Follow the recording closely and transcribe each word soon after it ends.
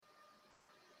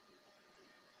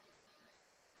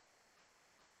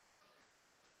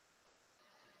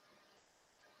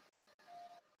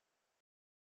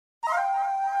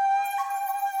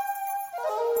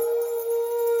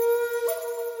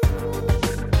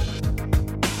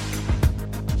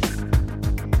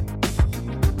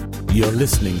You're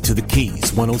listening to the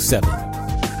Keys 107,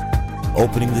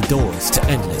 opening the doors to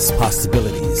endless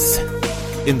possibilities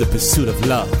in the pursuit of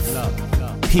love,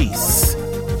 peace,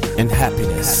 and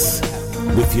happiness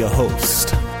with your host,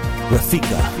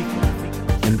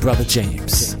 Rafika and Brother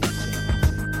James.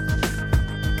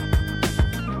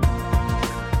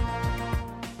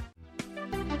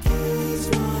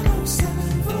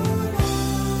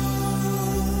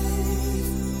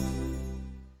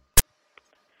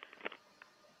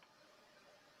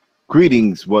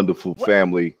 Greetings, wonderful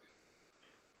family.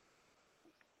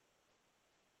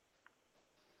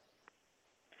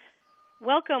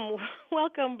 Welcome,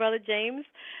 Brother James.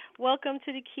 Welcome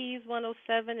to the Keys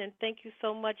 107, and thank you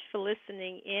so much for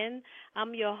listening in.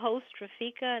 I'm your host,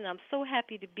 Rafika, and I'm so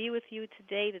happy to be with you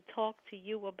today to talk to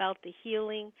you about the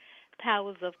healing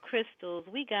powers of crystals.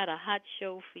 We got a hot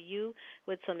show for you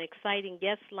with some exciting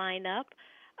guests lined up.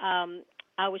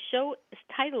 Our show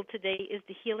title today is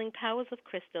The Healing Powers of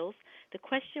Crystals. The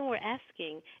question we're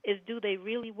asking is, do they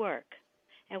really work?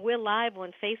 And we're live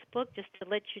on Facebook, just to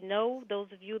let you know,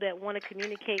 those of you that want to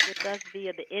communicate with us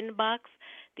via the inbox.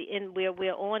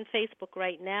 We're on Facebook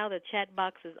right now. The chat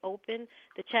box is open.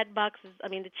 The chat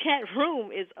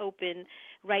room is open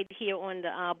right here on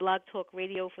the Blog Talk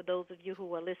Radio for those of you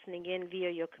who are listening in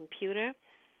via your computer.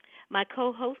 My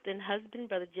co-host and husband,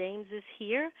 Brother James, is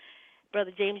here.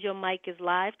 Brother James, your mic is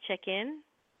live. Check in.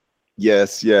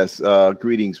 Yes.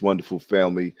 Greetings, wonderful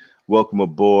family. Welcome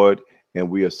aboard, and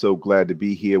we are so glad to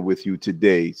be here with you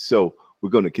today. So we're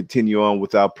going to continue on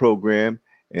with our program.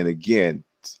 And again,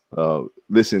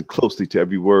 listen closely to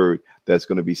every word that's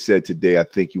going to be said today. I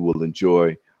think you will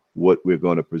enjoy what we're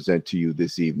going to present to you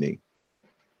this evening.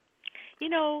 You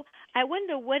know, I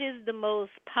wonder what is the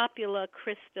most popular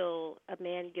crystal a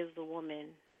man gives a woman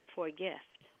for a gift.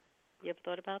 You ever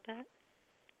thought about that?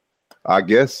 I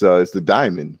guess it's the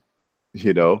diamond,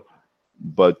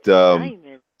 but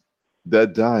diamond. The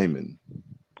diamond.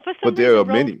 But there are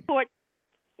many.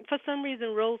 For some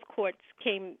reason, rose quartz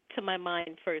came to my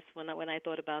mind first when I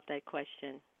thought about that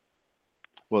question.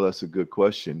 Well, that's a good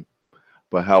question.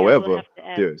 But however,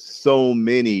 there's so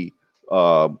many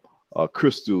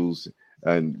crystals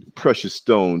and precious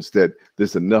stones that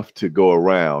there's enough to go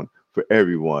around for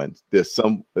everyone. There's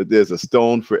a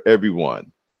stone for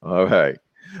everyone. All right.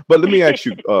 But let me ask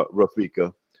you,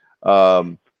 Rafika,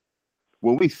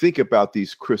 when we think about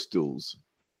these crystals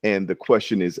and the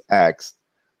question is asked,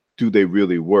 do they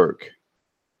really work?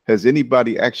 Has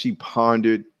anybody actually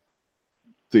pondered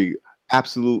the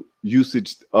absolute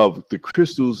usage of the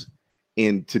crystals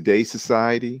in today's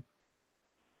society?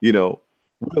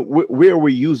 Where are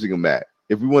we using them at?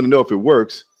 If we want to know if it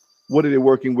works, what are they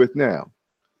working with now?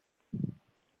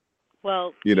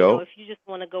 Well, if you just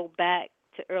want to go back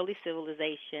to early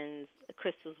civilizations,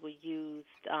 crystals were used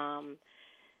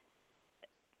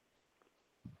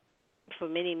for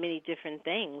many, many different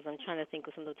things. I'm trying to think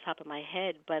of some of the top of my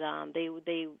head, but they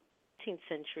 18th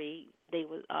century, they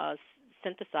were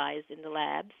synthesized in the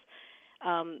labs.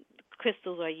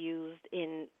 Crystals are used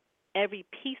in every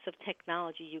piece of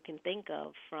technology you can think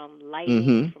of, from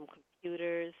lighting, from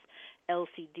computers,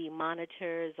 LCD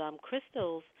monitors.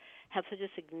 Crystals have such a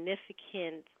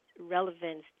significant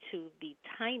relevance to the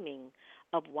timing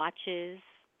of watches.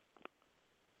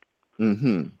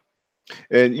 And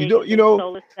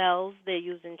solar cells, they're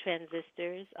using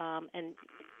transistors, and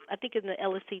I think in the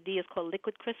LCD is called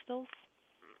liquid crystals.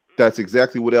 That's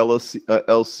exactly what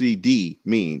LCD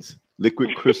means.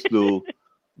 Liquid crystal,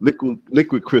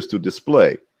 liquid crystal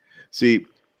display. See,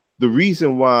 the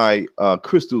reason why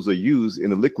crystals are used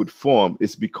in a liquid form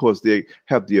is because they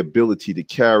have the ability to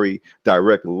carry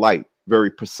direct light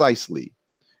very precisely.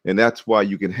 And that's why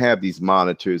you can have these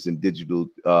monitors and digital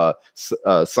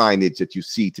signage that you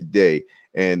see today.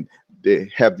 And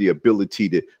they have the ability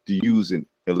to use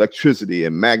electricity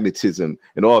and magnetism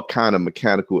and all kind of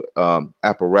mechanical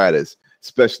apparatus,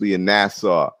 especially in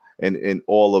NASA and in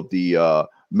all of the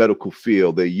medical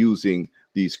field. They're using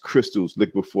these crystals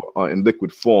in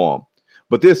liquid form.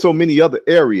 But there's so many other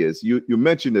areas. You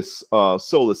mentioned this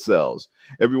solar cells.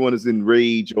 Everyone is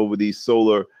enraged over these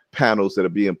solar panels that are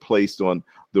being placed on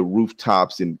the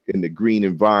rooftops in the green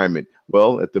environment.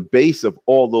 Well, at the base of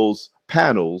all those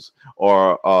panels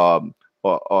are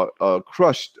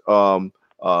crushed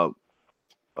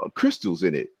crystals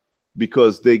in it,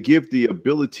 because they give the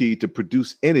ability to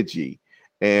produce energy.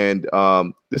 And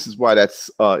this is why that's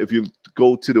if you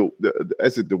go to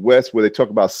the West, where they talk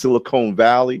about Silicon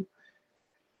Valley,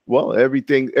 well,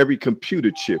 every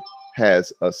computer chip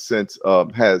has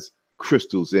has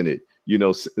crystals in it.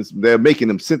 They're making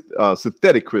them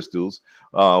synthetic crystals,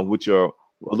 which are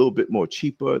a little bit more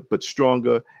cheaper, but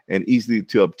stronger and easily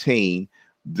to obtain.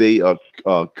 They are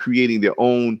creating their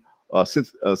own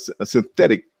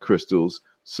synthetic crystals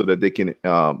so that they can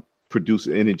produce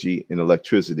energy and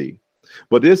electricity.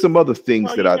 But there's some other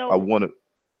things that I want to.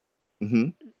 Mm-hmm.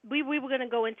 We were going to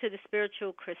go into the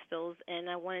spiritual crystals, and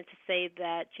I wanted to say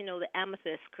that, the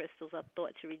amethyst crystals are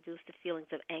thought to reduce the feelings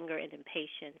of anger and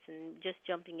impatience. And just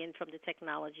jumping in from the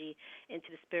technology into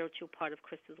the spiritual part of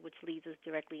crystals, which leads us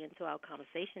directly into our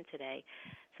conversation today.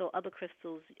 So other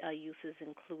crystals uses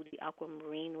include the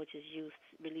aquamarine, which is used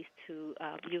to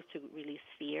release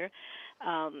fear,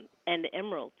 and the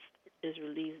emeralds is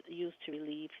used to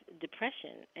relieve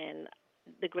depression, and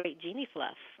the great genie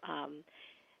fluff,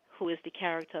 who is the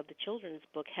character of the children's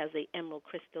book, has a emerald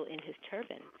crystal in his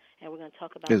turban, and we're going to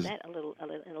talk about that a little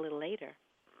later.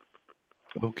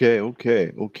 Okay.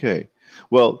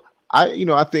 Well,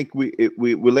 I think we're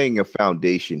laying a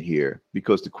foundation here,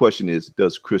 because the question is,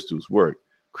 does crystals work?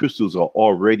 Crystals are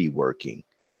already working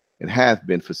and have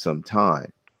been for some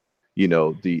time.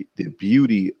 The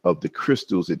beauty of the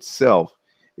crystals itself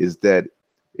is that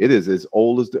it is as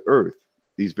old as the earth,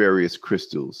 these various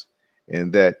crystals,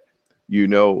 and that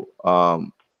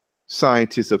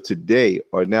scientists of today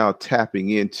are now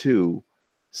tapping into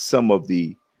some of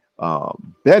the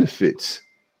benefits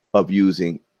of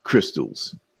using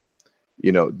crystals.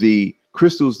 The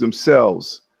crystals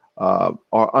themselves are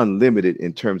unlimited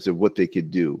in terms of what they could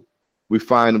do. We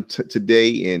find them today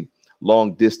in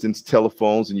long distance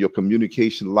telephones and your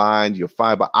communication line, your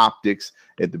fiber optics.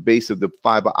 At the base of the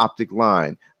fiber optic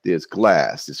line, there's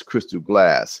glass, this crystal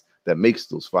glass that makes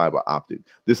those fiber optics.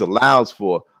 This allows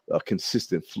for a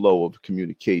consistent flow of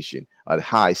communication at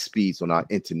high speeds on our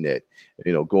internet,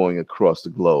 going across the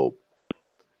globe.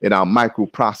 And our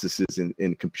microprocessors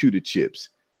and computer chips,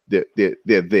 they're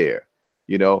there.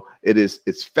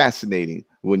 It's fascinating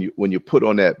when you put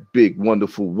on that big,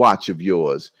 wonderful watch of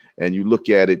yours and you look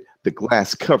at it, the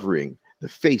glass covering, the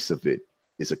face of it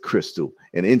is a crystal,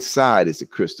 and inside is a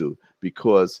crystal,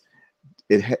 because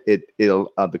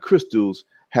the crystals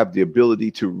have the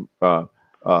ability to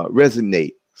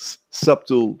resonate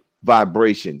subtle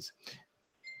vibrations.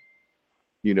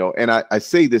 And I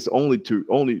say this only to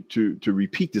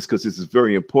repeat this, because this is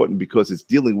very important, because it's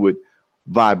dealing with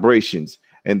vibrations,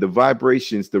 and the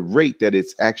vibrations, the rate that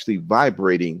it's actually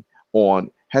vibrating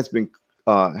on has been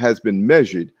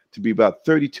measured to be about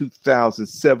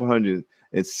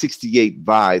 32,768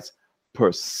 vibes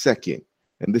per second.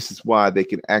 And this is why they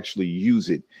can actually use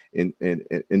it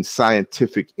in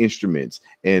scientific instruments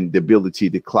and the ability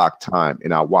to clock time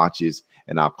in our watches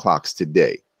and our clocks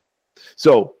today.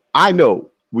 So I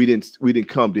know we didn't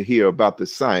come to hear about the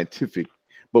scientific,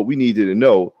 but we needed to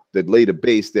know that later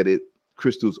base that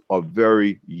crystals are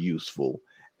very useful.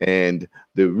 And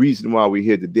the reason why we're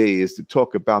here today is to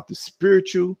talk about the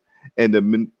spiritual and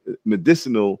the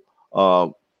medicinal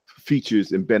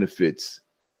features and benefits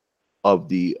of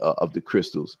the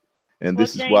crystals. And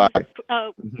this is why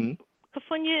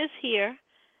Kufunya is here,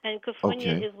 and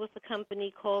Kufunya is with a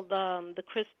company called the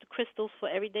Crystals for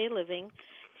Everyday Living.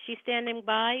 She's standing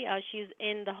by. She's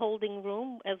in the holding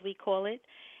room, as we call it.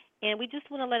 And we just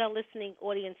want to let our listening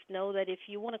audience know that if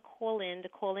you want to call in, the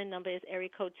call-in number is area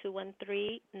code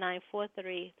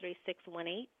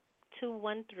 213-943-3618,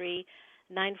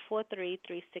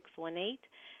 213-943-3618.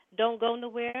 Don't go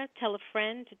nowhere. Tell a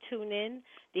friend to tune in.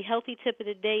 The healthy tip of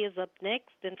the day is up next,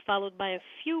 then followed by a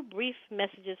few brief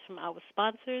messages from our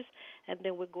sponsors, and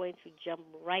then we're going to jump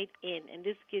right in. And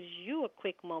this gives you a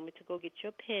quick moment to go get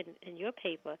your pen and your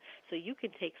paper so you can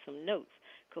take some notes.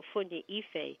 Kufunya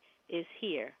Ife is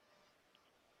here.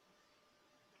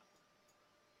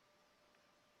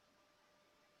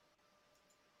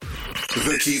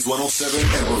 The Keys107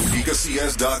 and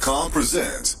RafikaCS.com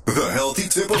presents the Healthy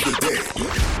Tip of the Day.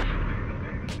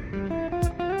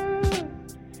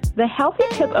 The healthy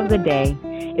tip of the day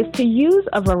is to use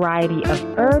a variety of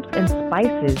herbs and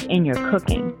spices in your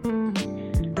cooking.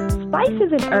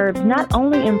 Spices and herbs not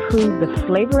only improve the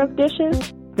flavor of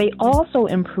dishes, they also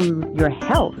improve your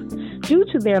health due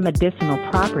to their medicinal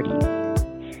properties.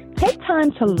 Take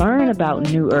time to learn about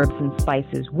new herbs and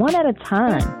spices one at a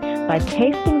time by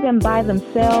tasting them by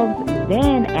themselves,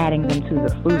 then adding them to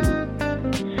the food.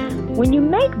 When you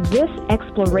make this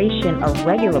exploration a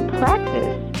regular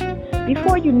practice,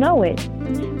 before you know it,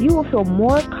 you will feel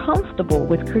more comfortable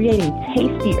with creating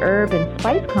tasty herb and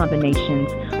spice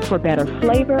combinations for better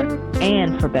flavor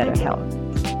and for better health.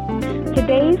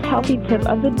 Today's healthy tip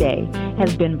of the day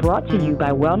has been brought to you by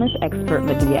wellness expert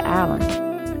Medea Allen.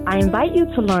 I invite you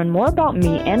to learn more about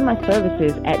me and my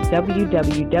services at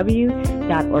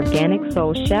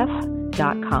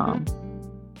www.organicsoulchef.com.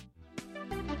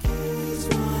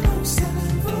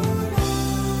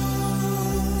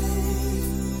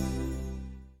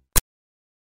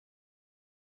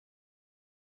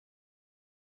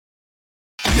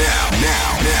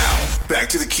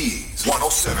 to the Keys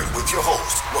 107 with your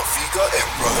host, Rafika and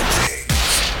Brother James.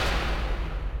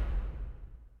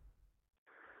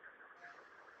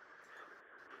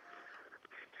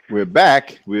 We're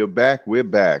back. We're back. We're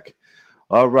back.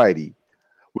 All righty.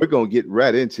 We're going to get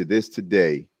right into this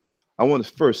today. I want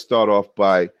to first start off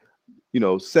by,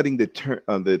 setting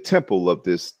the temple of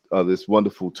this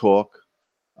wonderful talk.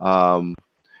 We're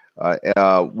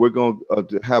going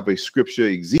to have a scripture,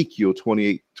 Ezekiel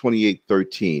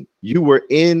 28:13. You were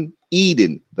in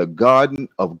Eden, the garden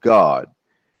of God.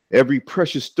 Every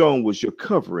precious stone was your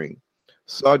covering: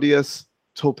 sardius,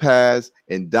 topaz,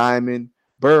 and diamond,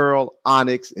 beryl,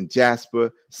 onyx, and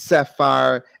jasper,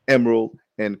 sapphire, emerald,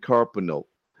 and carpinel.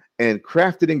 And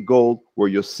crafted in gold were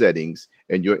your settings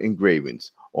and your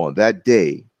engravings. On that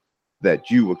day that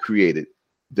you were created,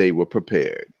 they were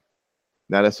prepared.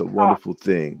 Now that's a wonderful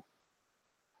thing.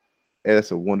 That's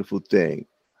a wonderful thing.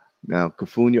 Now,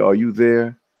 Kufunya, are you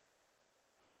there?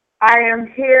 I am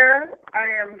here. I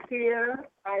am here.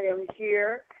 I am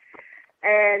here.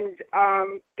 And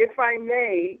if I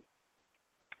may,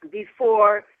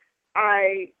 before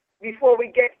we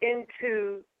get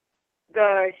into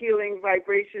the healing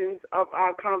vibrations of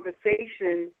our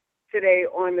conversation today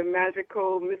on the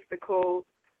magical, mystical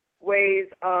ways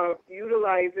of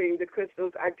utilizing the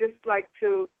crystals, I'd just like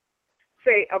to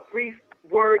say a brief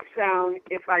word sound,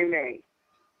 if I may.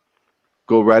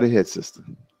 Go right ahead, sister.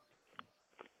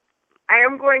 I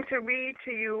am going to read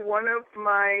to you one of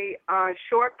my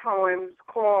short poems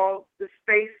called The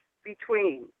Space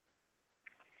Between.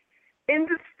 In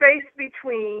the space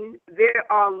between, there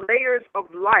are layers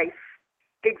of life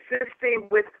existing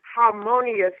with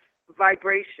harmonious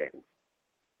vibrations.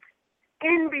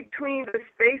 In between the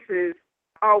spaces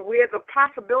are where the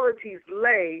possibilities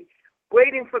lay,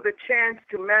 waiting for the chance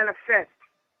to manifest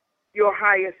your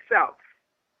higher self.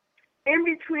 In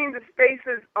between the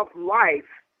spaces of life,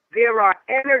 there are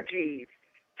energies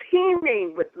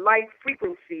teeming with light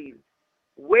frequencies,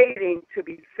 waiting to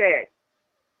be fed.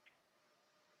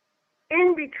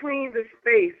 In between the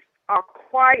space are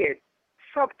quiet,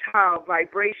 subtle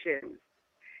vibrations.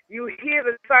 You hear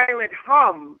the silent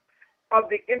hum of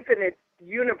the infinite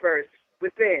universe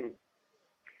within.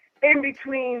 In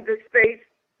between the space,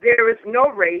 there is no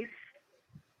race,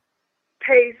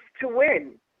 pace to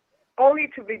win, only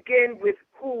to begin with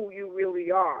who you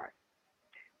really are.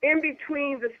 In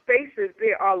between the spaces,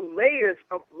 there are layers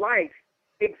of life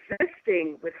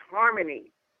existing with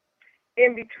harmony.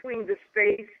 In between the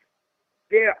space,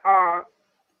 there are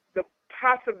the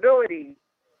possibilities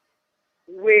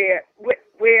where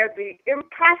the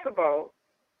impossible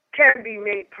can be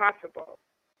made possible.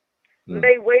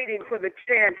 They waiting for the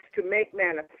chance to make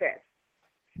manifest.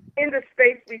 In the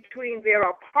space between, there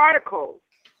are particles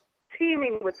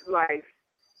teeming with life,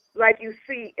 like you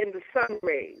see in the sun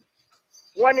rays,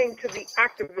 wanting to be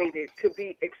activated, to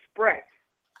be expressed.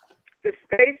 The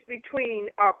space between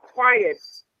are quiet,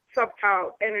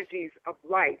 subtle energies of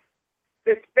life.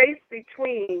 The space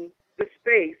between the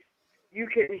space, you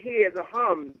can hear the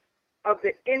hums of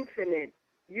the infinite,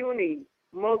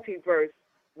 multiverse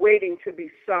waiting to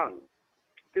be sung.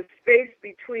 The space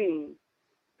between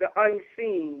the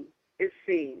unseen is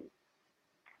seen.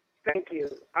 Thank you,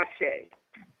 Ashe.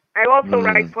 I also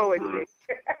write poetry.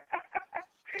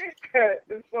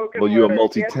 Well, you're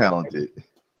multi-talented.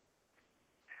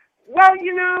 Well,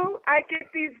 I get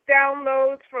these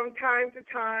downloads from time to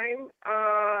time,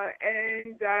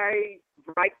 and I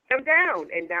write them down,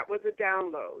 and that was a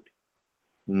download.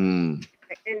 And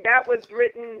that was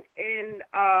written in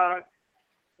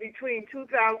between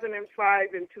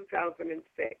 2005 and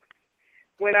 2006,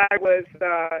 when I was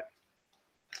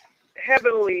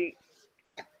heavily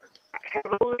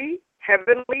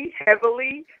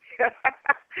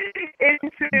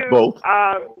into both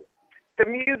the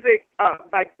music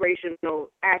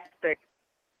vibrational aspect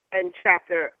and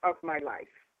chapter of my life.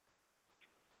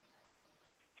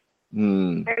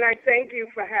 And I thank you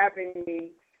for having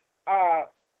me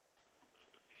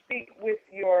speak with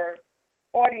your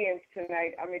audience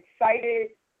tonight. I'm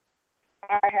excited.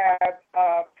 I have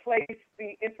placed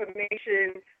the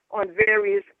information on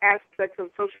various aspects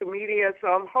of social media, so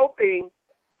I'm hoping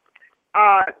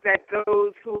that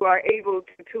those who are able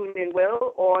to tune in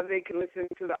will, or they can listen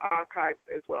to the archives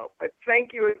as well. But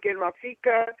thank you again,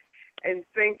 Rafika, and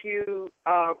thank you,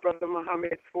 Brother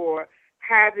Muhammad, for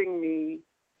having me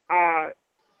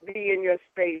be in your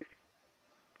space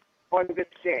on this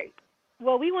day.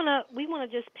 Well, we wanna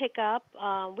just pick up.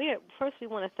 First we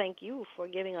want to thank you for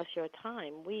giving us your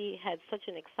time. We had such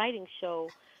an exciting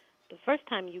show the first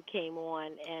time you came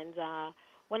on, and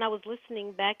when I was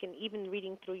listening back and even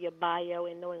reading through your bio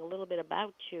and knowing a little bit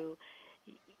about you,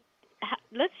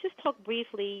 let's just talk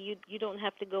briefly. You don't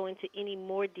have to go into any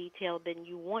more detail than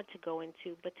you want to go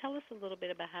into, but tell us a little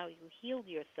bit about how you healed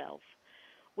yourself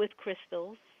with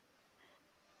crystals.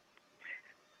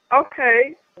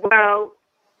 Okay. Well,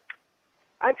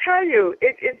 I tell you,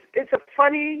 it's a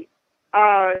funny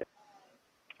uh,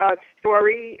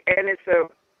 story, and it's a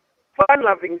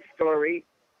fun-loving story,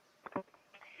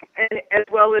 and as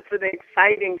well as an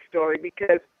exciting story,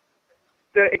 because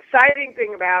the exciting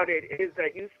thing about it is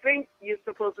that you think you're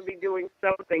supposed to be doing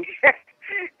something,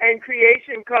 and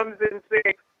creation comes and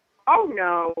says, "Oh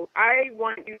no, I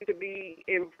want you to be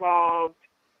involved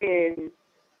in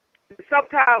the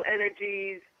subtle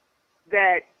energies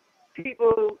that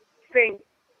people think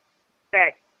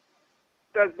that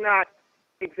does not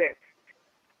exist."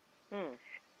 Hmm.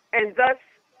 And thus,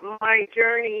 my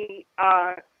journey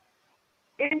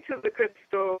into the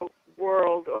crystal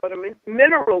world, or the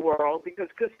mineral world,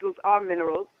 because crystals are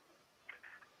minerals,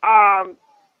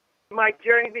 my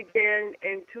journey began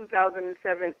in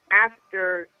 2007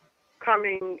 after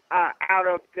coming out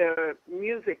of the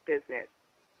music business.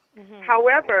 Mm-hmm.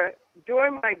 However,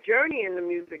 during my journey in the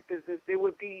music business, there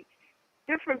would be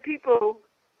different people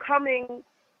coming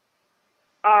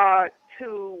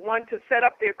to want to set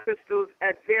up their crystals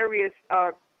at various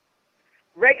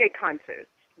reggae concerts,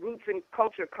 roots and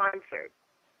culture concerts.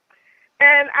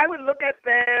 And I would look at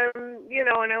them,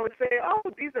 and I would say, "Oh,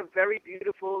 these are very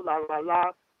beautiful, la, la,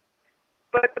 la."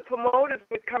 But the promoters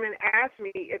would come and ask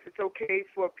me if it's okay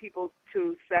for people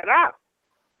to set up.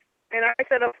 And I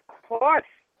said, "Of course,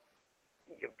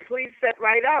 please set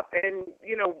right up." And,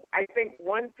 I think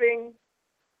one thing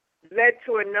led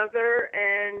to another,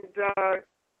 and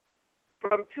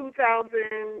from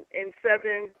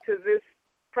 2007 to this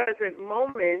present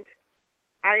moment,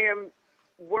 I am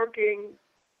working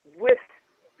with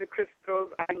the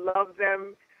crystals. I love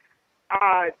them.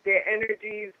 Their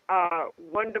energies are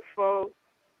wonderful.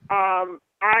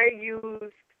 I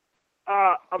use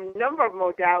a number of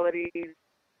modalities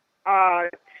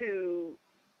to,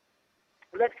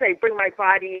 let's say, bring my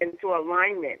body into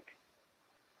alignment,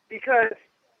 because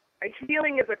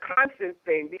healing is a constant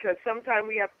thing, because sometimes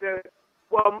we have to,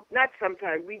 well, not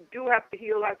sometimes, we do have to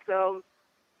heal ourselves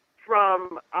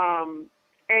from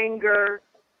anger,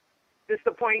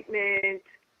 disappointment,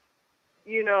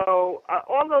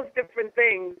 all those different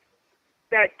things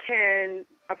that can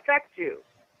affect you.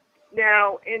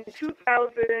 Now, in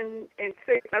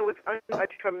 2006, I was under a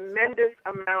tremendous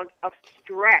amount of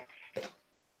stress.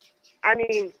 I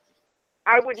mean,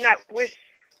 I would not wish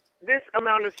this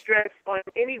amount of stress on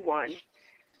anyone,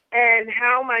 and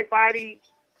how my body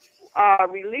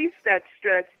released that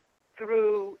stress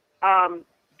through a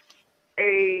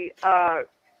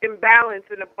imbalance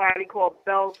in the body called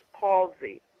Bell's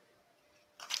palsy.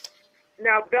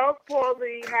 Now, Bell's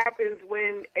palsy happens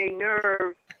when a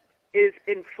nerve is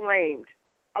inflamed.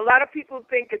 A lot of people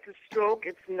think it's a stroke.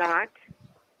 It's not.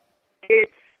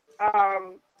 It's,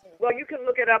 well, you can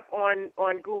look it up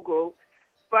on Google,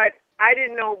 but I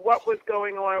didn't know what was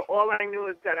going on. All I knew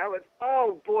is that I was,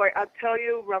 oh boy, I'll tell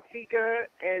you, Rafika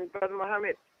and Brother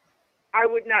Muhammad, I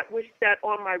would not wish that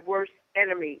on my worst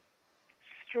enemy.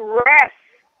 Stress,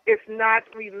 if not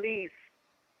released,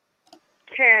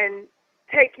 can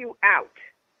take you out.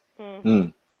 Mm-hmm.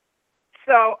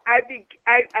 So I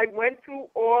went through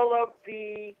all of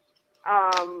the,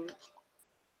 all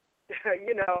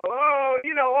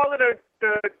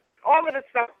of the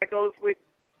stuff that goes with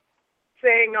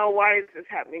saying, "Oh, why is this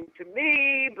happening to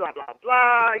me?" Blah blah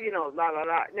blah. Blah blah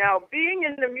blah. Now, being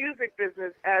in the music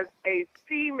business as a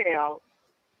female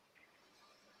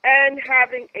and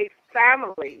having a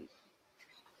family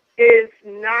is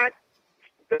not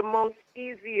the most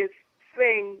easiest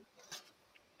thing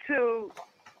to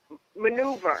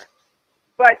maneuver,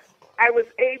 but I was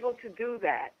able to do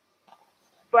that.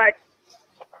 But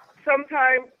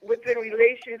sometimes within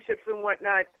relationships and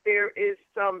whatnot, there is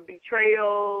some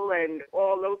betrayal and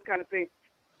all those kind of things.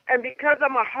 And because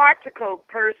I'm a heartical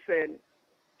person,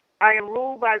 I am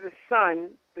ruled by the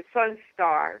sun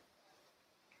star,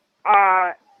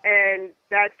 and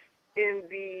that's in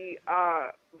the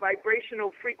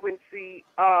vibrational frequency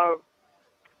of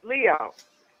Leo.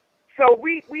 So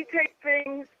we take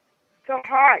things to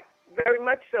heart, very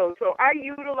much so. So I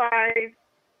utilize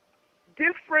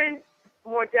different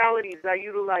modalities. I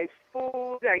utilize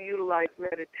food, I utilize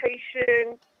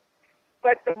meditation,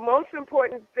 but the most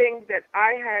important thing that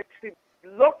I had to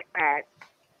look at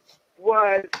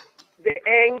was the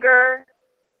anger,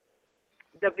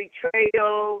 the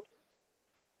betrayal,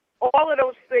 all of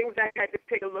those things I had to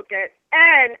take a look at,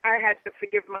 and I had to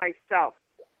forgive myself.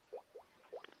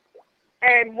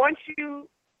 And once you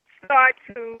start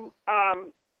to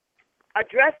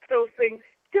address those things,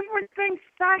 different things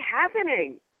start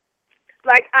happening.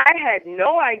 Like, I had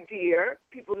no idea,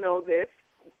 people know this,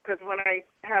 because when I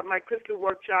have my crystal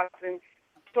workshops and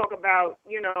talk about,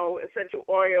 essential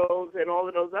oils and all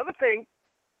of those other things,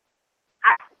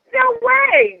 no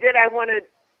way did I want to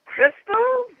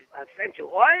crystals,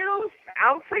 essential oils,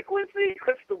 sound frequency,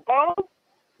 crystal bowls.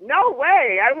 No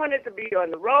way. I wanted to be on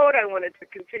the road. I wanted to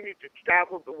continue to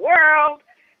travel the world,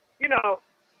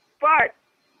 But,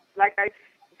 like I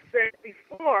said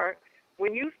before,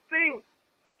 when you think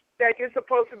that you're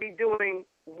supposed to be doing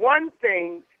one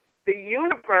thing, the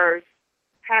universe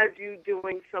has you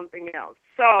doing something else.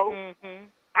 So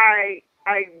I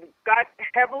got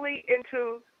heavily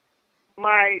into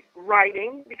my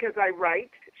writing because I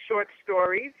write short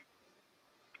stories.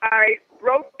 I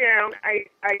wrote down,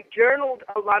 I journaled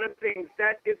a lot of things.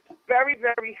 That is very,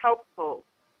 very helpful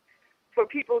for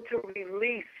people to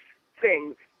release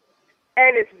things.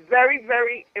 And it's very,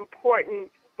 very important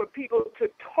for people to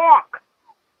talk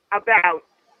about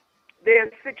their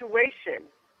situation.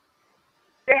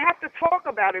 They have to talk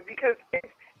about it, because if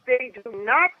they do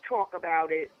not talk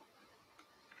about it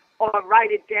or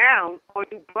write it down or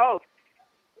do both,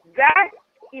 that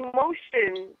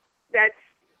emotion that's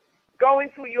going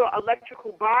through your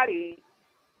electrical body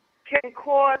can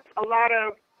cause a lot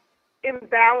of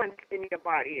imbalance in your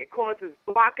body. It causes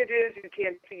blockages. You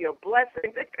can't see your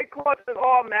blessings. It causes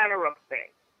all manner of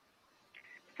things.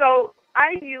 So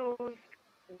I use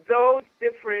those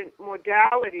different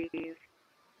modalities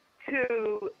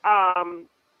to,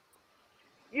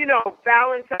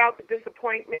 balance out the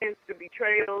disappointments, the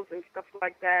betrayals, and stuff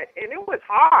like that. And it was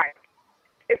hard.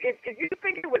 If you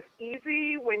think it was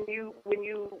easy when you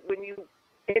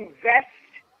invest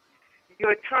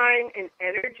your time and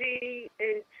energy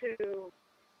into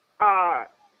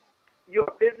your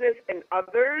business and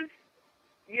others,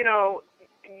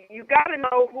 you got to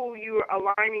know who you're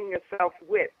aligning yourself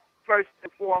with first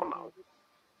and foremost.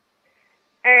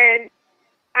 And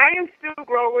I am still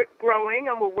growing.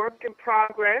 I'm a work in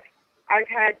progress. I've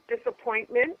had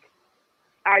disappointments.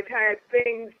 I've had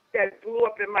things that blew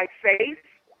up in my face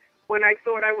when I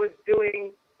thought I was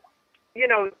doing,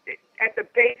 at the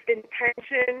base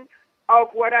intention of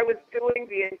what I was doing.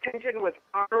 The intention was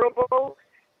honorable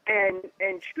and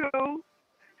true,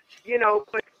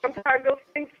 but sometimes those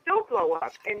things still blow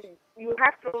up, and you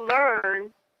have to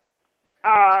learn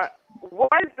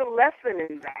what is the lesson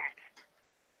in that.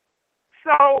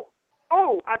 So,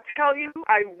 I'll tell you,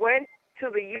 I went to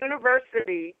the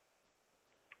University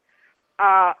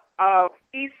of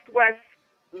East-West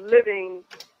Living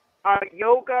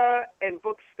yoga and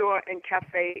bookstore and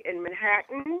cafe in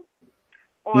Manhattan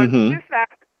on Fifth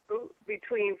Avenue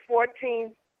between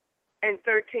 14th and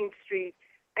 13th Street.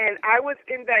 And I was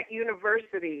in that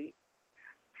university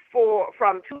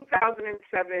from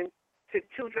 2007 to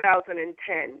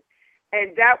 2010.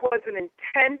 And that was an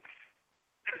intense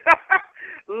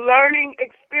learning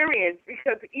experience,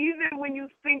 because even when you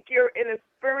think you're in a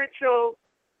spiritual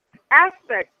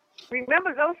aspect,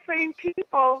 remember those same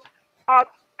people are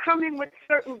coming with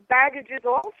certain baggages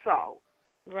also.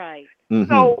 Right.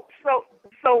 So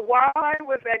while I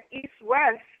was at East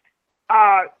West,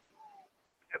 I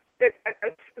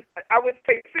would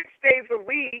say 6 days a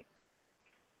week,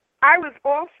 I was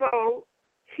also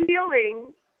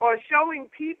healing or showing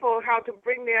people how to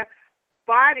bring their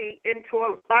body into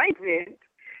alignment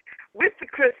with the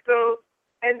crystals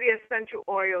and the essential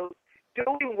oils,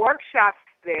 doing workshops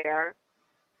there,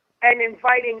 and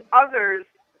inviting others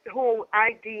who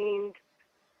I deemed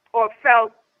or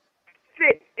felt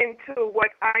fit into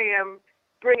what I am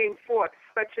bringing forth,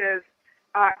 such as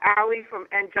Ali from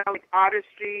Angelic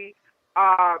Artistry,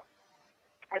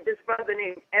 this brother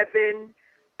named Evan,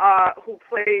 who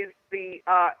plays the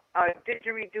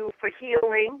didgeridoo for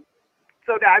healing,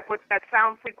 so that I put that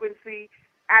sound frequency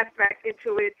aspect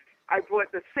into it. I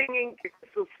brought the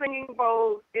crystal singing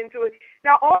bowls into it.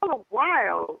 Now, all the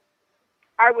while,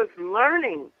 I was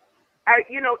learning.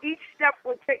 Each step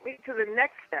would take me to the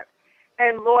next step.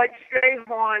 And Lord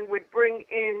Strayhorn would bring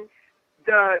in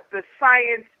the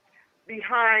science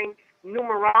behind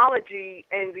numerology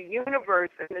and the universe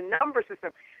and the number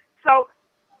system. So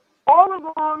all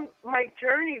along my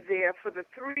journey there for the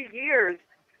 3 years,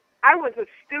 I was a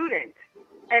student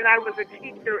and I was a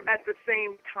teacher at the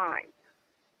same time.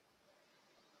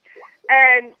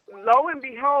 And lo and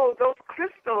behold, those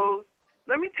crystals,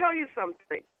 let me tell you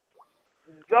something.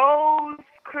 Those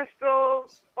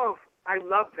crystals, I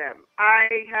love them.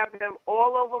 I have them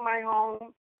all over my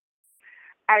home.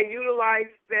 I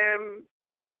utilize them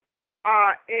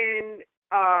in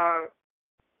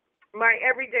my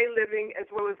everyday living as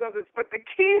well as others. But the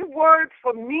key word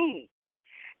for me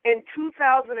in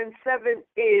 2007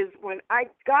 is when I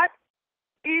got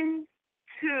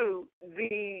into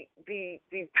the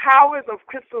powers of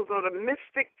crystals, or the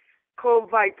mystical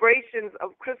vibrations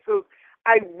of crystals.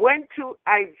 I went to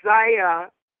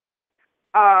Isaiah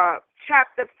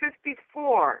chapter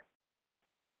 54,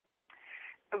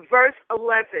 verse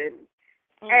 11,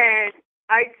 and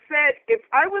I said, if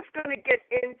I was going to get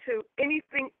into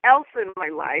anything else in my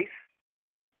life,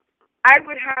 I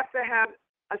would have to have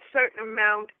a certain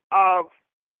amount of,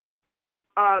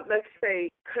 let's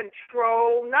say,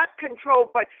 control, not control,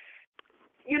 but,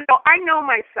 I know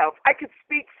myself. I could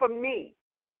speak for me.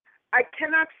 I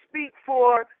cannot speak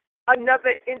for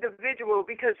another individual,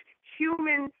 because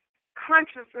human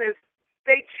consciousness,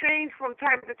 they change from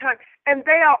time to time, and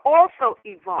they are also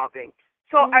evolving.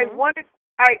 So I wanted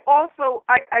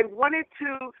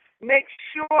to make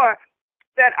sure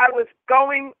that I was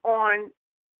going on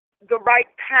the right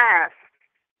path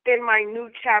in my new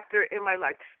chapter in my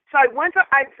life. So I went to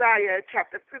Isaiah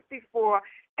chapter 54,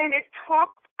 and it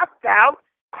talked about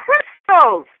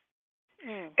crystals.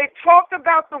 It talked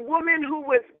about the woman who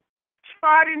was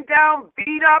trodden down,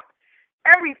 beat up,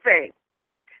 everything.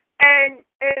 And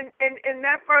in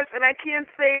that verse, and I can't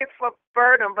say it for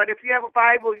Burnham, but if you have a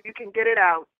Bible, you can get it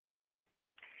out.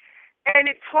 And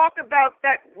it talked about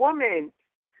that woman.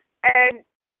 And,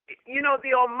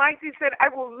 the Almighty said, I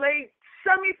will lay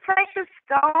semi-precious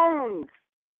stones,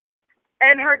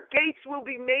 and her gates will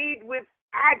be made with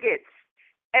agates.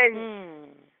 And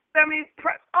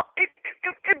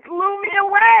it blew me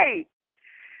away.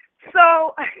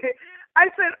 So I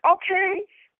said, okay,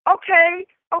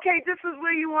 this is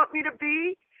where you want me to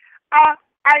be. I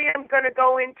am going to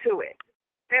go into it.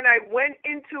 And I went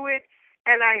into it,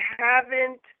 and I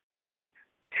haven't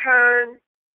turned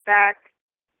back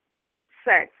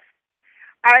since.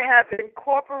 I have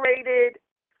incorporated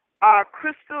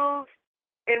crystals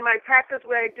in my practice,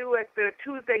 where I do at the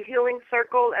Tuesday Healing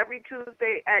Circle every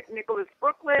Tuesday at Nicholas,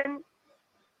 Brooklyn,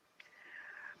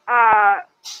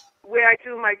 where I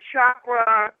do my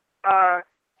chakra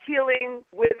healing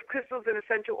with crystals and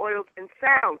essential oils and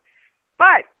sound.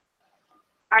 But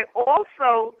I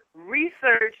also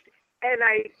researched, and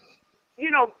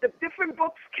the different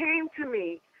books came to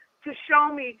me to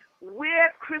show me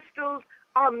where crystals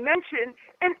are mentioned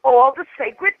in all the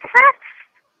sacred texts.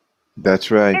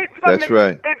 That's right.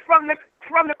 Right. And from the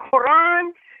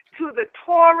Quran to the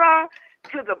Torah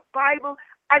to the Bible.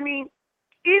 I mean,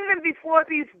 even before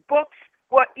these books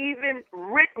were even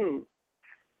written,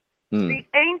 the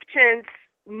ancients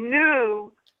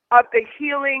knew of the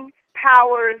healing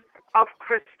powers of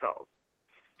crystals.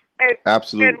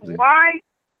 Absolutely.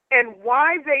 And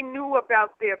why they knew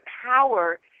about their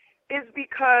power is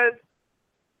because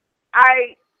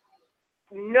I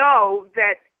know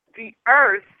that the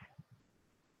earth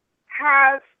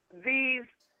has these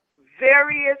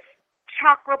various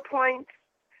chakra points,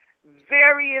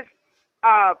 various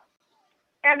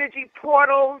energy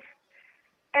portals,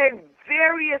 and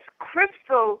various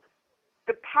crystal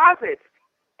deposits.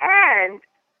 And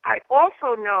I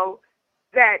also know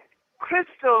that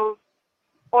crystals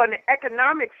on the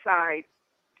economic side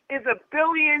is $1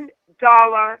 billion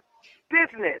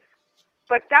business.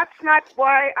 But that's not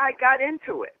why I got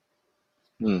into it.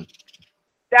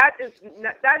 That is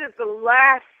the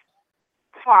last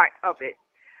part of it.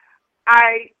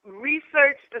 I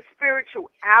researched the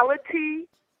spirituality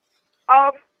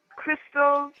of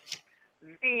crystals,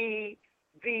 the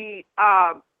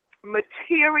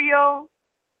material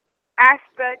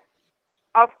aspect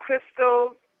of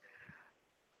crystals,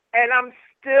 and I'm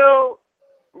still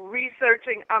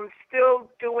researching. I'm still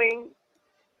doing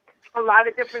a lot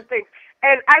of different things.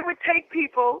 And I would take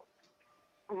people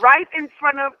right in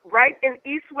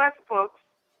East-West books,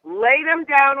 lay them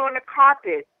down on a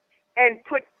carpet, and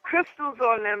put crystals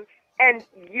on them, and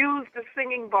use the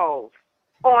singing bowls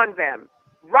on them,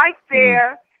 right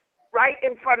there, right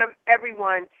in front of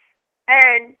everyone.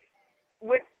 And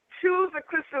would choose a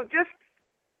crystal, just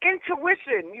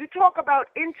intuition. You talk about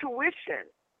intuition.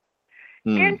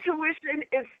 Intuition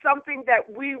is something that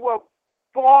we were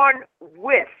born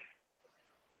with.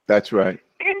 That's right.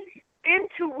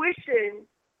 Intuition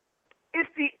is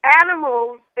the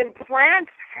animals and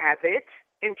plants have it,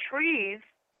 in trees,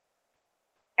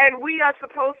 and we are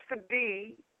supposed to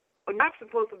be, or not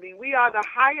supposed to be, we are the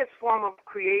highest form of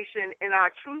creation in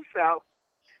our true self.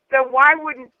 Then why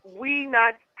wouldn't we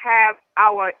not have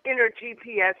our inner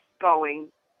GPS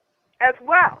going as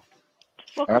well?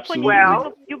 Well, Absolutely.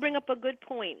 you bring up a good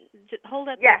point. Just hold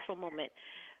that Yes. thought for a moment.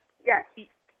 Yes.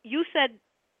 You said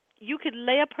you could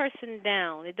lay a person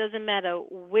down. It doesn't matter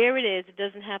where it is. It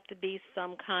doesn't have to be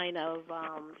some kind of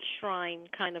shrine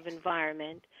kind of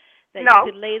environment. that No.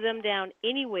 you could lay them down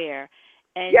anywhere,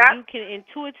 and Yeah. you can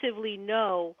intuitively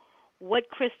know what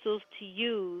crystals to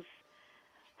use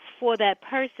for that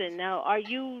person. Now, are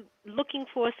you looking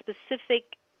for a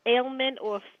specific ailment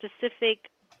or a specific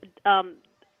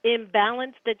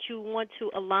imbalance that you want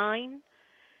to align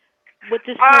with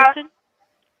this person?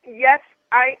 Yes,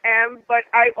 I am, but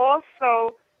I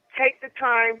also take the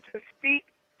time to speak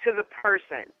to the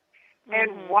person.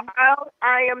 And while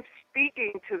I am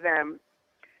speaking to them,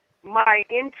 my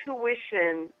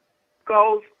intuition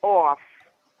goes off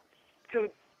to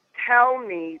tell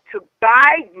me, to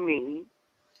guide me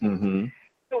to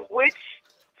which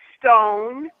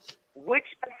stone,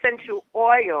 which essential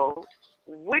oil,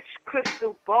 which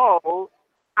crystal bowl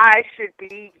I should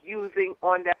be using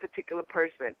on that particular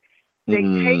person. They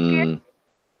take it,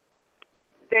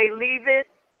 they leave it.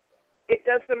 It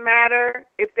doesn't matter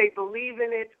if they believe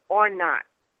in it or not.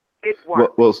 It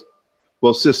works.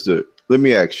 Well, sister, let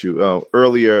me ask you.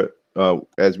 Earlier,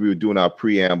 as we were doing our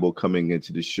preamble coming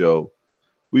into the show,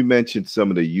 we mentioned some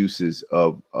of the uses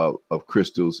of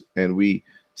crystals, and we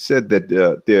said that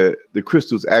the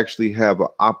crystals actually have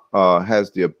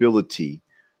has the ability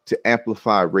to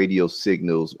amplify radio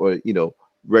signals, or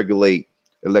regulate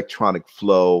electronic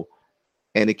flow,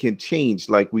 and it can change,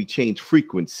 like we change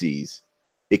frequencies.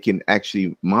 It can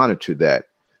actually monitor that.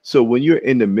 So when you're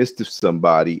in the midst of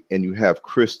somebody and you have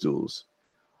crystals,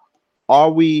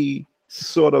 are we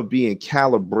sort of being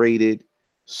calibrated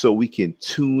so we can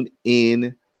tune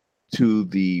in to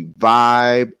the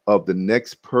vibe of the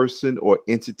next person or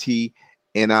entity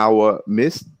in our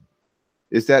midst?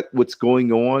 Is that what's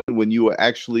going on when you are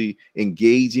actually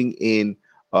engaging in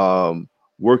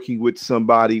working with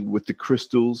somebody with the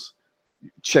crystals,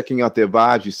 checking out their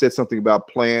vibes? You said something about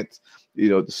plants,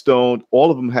 the stone,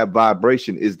 all of them have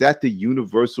vibration. Is that the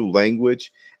universal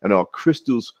language? And are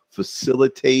crystals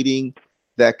facilitating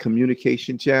that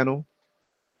communication channel?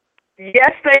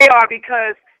 Yes, they are,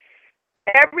 because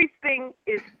everything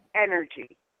is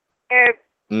energy.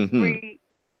 Everything.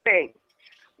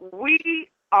 We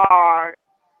are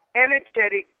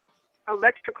energetic,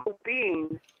 electrical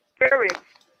beings, spirits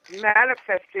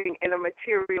manifesting in a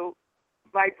material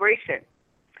vibration.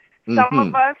 Some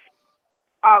of us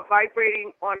are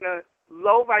vibrating on a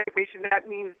low vibration. That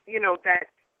means,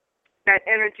 that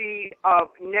energy of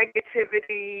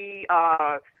negativity,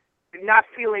 not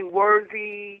feeling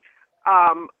worthy,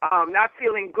 not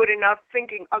feeling good enough,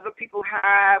 thinking other people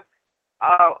have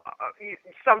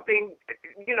something,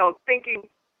 thinking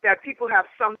that people have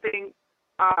something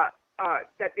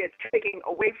that they're taking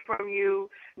away from you,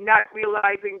 not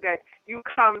realizing that you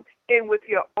come in with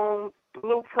your own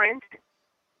blueprint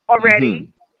already.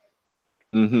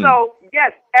 So,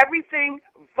 yes, everything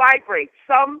vibrates.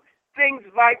 Some things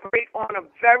vibrate on a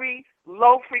very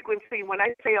low frequency. When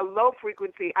I say a low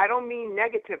frequency, I don't mean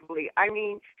negatively. I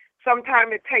mean,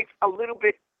 sometimes it takes a little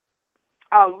bit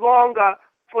longer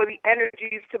for the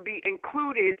energies to be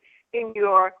included in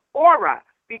your aura,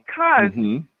 because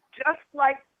just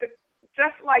like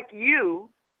you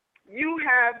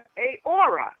have a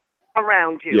aura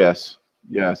around you. Yes.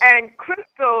 And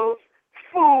crystals,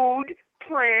 food,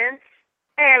 plants,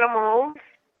 animals,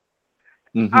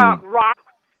 rocks,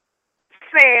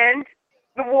 sand,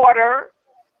 the water,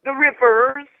 the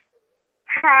rivers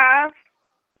have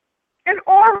an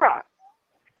aura.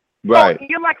 Right. So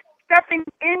you're like stepping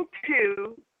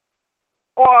into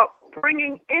or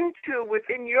bringing into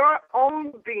within your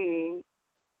own being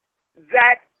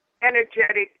that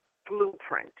energetic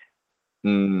blueprint.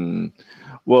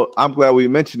 Well, I'm glad we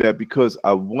mentioned that, because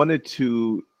I wanted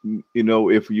to,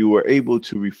 if you were able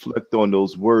to reflect on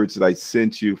those words that I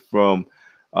sent you from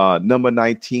number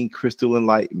 19, Crystal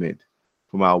Enlightenment,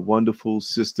 from our wonderful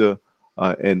sister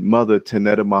and mother,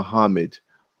 Tanetta Muhammad,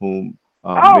 whom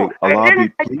may Allah be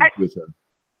pleased with her.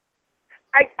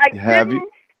 I didn't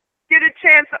get a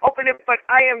chance to open it, but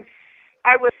I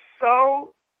was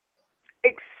so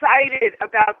excited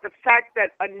about the fact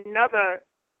that another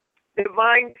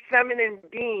divine feminine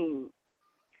being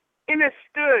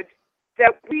understood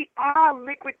that we are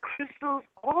liquid crystals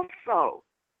also.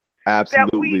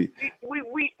 Absolutely. That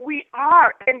we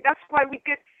are, and that's why we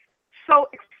get so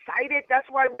excited. That's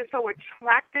why we're so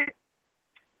attracted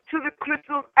to the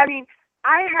crystals. I mean,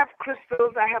 I have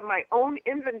crystals. I have my own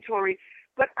inventory,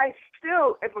 but I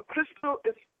still, if a crystal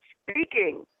is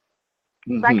speaking,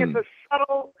 like it's a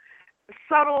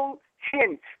subtle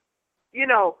hint,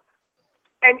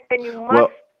 and you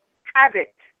must have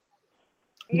it.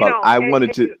 I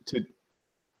wanted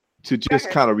to just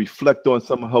kind of reflect on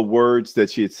some of her words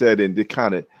that she had said, and to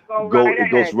kind of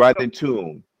goes right in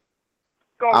tune.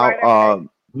 Go right ahead.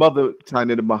 Mother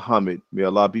Tanetta Muhammad, may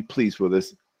Allah be pleased with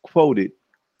us, quoted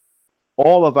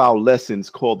all of our lessons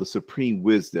called the supreme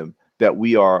wisdom that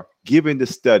we are given to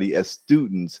study as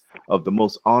students of the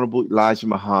most honorable Elijah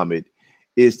Muhammad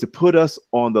is to put us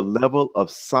on the level of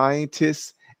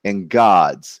scientists and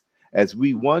gods as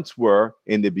we once were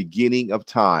in the beginning of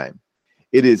time.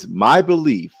 It is my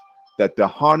belief that the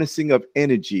harnessing of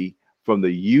energy from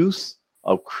the use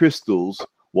of crystals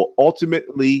will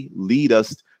ultimately lead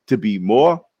us to be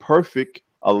more perfect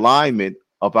alignment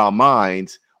of our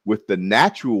minds with the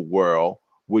natural world,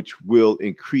 which will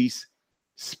increase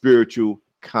spiritual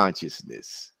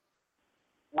consciousness.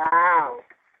 Wow.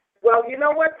 Well, you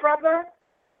know what, brother?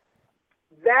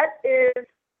 That is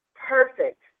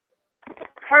perfect.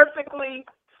 Perfectly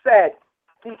said.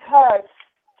 Because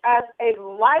as a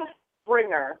life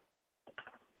bringer,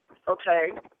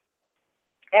 okay,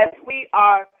 as we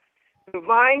are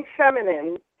divine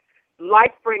feminine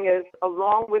life bringers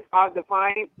along with our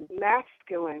divine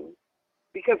masculine,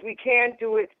 because we can't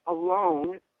do it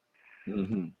alone,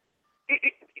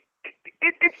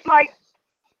 it's like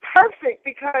perfect,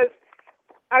 because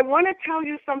I want to tell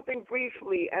you something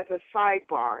briefly as a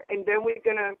sidebar, and then we're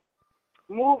going to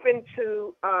move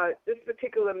into this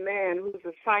particular man who's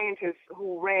a scientist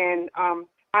who ran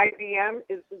IBM.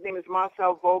 His name is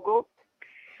Marcel Vogel.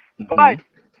 But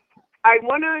I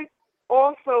want to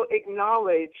also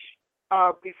acknowledge,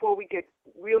 before we get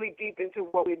really deep into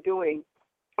what we're doing,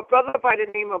 a brother by the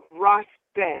name of Ross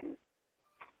Ben.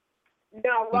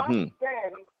 Now, Ross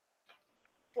Ben,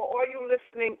 for all you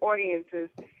listening audiences,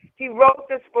 he wrote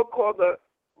this book called The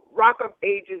Rock of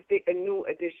Ages, a new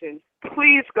edition.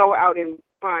 Please go out and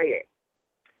buy it.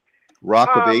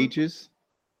 Rock of Ages?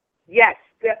 Yes,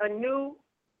 a new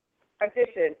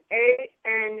edition,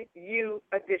 ANU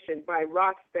edition by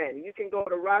Ross Ben. You can go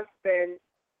to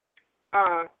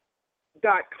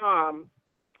rossben.com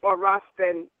or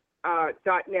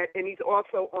rossben.net, and he's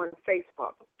also on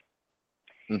Facebook.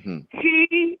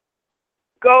 He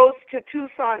goes to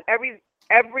Tucson every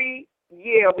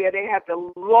year where they have the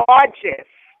largest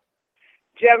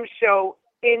gem show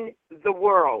in the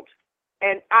world.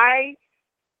 And I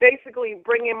basically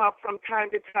bring him up from time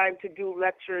to time to do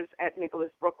lectures at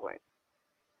Nicholas Brooklyn.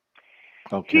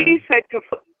 Okay. He said,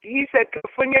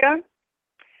 Kufunya,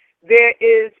 there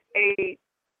is a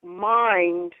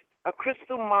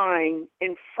crystal mine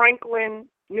in Franklin,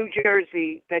 New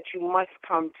Jersey that you must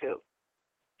come to.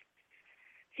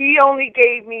 I only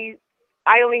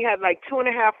had like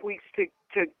 2.5 weeks to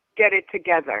get it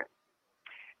together.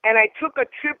 And I took a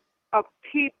trip of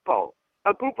people,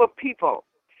 a group of people,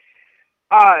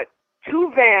 2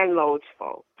 van loads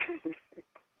full,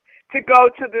 to go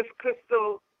to this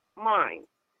crystal mine.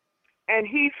 And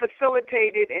he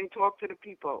facilitated and talked to the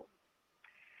people.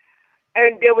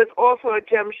 And there was also a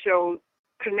gem show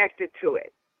connected to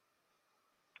it.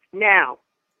 Now,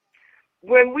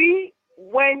 when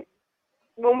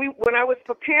I was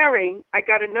preparing, I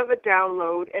got another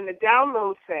download, and the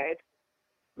download said,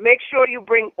 make sure you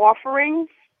bring offerings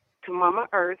to Mama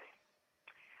Earth.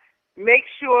 Make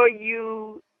sure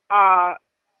you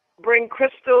bring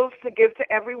crystals to give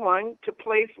to everyone to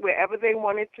place wherever they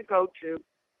wanted to go to,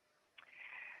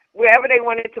 wherever they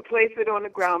wanted to place it on the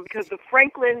ground, because the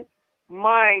Franklin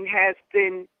mine has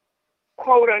been,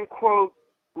 quote unquote,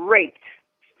 raped,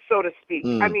 so to speak.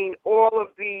 I mean, all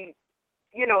of the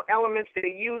elements that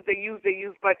they use,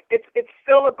 but it's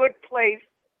still a good place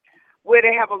where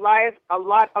they have a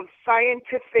lot of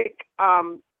scientific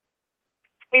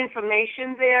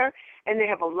information there, and they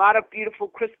have a lot of beautiful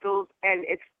crystals, and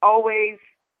it's always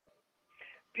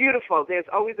beautiful. There's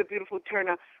always a beautiful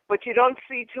turnout, but you don't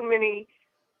see too many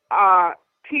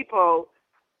people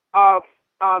of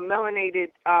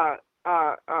melanated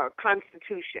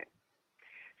constitution.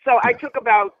 So I took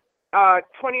about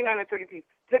 29 or 30 people.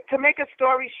 To make a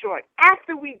story short,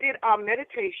 after we did our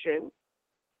meditation,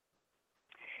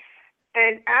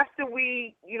 and after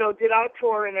we, did our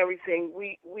tour and everything,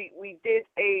 we did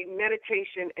a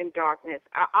meditation in darkness.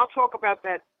 I'll talk about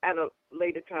that at a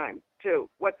later time, too,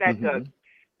 what that does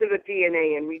to the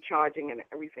DNA and recharging and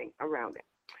everything around it.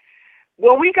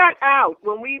 When we got out,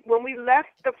 when we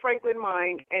left the Franklin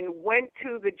mine and went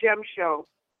to the gem show,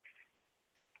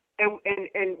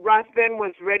 and Ross Ben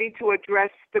was ready to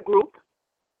address the group,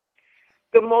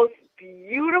 the most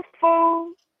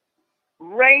beautiful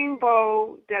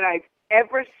rainbow that I've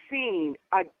ever seen,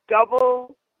 a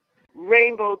double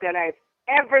rainbow that I've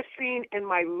ever seen in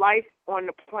my life on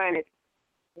the planet,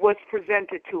 was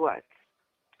presented to us.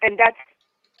 And that's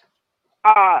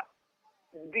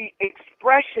the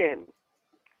expression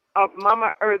of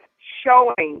Mama Earth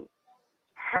showing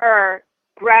her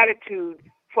gratitude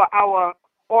for our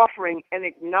offering and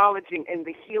acknowledging and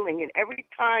the healing. And every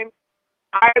time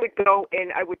I would go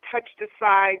and I would touch the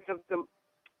sides of the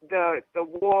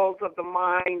walls of the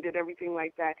mind and everything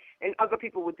like that, and other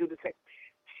people would do the same.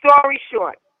 Story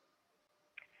short,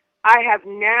 I have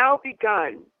now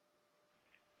begun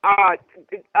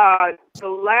the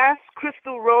last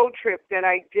crystal road trip that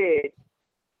I did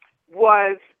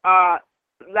was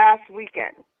last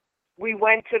weekend. We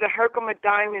went to the Herkimer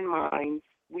Diamond Mines.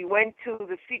 We went to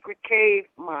the Secret Cave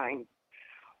Mines,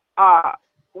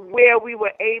 where we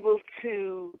were able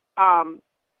to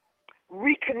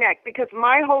reconnect. Because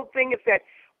my whole thing is that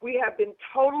we have been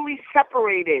totally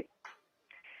separated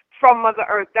from Mother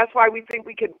Earth. That's why we think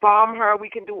we can bomb her. We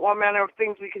can do all manner of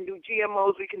things. We can do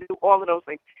GMOs. We can do all of those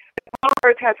things. Mother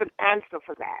Earth has an answer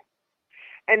for that.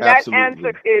 And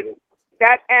Absolutely.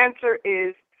 that answer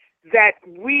is that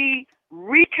we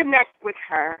reconnect with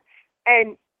her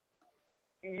and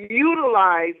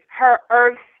utilize her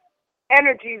earth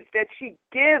energies that she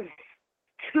gives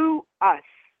to us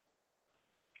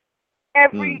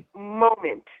every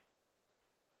moment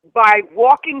by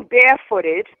walking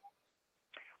barefooted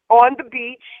on the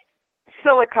beach,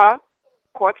 silica,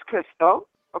 quartz crystal,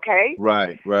 okay?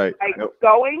 Right. By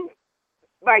going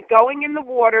in the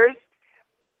waters,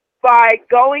 by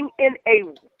going in a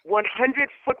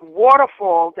 100-foot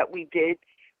waterfall that we did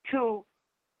to,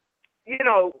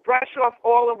 brush off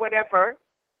all or whatever,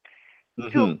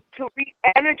 to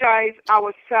re-energize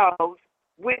ourselves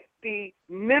with the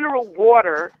mineral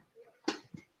water.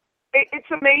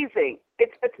 It's amazing.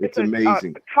 It's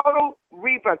amazing. A total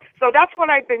rebirth. So that's what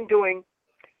I've been doing.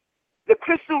 The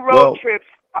crystal road trips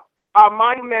are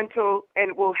monumental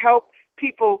and will help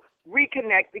people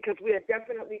reconnect, because we are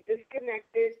definitely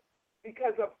disconnected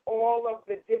because of all of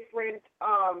the different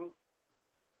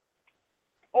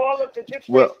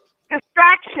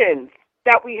distractions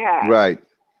that we have. Right.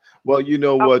 Well, you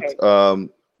know what?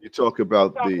 You talk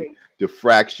about the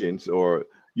fractions, or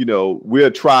we're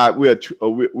a tribe. We're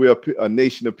a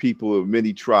nation of people of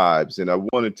many tribes, and I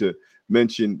wanted to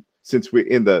mention, since we're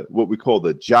in what we call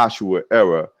the Joshua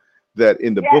era, that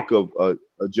in the book of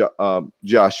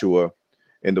Joshua,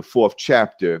 in the 4th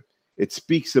chapter, it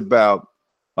speaks about.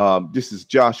 This is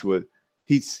Joshua.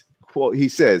 He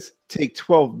says, "Take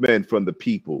 12 men from the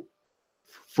people,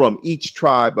 from each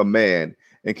tribe a man,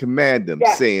 and command them,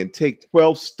 saying, take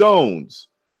 12 stones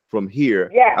from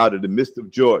here out of the midst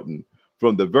of Jordan,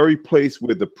 from the very place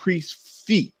where the priest's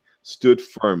feet stood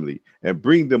firmly, and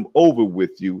bring them over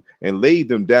with you, and lay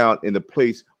them down in the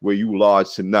place where you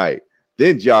lodge tonight."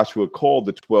 Then Joshua called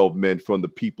the 12 men from the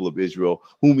people of Israel,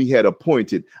 whom he had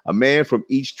appointed, a man from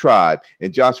each tribe.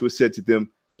 And Joshua said to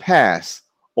them, "Pass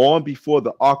on before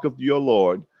the ark of your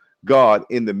Lord God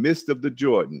in the midst of the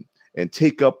Jordan, and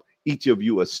take up each of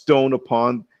you a stone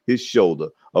upon his shoulder,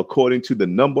 according to the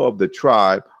number of the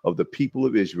tribe of the people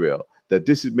of Israel, that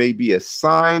this may be a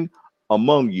sign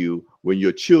among you when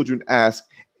your children ask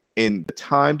in the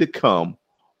time to come,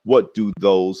 what do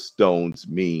those stones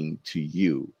mean to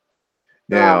you?"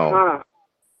 Now,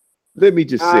 let me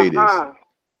just say this.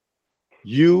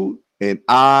 You and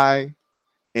I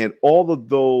and all of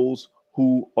those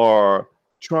who are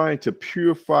trying to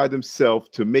purify themselves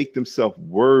to make themselves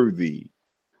worthy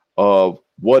of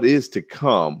what is to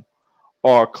come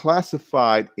are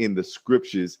classified in the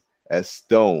scriptures as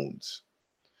stones.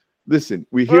 Listen,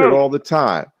 we hear it all the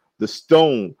time. The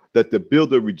stone that the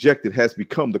builder rejected has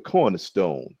become the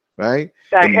cornerstone, right?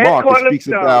 And Mark, it speaks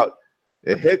about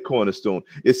a head cornerstone.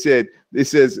 It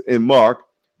says in Mark,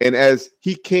 and as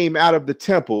he came out of the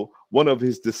temple, one of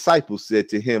his disciples said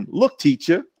to him, "Look,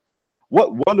 teacher,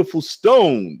 what wonderful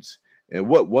stones and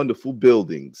what wonderful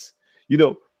buildings."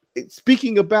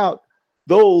 Speaking about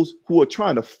those who are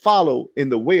trying to follow in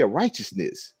the way of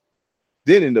righteousness.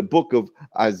 Then in the book of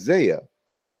Isaiah,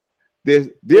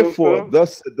 therefore,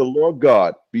 thus said the Lord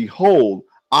God, "Behold,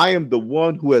 I am the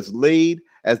one who has laid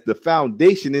as the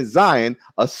foundation in Zion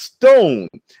a stone,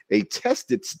 a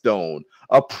tested stone,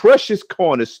 a precious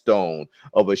cornerstone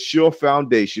of a sure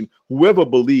foundation. Whoever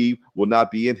believes will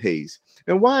not be in haste."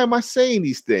 And why am I saying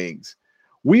these things?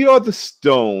 We are the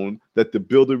stone that the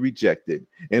builder rejected.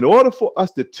 In order for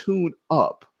us to tune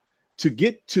up, to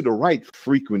get to the right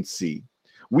frequency,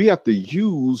 we have to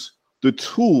use the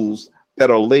tools that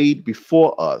are laid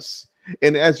before us.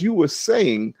 And as you were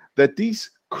saying, that these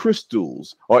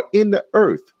crystals are in the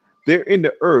earth. They're in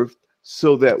the earth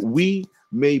so that we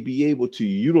may be able to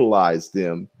utilize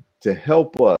them to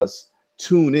help us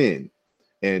tune in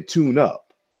and tune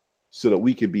up so that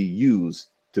we can be used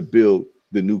to build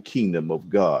the new kingdom of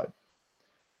God.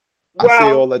 I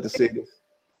say all that to say this,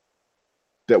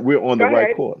 that we're on the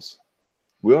right course.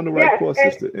 We're on the right course,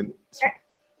 sister. And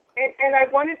And I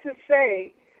wanted to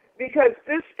say, because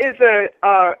this is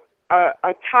a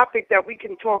topic that we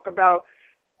can talk about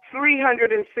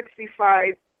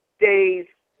 365 days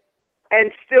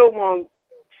and still won't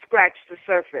scratch the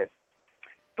surface.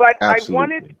 But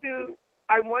Absolutely.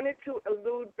 I wanted to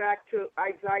allude back to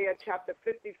Isaiah chapter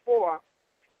 54.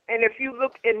 And if you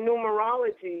look in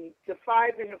numerology, the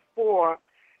 5 and the 4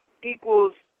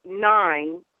 equals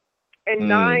 9, and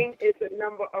 9 is a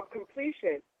number of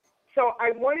completion. So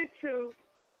I wanted to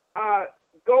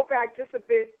go back just a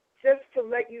bit, just to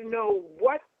let you know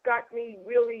what got me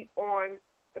really on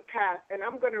the path. And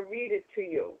I'm going to read it to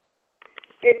you.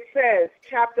 It says,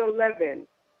 chapter 11,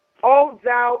 O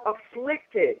thou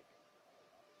afflicted,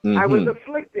 I was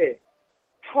afflicted,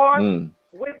 tossed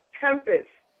with tempest,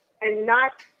 and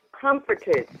not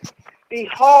comforted.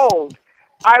 Behold,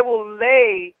 I will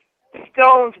lay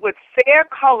stones with fair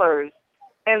colors,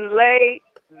 and lay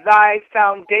thy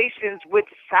foundations with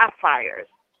sapphires.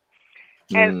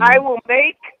 And I will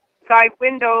make thy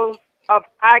windows of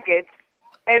agates,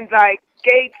 and thy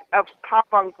gates of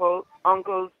carbuncles,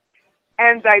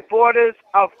 and thy borders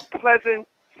of pleasant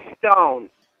stones.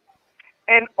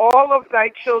 And all of thy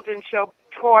children shall be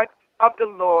taught of the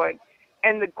Lord,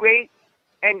 and great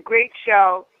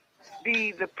shall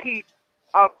be the peace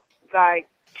of thy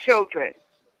children.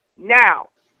 Now,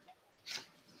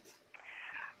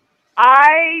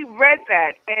 I read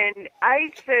that and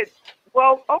I said,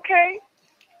 well, okay.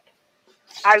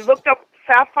 I looked up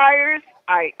sapphires.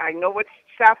 I know what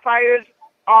sapphires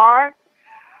are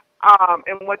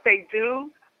and what they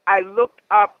do. I looked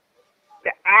up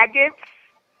the agates,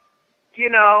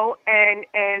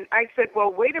 and I said,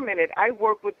 well, wait a minute. I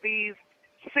work with these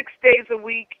 6 days a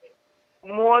week,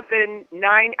 more than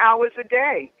 9 hours a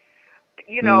day.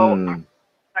 I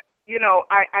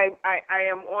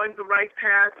am on the right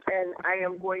path, and I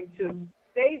am going to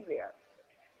stay there.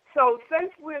 So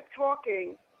since we're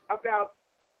talking about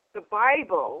the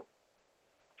Bible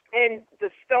and the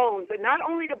stones, and not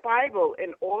only the Bible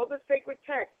and all the sacred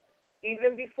texts,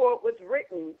 even before it was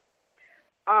written,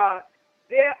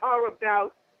 there are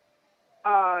about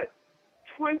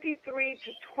 23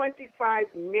 to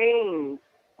 25 names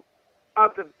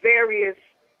of the various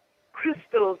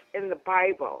crystals in the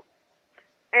Bible.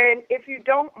 And if you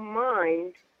don't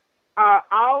mind,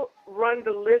 I'll run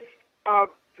the list of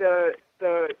the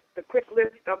quick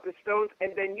list of the stones,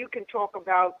 and then you can talk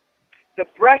about the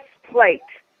breastplate.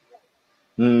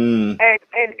 And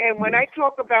when I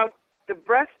talk about the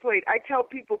breastplate, I tell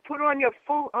people, put on your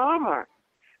full armor.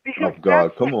 Because oh,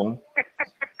 God, come on.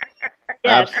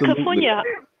 Yes, Absolutely. Kufunya.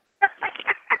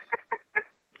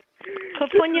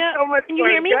 Kufunya, so much can you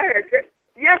hear me?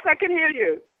 Yes, I can hear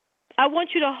you. I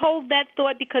want you to hold that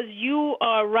thought, because you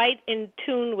are right in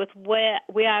tune with where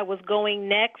I was going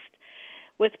next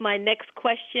with my next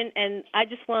question. And I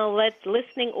just want to let the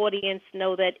listening audience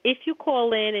know that if you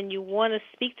call in and you want to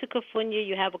speak to Kufunya,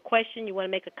 you have a question, you want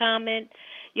to make a comment,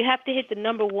 you have to hit the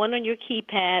number 1 on your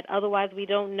keypad. Otherwise, we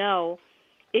don't know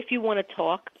if you want to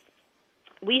talk.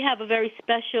 We have a very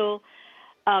special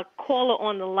caller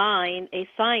on the line, a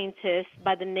scientist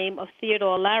by the name of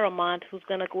Theodore Laramont, who's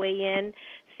going to weigh in.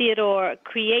 Theodore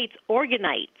creates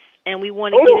organites, and we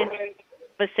want to get into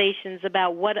conversations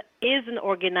about what is an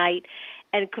organite.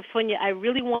 And Kufunya, I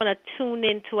really want to tune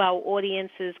into our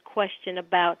audience's question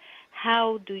about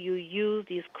how do you use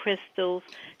these crystals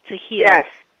to heal. Yes.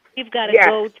 We've got to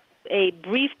go to a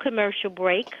brief commercial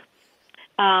break.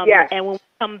 And when we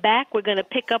come back, we're going to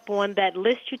pick up on that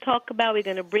list you talk about. We're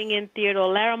going to bring in Theodore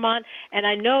Laramont. And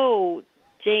I know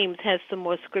James has some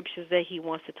more scriptures that he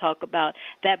wants to talk about.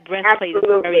 That breastplate is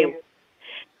very important.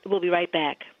 We'll be right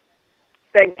back.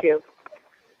 Thank you.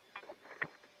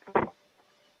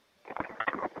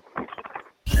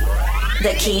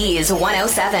 The Keys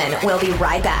 107. We'll be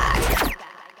right back.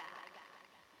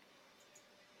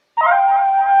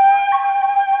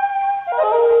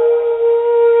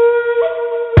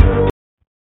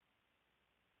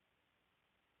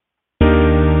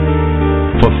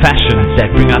 For fashions that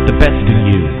bring out the best in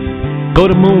you, go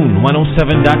to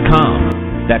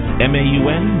moon107.com. That's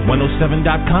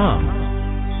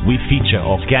MAUN107.com. We feature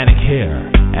organic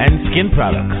hair and skin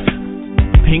products,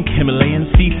 pink Himalayan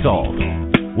sea salt,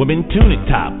 women tunic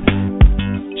tops,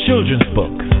 children's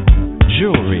books,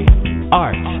 jewelry,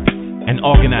 art, and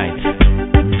organites.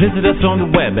 Visit us on the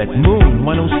web at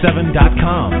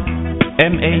moon107.com.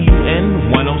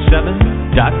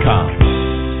 MAUN107.com.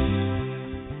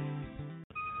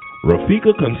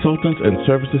 Rafika Consultants and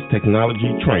Services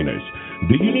Technology Trainers.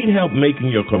 Do you need help making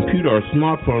your computer or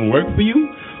smartphone work for you?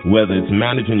 Whether it's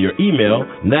managing your email,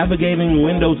 navigating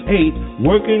Windows 8,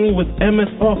 working with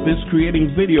MS Office,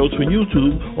 creating videos for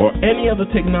YouTube, or any other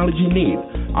technology need,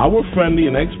 our friendly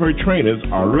and expert trainers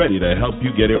are ready to help you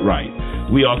get it right.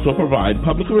 We also provide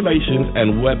public relations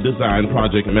and web design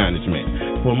project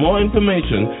management. For more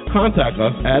information, contact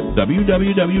us at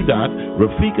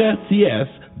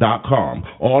www.rafikacs.com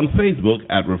or on Facebook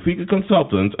at Rafika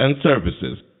Consultants and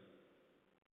Services.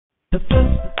 The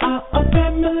first are a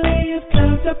family of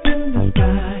clouds up in the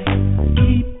sky,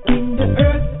 keeping the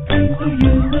earth clean so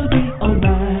you will be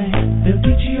alright. They'll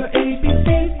teach you your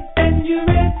ABCs and your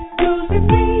A's and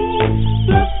B's.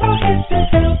 Fluff are here to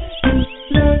help you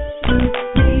learn to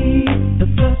read.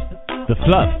 The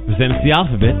Fluff Presents the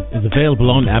Alphabet is available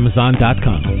on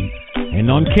Amazon.com and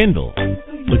on Kindle.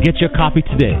 So get your copy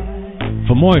today.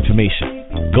 For more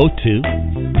information, go to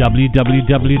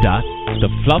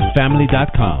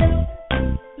www.thefluffamily.com.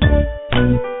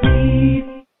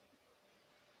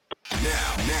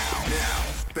 Now,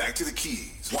 back to the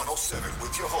Keys 107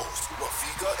 with your host,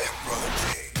 Rafika and Brother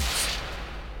James.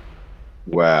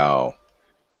 Wow.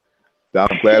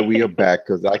 I'm glad we are back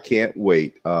because I can't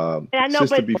wait. And I know,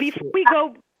 but before we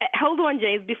go, hold on,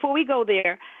 James. Before we go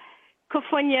there,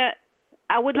 Kufunya,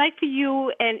 I would like for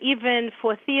you and even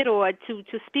for Theodore to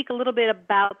speak a little bit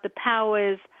about the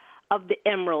powers of the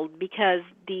emerald, because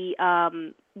the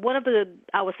one of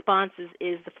our sponsors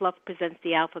is the Fluff Presents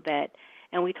the Alphabet,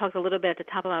 and we talked a little bit at the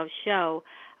top of our show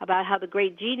about how the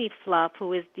great genie Fluff,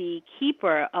 who is the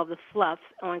keeper of the fluffs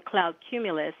on Cloud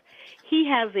Cumulus, he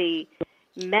has a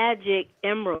magic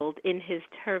emerald in his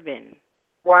turban.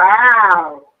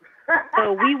 Wow.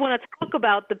 So we want to talk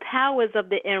about the powers of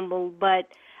the emerald, but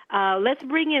let's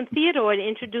bring in Theodore and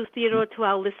introduce Theodore to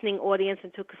our listening audience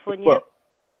and to Kufunya. Well,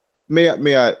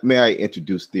 may I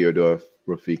introduce Theodore,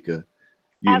 Rafika?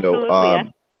 Absolutely.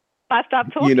 I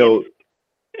stopped talking.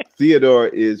 Theodore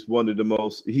is one of the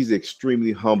he's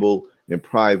extremely humble and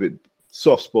private,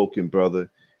 soft-spoken brother,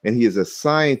 and he is a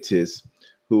scientist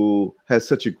who has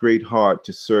such a great heart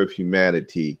to serve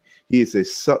humanity. He is a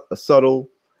subtle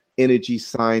energy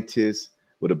scientist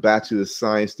with a Bachelor of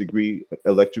Science degree,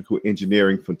 electrical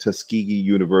engineering from Tuskegee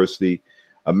University,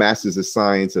 a Master's of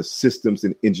Science of Systems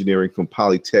and Engineering from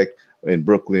Polytech in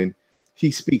Brooklyn.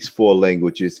 He speaks 4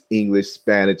 languages, English,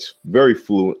 Spanish, very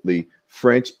fluently,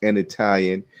 French and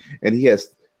Italian. And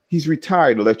he's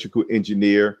retired electrical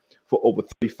engineer for over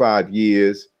 35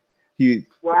 years.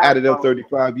 Out of them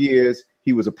 35 years,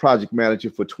 he was a project manager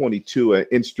for 22, an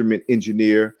instrument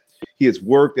engineer. He has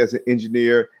worked as an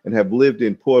engineer and have lived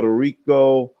in Puerto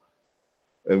Rico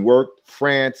and worked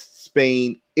France,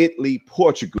 Spain, Italy,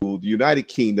 Portugal, the United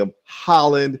Kingdom,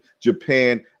 Holland,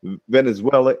 Japan,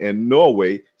 Venezuela, and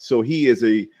Norway. So he is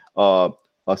a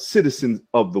citizen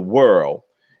of the world.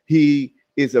 He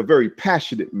is a very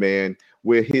passionate man,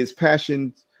 where his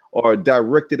passions are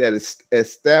directed at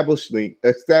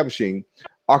establishing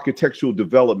architectural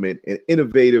development and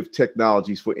innovative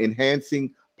technologies for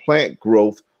enhancing plant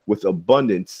growth with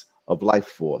abundance of life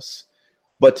force.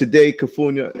 But today,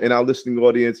 Kufunya and our listening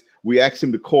audience, we asked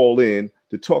him to call in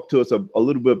to talk to us a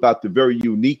little bit about the very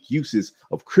unique uses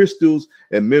of crystals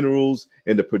and minerals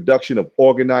in the production of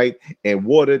orgonite and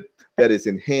water that is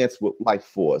enhanced with life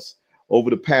force. Over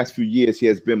the past few years, he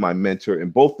has been my mentor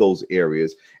in both those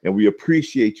areas, and we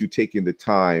appreciate you taking the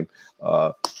time,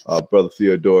 Brother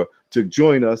Theodore, to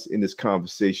join us in this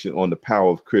conversation on the power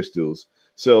of crystals.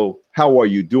 So how are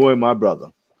you doing, my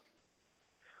brother?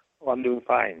 Well, I'm doing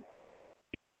fine.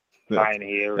 Fine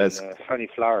here in sunny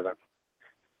Florida.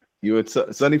 You in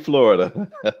sunny Florida?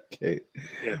 Okay.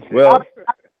 Yes. Well,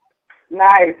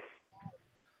 nice.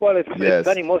 Well, it's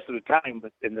sunny most of the time,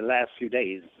 but in the last few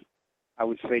days, I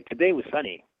would say today was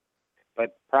sunny.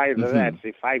 But prior to that,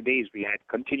 say 5 days, we had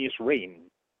continuous rain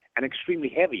and extremely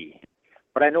heavy.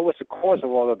 But I know what's the cause of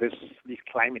all of these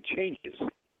climate changes.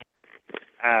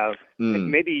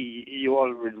 Maybe you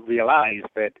all realize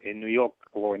that in New York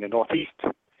or in the Northeast,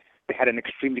 they had an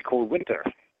extremely cold winter.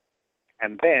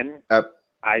 And then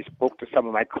I spoke to some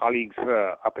of my colleagues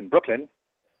up in Brooklyn,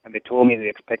 and they told me they're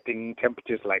expecting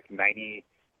temperatures like 90,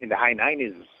 in the high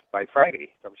 90s by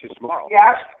Friday, which is tomorrow.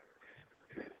 Yeah.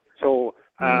 So,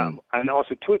 and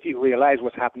also, too, if you realize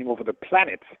what's happening over the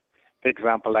planet, for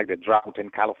example, like the drought in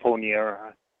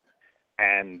California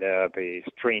and the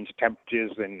strange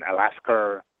temperatures in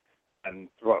Alaska and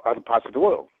other parts of the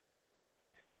world.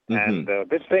 And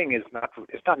this thing is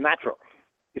it's not natural.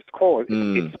 It's called,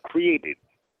 it's created.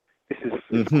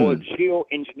 It's called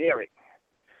geoengineering.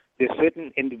 There's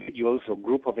certain individuals or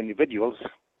group of individuals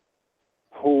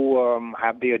who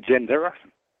have the agenda,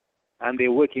 and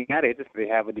they're working at it. They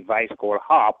have a device called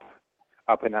HARP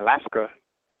up in Alaska,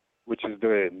 which is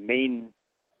the main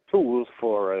tool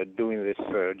for doing this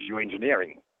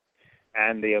geoengineering.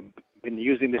 And they have been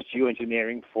using this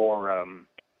geoengineering for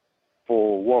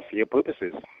warfare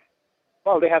purposes.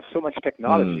 Well, they have so much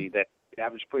technology that the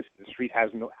average person in the street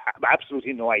has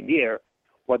absolutely no idea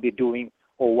what they're doing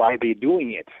or why they're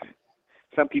doing it.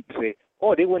 Some people say,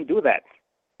 "Oh, they wouldn't do that."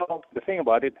 Well, the thing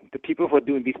about it, the people who are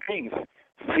doing these things,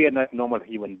 they are not normal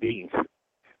human beings,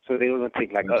 so they don't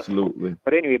think like us.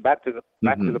 But anyway, back to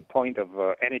the point of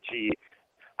energy.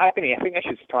 I think I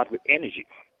should start with energy.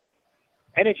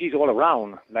 Energy is all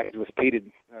around, like it was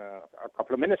stated a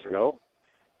couple of minutes ago.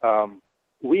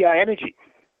 We are energy.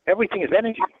 Everything is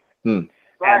energy.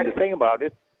 And the thing about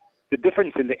it, the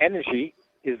difference in the energy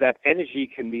is that energy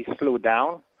can be slowed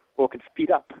down or can speed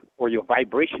up, or your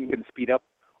vibration can speed up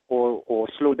or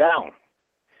slow down.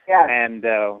 Yeah. And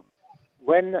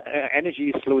when energy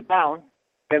is slowed down,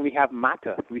 then we have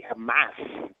matter, we have mass.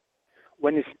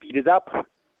 When it's speeded up,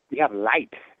 we have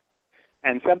light.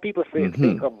 And some people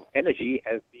think of energy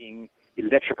as being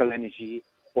electrical energy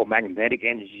or magnetic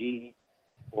energy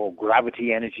or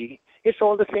gravity energy. It's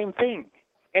all the same thing.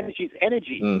 Energy is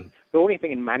energy. The only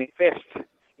thing it manifests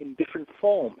in different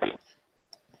forms.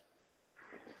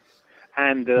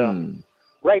 And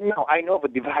right now, I know of a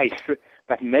device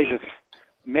that measures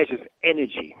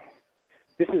energy.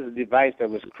 This is a device that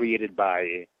was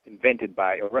invented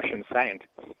by a Russian scientist,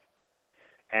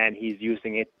 and he's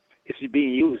using it. It's being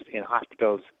used in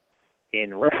hospitals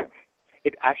in Russia.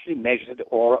 It actually measures the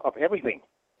aura of everything.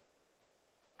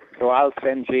 So I'll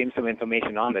send James some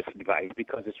information on this device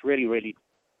because it's really, really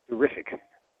terrific.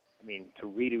 I mean, it's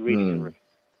really, really terrific.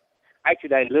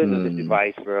 Actually, I learned of this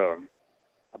device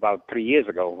about 3 years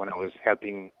ago when I was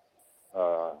helping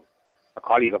a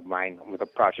colleague of mine with a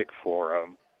project for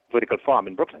vertical farm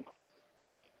in Brooklyn.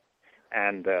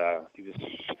 And he was,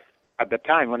 at the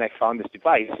time when I found this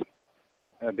device,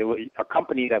 there was a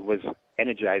company that was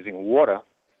energizing water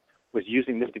was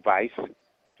using this device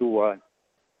to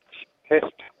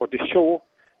test or to show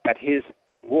that his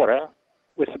water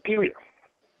was superior.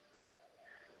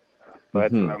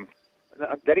 But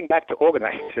getting back to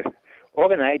organite,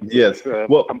 organiite is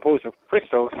composed of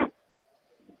crystals.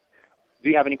 Do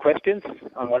you have any questions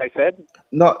on what I said?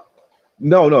 No,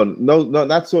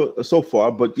 not so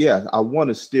far. But yeah, I want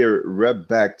to steer right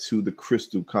back to the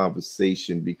crystal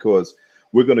conversation because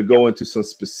we're going to go into some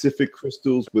specific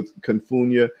crystals with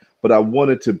Kufunya, but I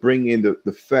wanted to bring in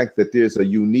the fact that there's a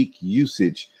unique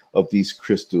usage of these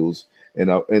crystals and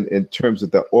in terms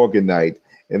of the organite.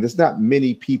 And there's not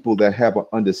many people that have an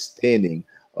understanding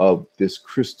of this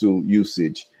crystal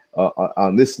usage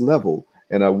on this level.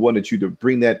 And I wanted you to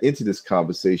bring that into this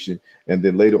conversation. And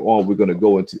then later on, we're going to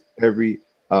go into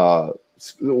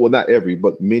not every,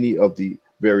 but many of the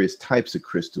various types of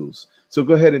crystals. So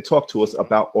go ahead and talk to us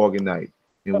about organite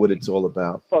and what it's all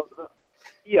about. Well,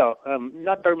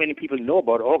 not very many people know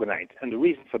about organite. And the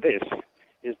reason for this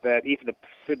is that if the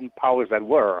certain powers that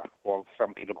were, or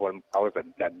some people call them powers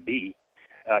that be,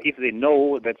 if they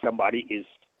know that somebody is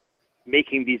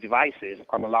making these devices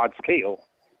on a large scale,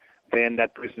 then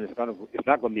that person is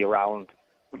not going to be around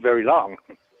very long.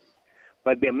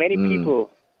 But there are many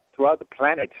people throughout the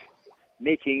planet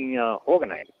making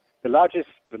organite. The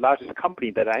largest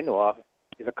company that I know of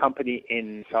is a company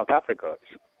in South Africa,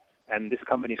 and this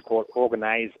company is called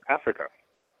Organize Africa.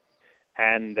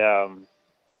 And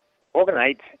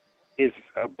organite is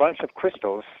a bunch of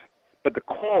crystals, but the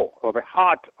core or the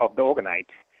heart of the organite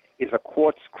is a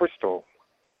quartz crystal.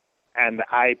 And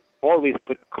I always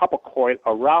put copper coil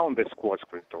around this quartz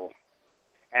crystal,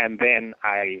 and then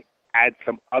I add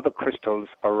some other crystals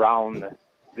around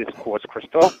this quartz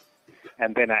crystal,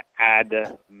 and then I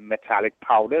add metallic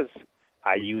powders.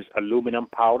 I use aluminum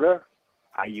powder,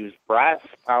 I use brass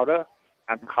powder,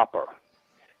 and copper.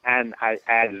 And I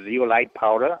add zeolite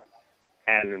powder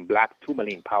and black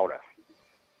tourmaline powder,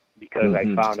 because I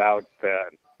found out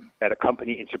that a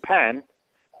company in Japan,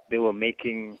 they were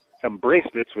making some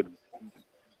bracelets with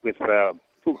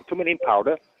tourmaline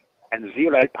powder and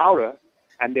zeolite powder,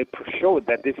 and they showed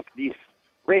that these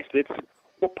bracelets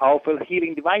were powerful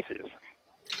healing devices.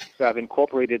 So I've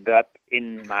incorporated that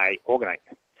in my organite.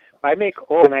 I make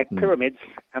organite pyramids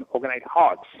and organite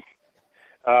hearts.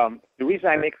 The reason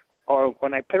I make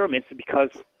organite pyramids is because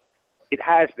it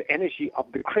has the energy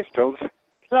of the crystals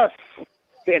plus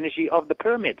the energy of the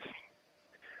pyramids.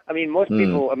 I mean, most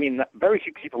people, very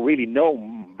few people really know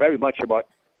very much about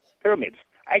pyramids.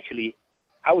 Actually,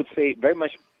 I would say very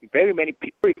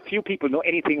few people know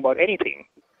anything about anything.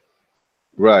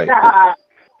 Right.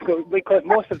 So, because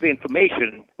most of the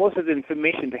information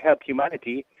to help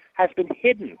humanity has been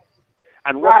hidden.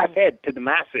 And what's fed to the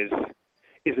masses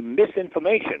is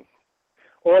misinformation.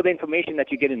 All the information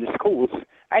that you get in the schools,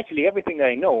 actually everything that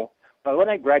I know, but when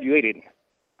I graduated,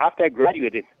 after I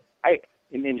graduated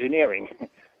in engineering,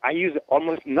 I used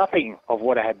almost nothing of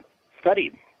what I had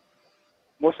studied.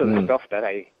 Most of the stuff that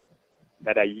I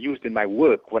used in my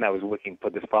work when I was working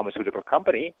for this pharmaceutical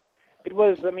company, it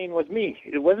was me.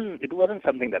 It wasn't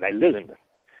something that I learned.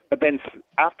 But then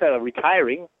after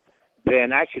retiring,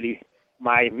 then actually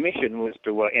my mission was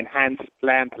to enhance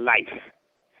plant life.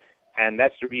 And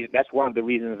that's one of the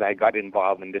reasons I got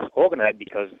involved in this orgonite,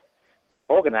 because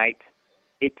orgonite,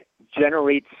 it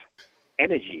generates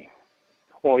energy.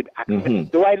 Or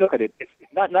do I look at it? It's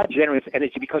not generates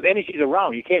energy, because energy is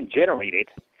around. You can't generate it.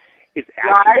 It's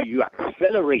actually you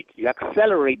accelerate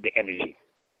the energy.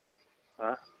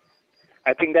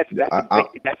 I think that's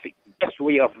the best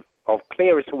way of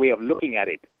clearest way of looking at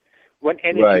it. When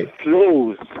energy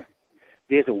flows,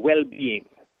 there's a well-being.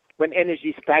 When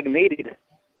energy stagnated,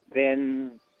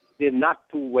 then there's not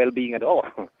too well-being at all.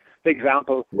 For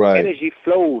example, energy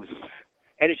flows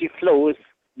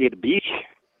near the beach,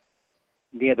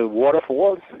 near the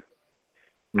waterfalls,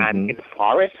 and in the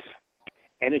forests.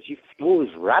 Energy flows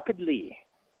rapidly.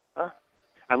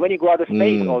 And when you go out of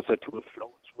space, also too, it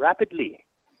flows rapidly.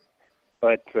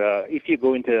 But if you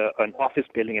go into an office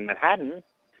building in Manhattan,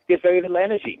 there's very little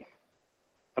energy.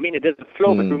 I mean, it doesn't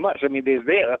flow very much. I mean, there's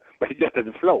there, but it just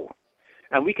doesn't flow.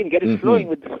 And we can get it flowing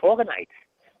with this orgonite.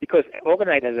 Because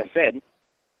orgonite, as I said,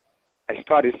 I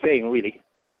started saying really,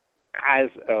 has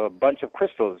a bunch of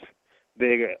crystals.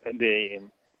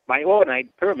 My orgonite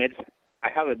pyramids, I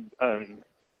have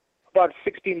about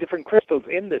 16 different crystals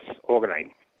in this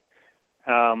orgonite.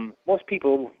 Most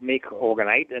people make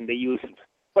orgonite and they use,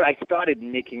 but I started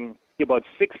making about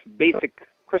 6 basic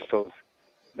crystals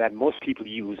that most people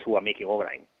use who are making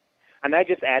orgonite. And I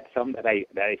just add some that I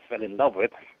fell in love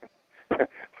with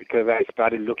because I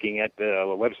started looking at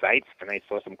the websites and I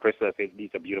saw some crystals. I said, these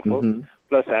are beautiful.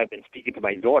 Plus, I've been speaking to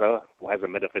my daughter who has a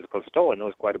metaphysical store and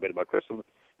knows quite a bit about crystals,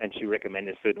 and she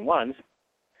recommended certain ones.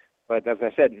 But as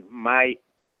I said, my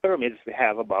pyramids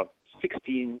have about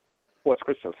 16 quartz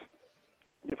crystals.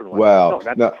 Different ones. Wow.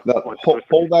 No, now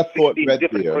hold that thought right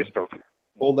there. Crystals.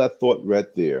 Hold that thought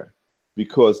right there.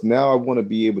 Because now I want to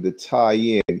be able to tie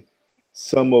in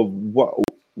some of what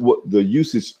the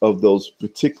usage of those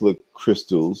particular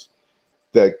crystals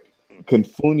that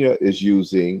Kufunya is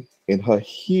using in her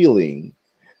healing.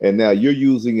 And now you're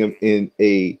using them in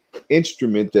a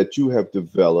instrument that you have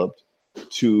developed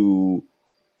to,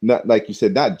 not like you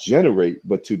said, not generate,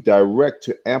 but to direct,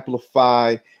 to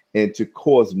amplify, and to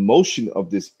cause motion of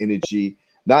this energy,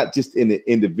 not just in an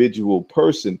individual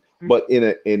person, but in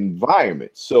an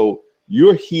environment. So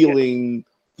you're healing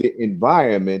the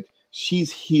environment,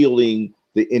 she's healing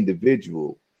the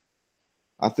individual.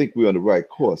 I think we're on the right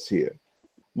course here.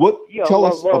 Tell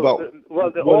us about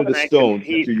one of the stones that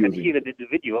you're using. Heal an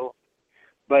individual,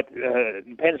 but it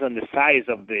depends on the size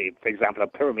of for example, a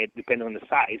pyramid, depending on the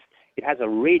size, it has a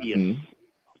radius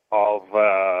of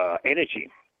energy.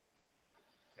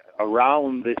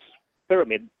 Around this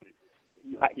pyramid,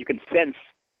 you can sense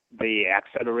the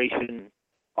acceleration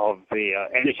of the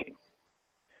energy.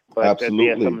 But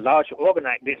Absolutely.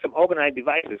 There's some organite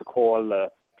devices called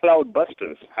cloud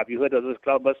busters. Have you heard of those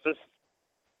cloud busters?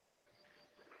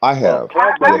 I have.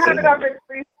 I heard of it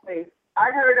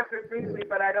briefly.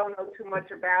 But I don't know too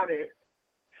much about it.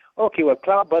 Okay, well,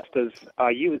 cloud busters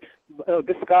are used.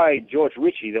 This guy, George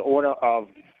Ritchie, the owner of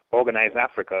Organized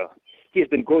Africa, he's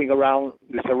been going around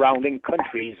the surrounding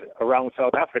countries around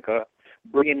South Africa,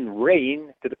 bringing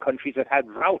rain to the countries that had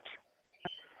drought.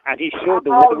 And he showed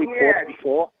the weather reports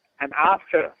before and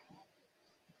after.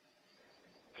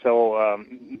 So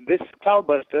this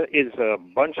cloudbuster is a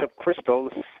bunch of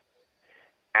crystals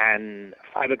and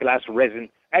fiberglass resin.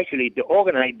 Actually, the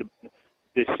organite,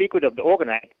 the secret of the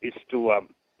organite is to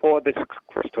pour these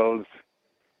crystals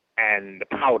and the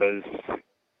powders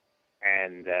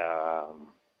and the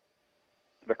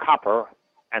copper,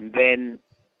 and then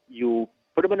you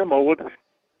put them in a mold,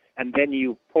 and then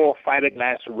you pour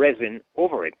fiberglass resin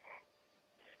over it.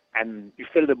 And you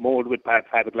fill the mold with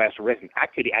fiberglass resin.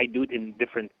 Actually, I do it in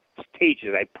different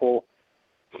stages. I pour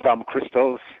some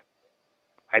crystals.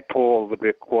 I pour with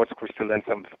the quartz crystal and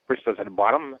some crystals at the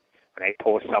bottom. And I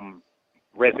pour some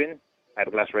resin,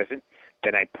 fiberglass resin.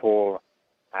 Then I pour,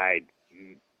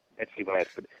 let's see what I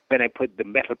put. Then I put the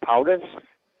metal powders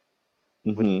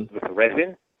with the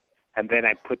resin. And then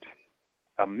I put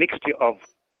a mixture of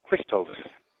crystals,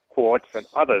 quartz, and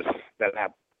others that I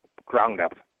have ground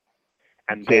up.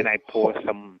 And then I pour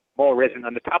some more resin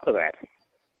on the top of that.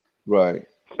 Right.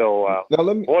 So now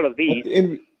let me, all of these.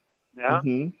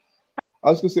 I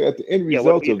was going to say at the end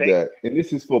result of that, and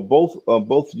this is for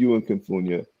both you and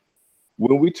Kufunya.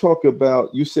 When we talk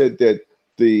about, you said that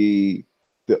the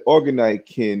orgonite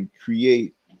can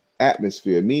create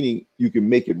atmosphere, meaning you can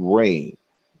make it rain.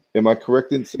 Am I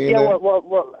correct in saying that?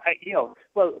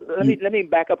 Let me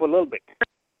back up a little bit.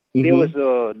 Mm-hmm. There was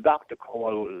a doctor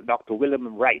called Dr.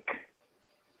 Wilhelm Reich.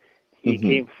 He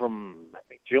came from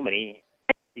Germany.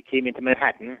 He came into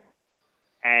Manhattan,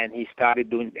 and he started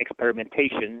doing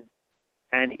experimentation.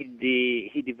 And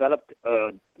he developed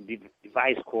a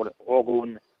device called an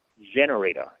orgone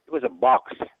generator. It was a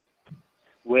box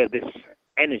where this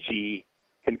energy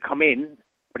can come in,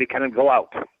 but it cannot go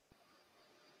out.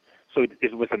 So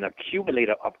it was an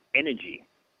accumulator of energy.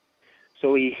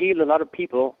 So he healed a lot of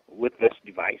people with this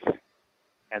device.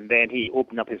 And then he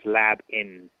opened up his lab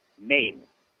in Maine.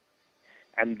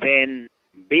 And then,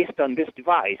 based on this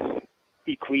device,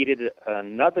 he created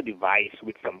another device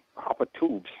with some copper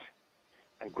tubes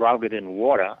and grounded in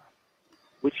water,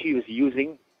 which he was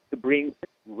using to bring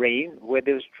rain where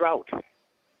there's drought.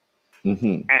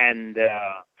 Mm-hmm. And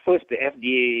first the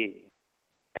FDA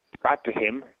got to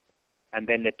him, and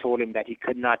then they told him that he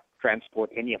could not transport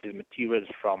any of his materials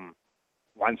from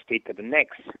one state to the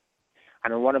next.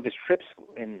 And on one of his trips,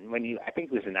 I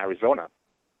think it was in Arizona,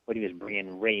 when he was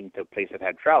bringing rain to a place that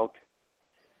had drought,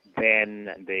 then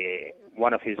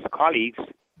one of his colleagues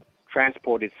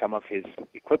transported some of his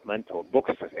equipment or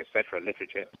books, etc.,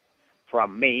 literature,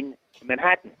 from Maine to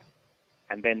Manhattan.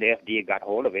 And then the FDA got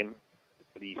hold of him.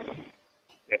 The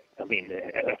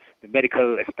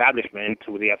medical establishment,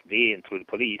 through the FDA and through the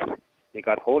police, they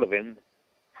got hold of him,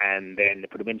 and then they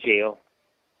put him in jail.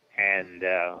 And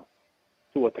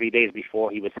 2 or 3 days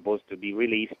before he was supposed to be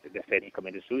released, they said he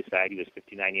committed suicide. He was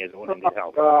 59 years old in his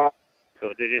health.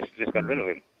 So they just got rid of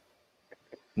him.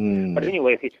 But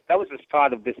anyway, that was the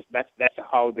start of this. That's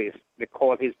how they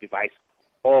call his device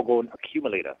orgone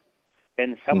accumulator.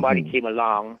 Then somebody came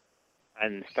along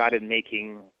and started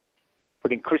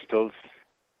putting crystals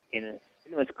in.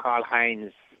 It was Karl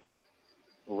Heinz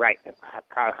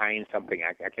something.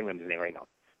 I can't remember his name right now.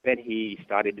 Then he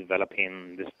started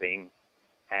developing this thing,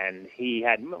 and he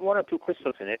had 1 or 2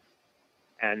 crystals in it,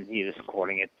 and he was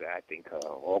calling it, I think,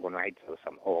 orgonite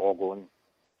or orgone.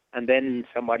 And then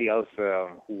somebody else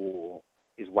who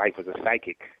his wife was a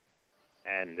psychic,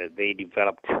 and they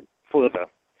developed further.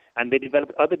 And they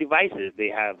developed other devices. They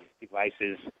have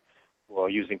devices for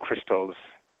using crystals,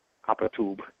 copper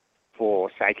tube, for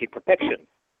psychic protection.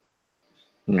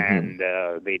 And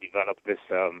they developed this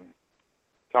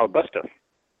cloudbuster.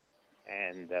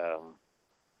 And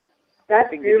I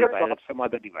think they developed some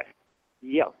other device.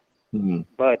 Yeah.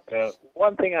 But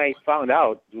one thing I found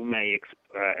out through my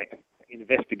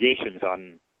investigations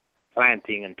on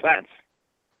planting and plants,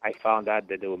 I found out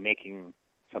that they were making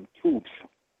some tubes.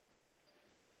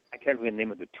 I can't remember the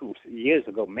name of the tubes,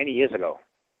 many years ago.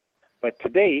 But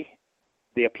today,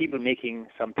 there are people making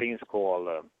some things called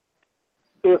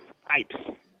earth pipes,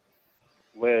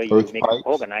 where you make an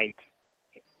orgonite.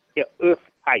 Yeah, earth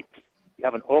pipes. You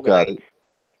have an orgonite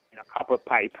in a copper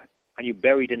pipe, and you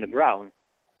bury it in the ground,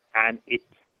 and it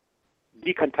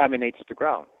decontaminates the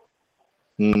ground.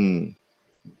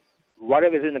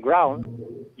 Whatever is in the ground,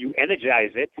 you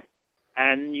energize it,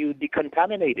 and you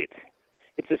decontaminate it.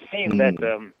 It's the same that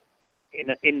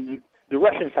in the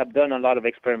Russians have done a lot of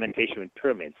experimentation with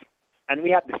pyramids, and we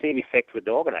have the same effect with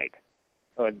the orgonite.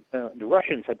 The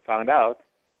Russians had found out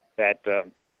that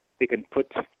they can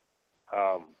put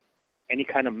any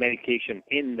kind of medication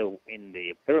in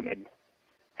the pyramid,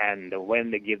 and when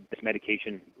they give this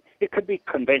medication, it could be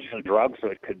conventional drugs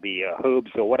or it could be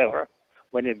herbs or whatever.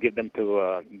 When they give them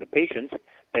to the patients,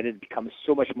 then it becomes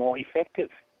so much more effective.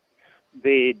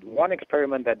 One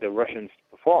experiment that the Russians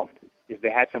performed is they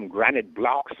had some granite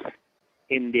blocks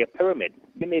in their pyramid.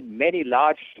 They made many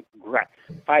large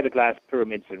fiberglass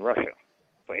pyramids in Russia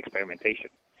for experimentation.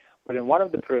 But in one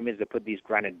of the pyramids, they put these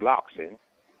granite blocks in,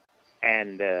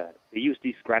 and they used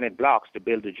these granite blocks to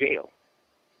build a jail.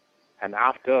 And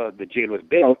after the jail was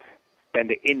built, then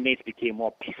the inmates became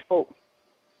more peaceful.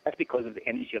 That's because of the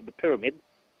energy of the pyramid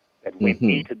that went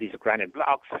into these granite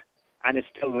blocks, and it's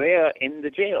still there in the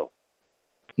jail.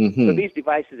 So these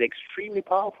devices are extremely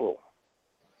powerful.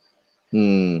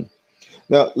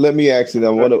 Now, let me ask you, I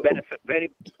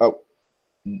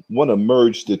want to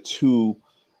merge the two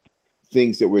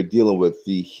things that we're dealing with,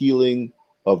 the healing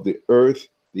of the earth,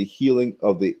 the healing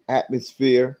of the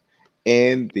atmosphere,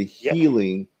 and the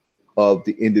healing of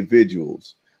the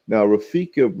individuals. Now,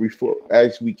 Rafika, before,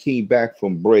 as we came back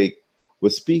from break,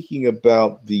 was speaking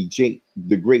about the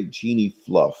great genie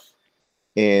fluff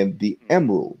and the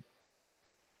emerald.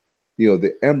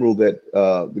 the emerald that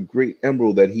the great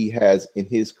emerald that he has in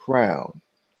his crown.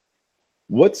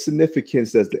 What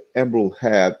significance does the emerald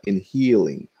have in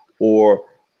healing or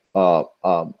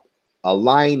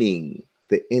aligning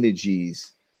the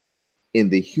energies in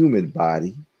the human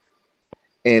body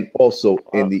and also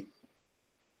in the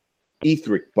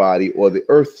etheric body or the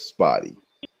earth's body?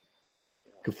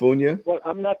 Kufunya? Well,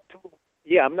 I'm not too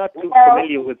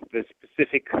familiar with the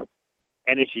specific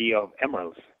energy of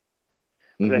emeralds.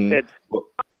 As I said,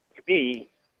 to me,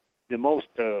 the most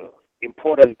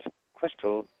important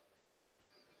crystal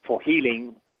for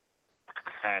healing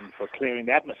and for clearing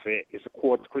the atmosphere is the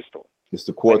quartz crystal. It's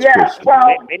the quartz crystal.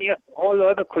 Well, all the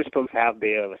other crystals have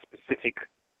their specific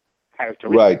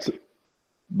characteristics. Right.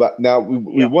 But now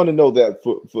we want to know that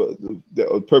for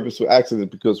the purpose for accident,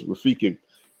 because Rafika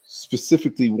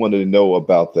specifically wanted to know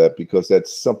about that because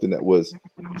that's something that was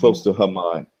close to her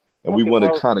mind. And we want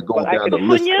to kind of go down the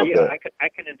list of that. I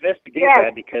can investigate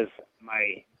that because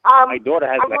my daughter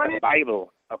has a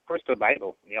Bible, a crystal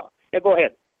Bible. Yeah. Go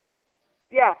ahead.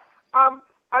 Yeah.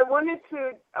 I wanted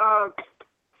to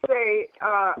say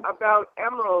about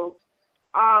emeralds.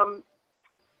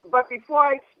 But before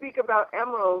I speak about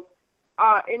emeralds,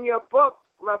 in your book,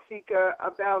 Rafika,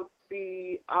 about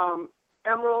the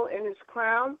emerald in his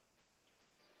crown,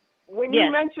 when you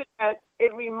mentioned that,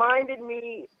 it reminded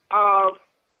me of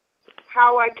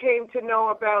how I came to know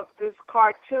about this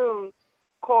cartoon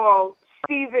called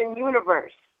Steven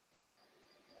Universe.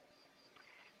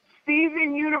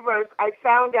 Steven Universe, I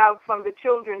found out from the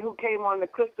children who came on the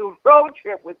Crystal Road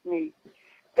trip with me,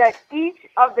 that each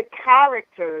of the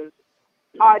characters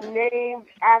are named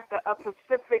after a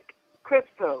specific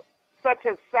crystal, such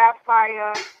as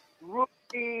sapphire,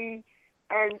 ruby,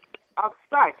 and of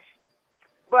such.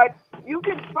 But you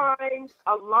can find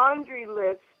a laundry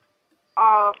list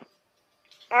of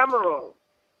emerald.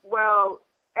 Well,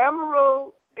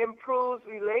 emerald improves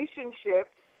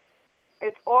relationships.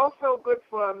 It's also good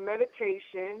for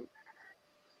meditation.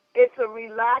 It's a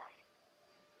relaxed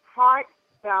heart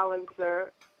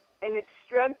balancer, and it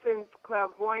strengthens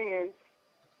clairvoyance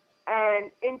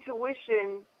and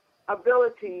intuition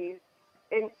abilities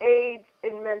and aids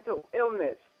in mental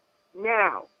illness.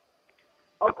 Now,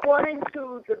 according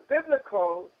to the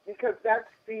biblical, because that's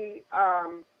the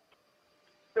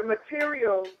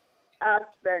material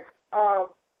aspect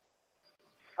of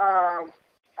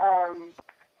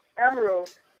emerald,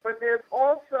 but there's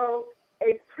also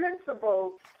a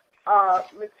principal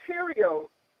material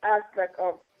aspect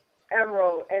of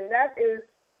emerald, and that is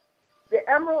the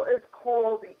emerald is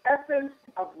called the essence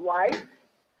of life,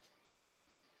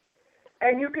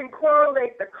 and you can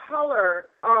correlate the color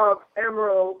of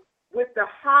emerald with the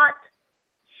heart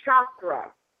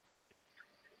chakra,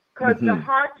 because the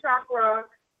heart chakra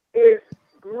is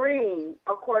green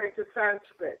according to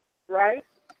Sanskrit, right?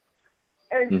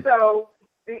 And so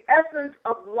the essence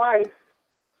of life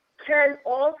can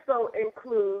also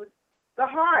include the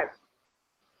heart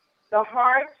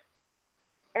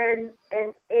and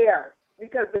air,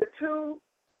 because the two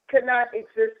cannot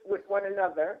exist with one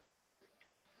another,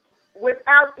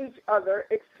 without each other,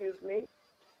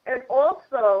 and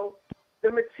also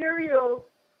the material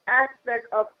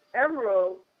aspect of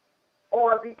emerald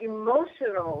or the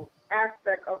emotional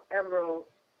aspect of emerald,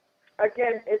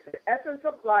 again, it's the essence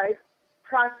of life,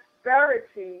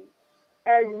 prosperity,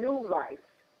 and new life.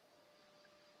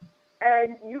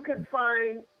 And you can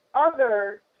find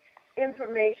other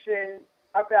information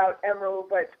about emerald,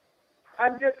 but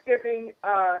I'm just giving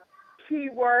key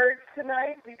words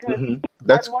tonight because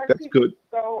that's people good. To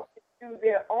go do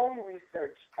their own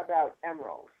research about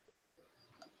emeralds.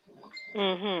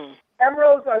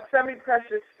 Emeralds are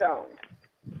semi-precious stones.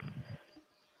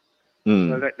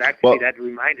 Well, that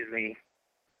reminded me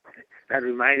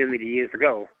years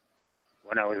ago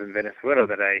when I was in Venezuela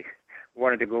that I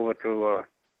wanted to go over to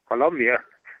Colombia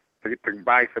to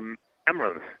buy some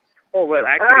emeralds. Oh well,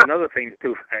 actually another thing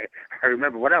too. I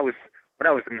remember when I was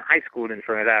in high school in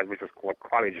Trinidad, which was called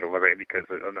college over there because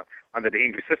under the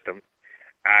English system,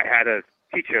 I had a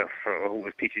teacher who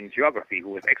was teaching geography who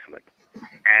was excellent,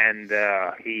 and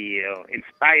he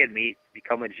inspired me to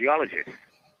become a geologist.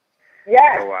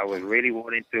 Yes. So I was really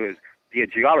wanting to be a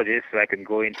geologist so I can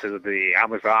go into the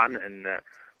Amazon and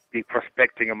be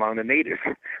prospecting among the natives.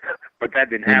 But that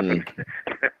didn't happen.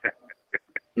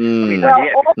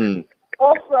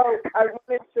 Also, I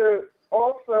wanted to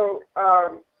also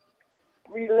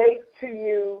relate to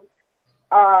you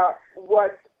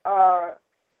what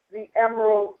the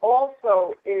emerald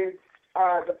also is,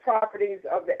 the properties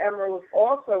of the emerald is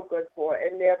also good for.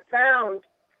 And they're found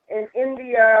in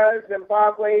India,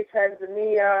 Zimbabwe,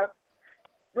 Tanzania,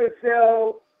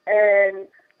 Brazil, and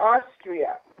Australia.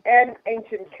 Austria and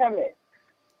ancient Kemet.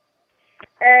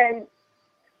 And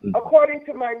according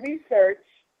to my research,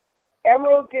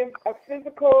 emerald gives a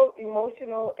physical,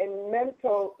 emotional, and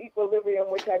mental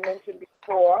equilibrium, which I mentioned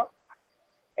before.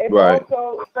 It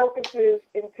also focuses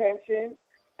intention.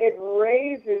 It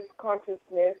raises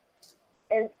consciousness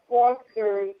and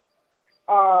fosters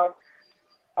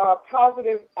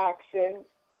positive action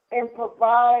and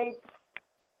provides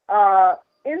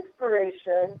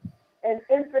inspiration and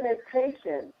infinite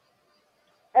patience.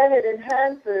 And it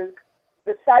enhances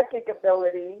the psychic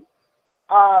ability,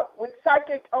 which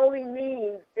psychic only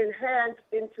means enhanced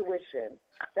intuition.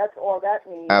 That's all that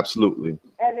means. Absolutely.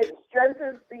 And it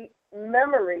strengthens the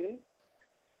memory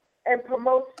and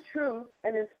promotes truth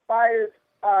and inspires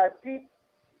deep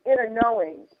inner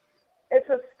knowing. It's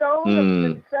a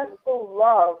stone of successful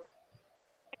love,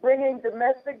 bringing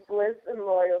domestic bliss and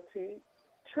loyalty,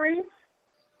 treats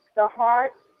the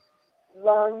heart,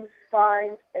 lungs,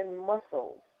 spine, and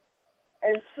muscles,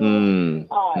 and soothes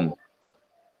the eyes.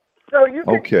 So you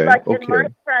can, in my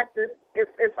practice,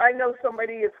 if I know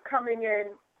somebody is coming in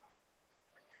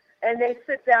and they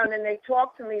sit down and they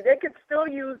talk to me, they could still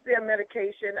use their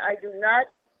medication. I do not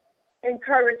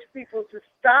encourage people to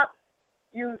stop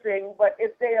using, but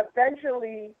if they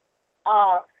eventually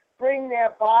bring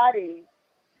their body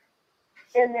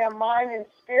and their mind and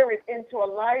spirit into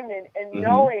alignment and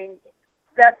knowing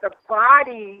that the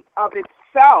body of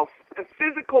itself, the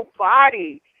physical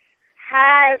body,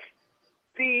 has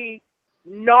the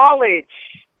knowledge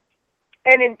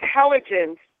and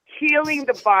intelligence healing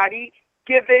the body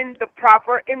given the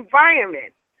proper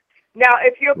environment. Now,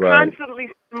 if you're constantly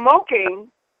smoking,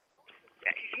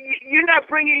 you're not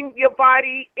bringing your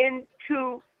body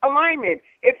into alignment.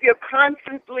 If you're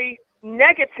constantly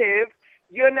negative,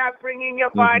 you're not bringing your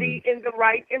body in the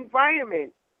right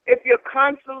environment. If you're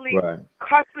constantly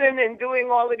cussing and doing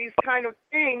all of these kind of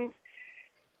things,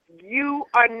 you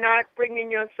are not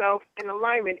bringing yourself in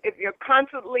alignment. If you're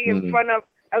constantly in front of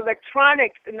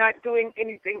electronics and not doing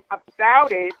anything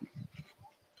about it,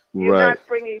 you're not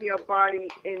bringing your body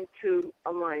into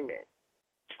alignment.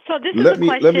 So this is a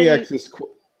question. Let me ask this.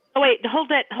 Oh wait, hold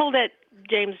that,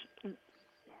 James.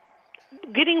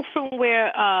 Getting from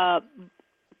where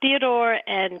Theodore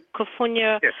and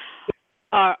Kufunya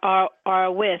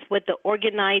are with the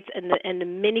organites and the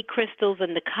mini crystals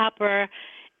and the copper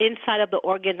inside of the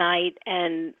organite,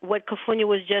 and what Kufunya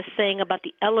was just saying about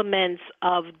the elements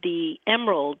of the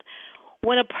emerald.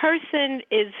 When a person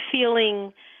is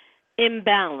feeling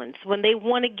imbalanced, when they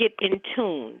want to get in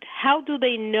tuned, how do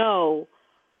they know?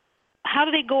 How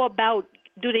do they go about?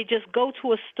 Do they just go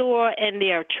to a store and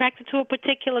they're attracted to a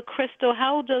particular crystal?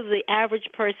 How does the average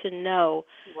person know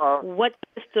what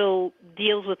crystal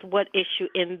deals with what issue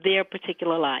in their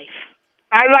particular life?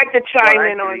 I'd like to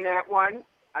chime in on that one.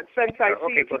 Since I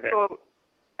see people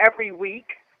every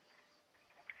week,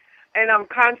 and I'm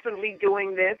constantly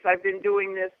doing this. I've been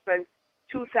doing this since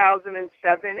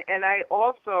 2007, and I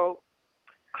also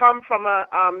come from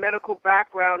a medical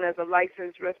background as a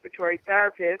licensed respiratory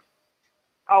therapist.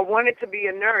 I wanted to be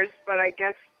a nurse, but I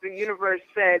guess the universe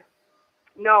said,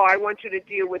 no, I want you to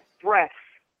deal with breath,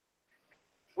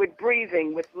 with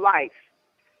breathing, with life.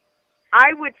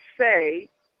 I would say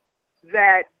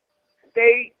that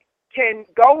they can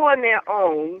go on their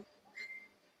own,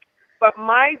 but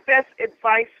my best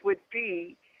advice would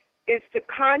be is to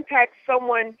contact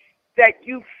someone that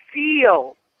you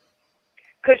feel,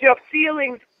 because your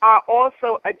feelings are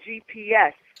also a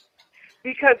GPS.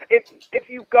 Because if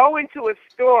you go into a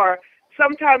store,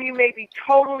 sometimes you may be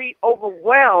totally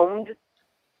overwhelmed,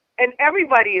 and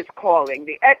everybody is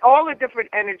calling. All the different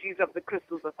energies of the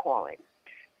crystals are calling.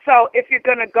 So if you're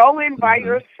going to go in by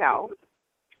yourself,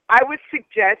 I would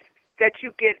suggest that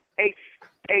you get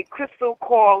a crystal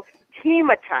called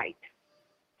hematite.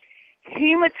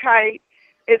 Hematite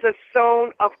is a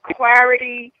stone of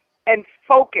clarity and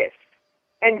focus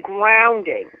and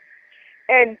grounding.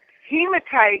 And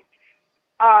hematite,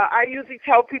 I usually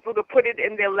tell people to put it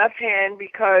in their left hand,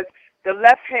 because the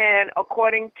left hand,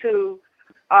 according to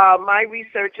my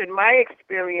research and my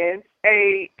experience,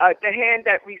 the hand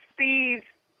that receives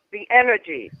the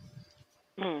energy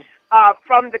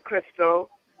from the crystal,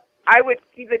 I would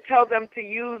either tell them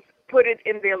to put it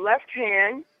in their left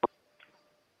hand,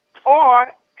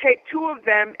 or take two of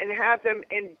them and have them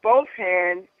in both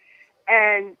hands.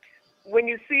 And when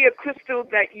you see a crystal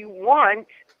that you want,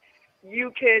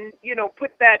 you can,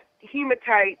 put that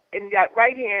hematite in that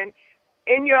right hand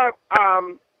in your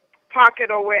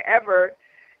pocket or wherever,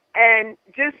 and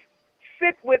just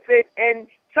sit with it. And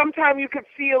sometimes you could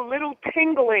feel little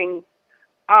tingling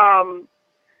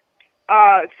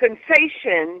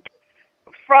sensation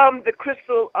from the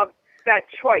crystal of that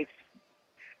choice.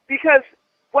 Because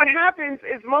what happens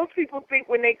is most people think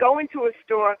when they go into a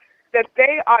store that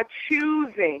they are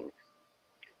choosing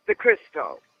the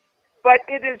crystal. But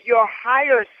it is your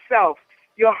higher self,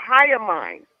 your higher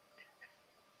mind.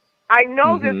 I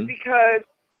know this because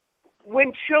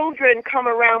when children come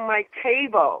around my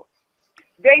table,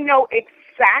 they know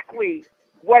exactly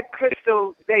what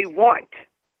crystal they want.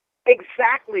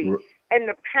 Exactly. And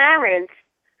the parents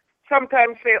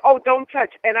sometimes say, oh, don't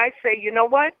touch. And I say, you know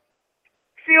what?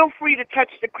 Feel free to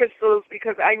touch the crystals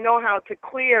because I know how to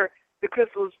clear the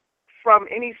crystals from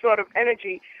any sort of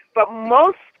energy. But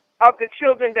most of the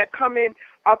children that come in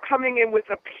are coming in with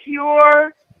a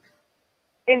pure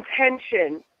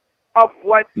intention of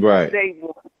what they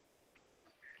want.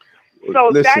 So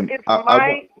listen, that is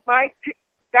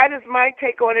that is my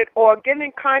take on it. Or get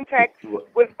in contact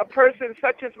with a person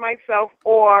such as myself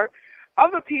or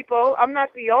other people. I'm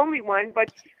not the only one,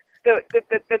 but the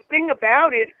thing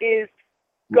about it is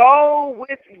go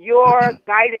with your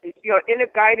guidance, your inner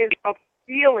guidance of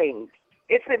feelings.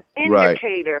 It's an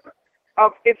indicator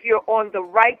of if you're on the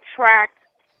right track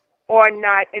or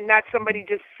not, and not somebody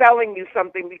just selling you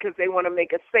something because they want to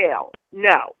make a sale.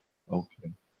 No.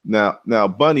 Okay. Now,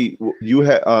 Bunny, you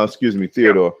had,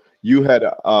 Theodore, you had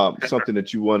something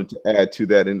that you wanted to add to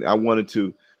that, and I wanted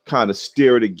to kind of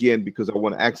steer it again because I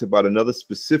want to ask about another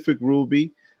specific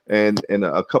ruby and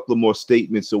a couple of more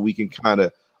statements so we can kind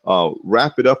of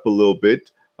wrap it up a little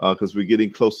bit because we're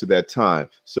getting close to that time.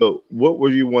 So, what were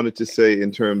you wanted to say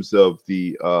in terms of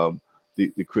the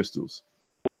crystals?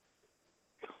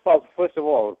 Well, first of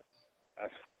all,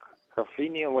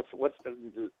 Kufunya, what's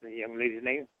the young lady's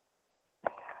name?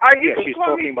 She's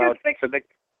talking about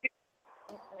select.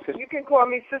 You can call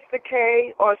me Sister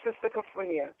K or Sister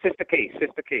Kufunya. Sister K.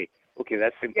 Okay,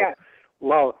 that's simple. Yeah.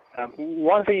 Well,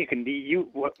 one thing you can use,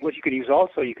 what you can use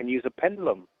also, you can use a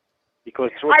pendulum. Because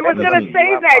I was going to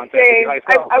say that, James.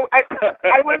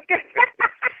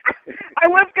 I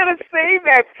was going to say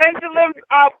that. Pendulums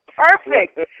are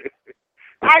perfect.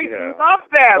 I love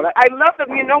them. I love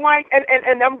them. You know why?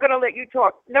 And I'm going to let you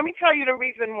talk. Let me tell you the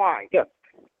reason why. Yeah.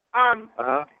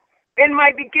 In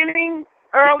my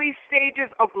early stages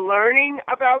of learning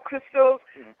about crystals,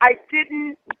 I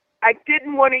didn't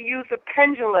want to use a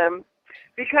pendulum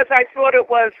because I thought it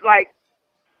was like,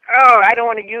 oh, I don't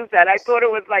want to use that. I thought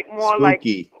it was like more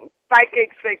spooky. Like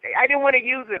psychic. I didn't want to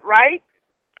use it, right?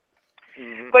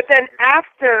 But then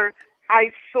after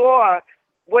I saw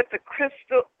what the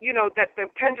crystal, that the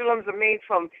pendulums are made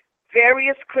from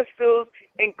various crystals,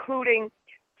 including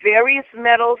various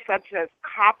metals such as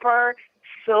copper,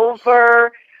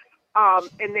 silver,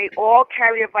 and they all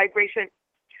carry a vibration.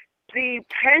 The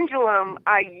pendulum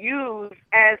I use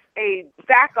as a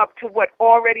backup to what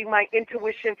already my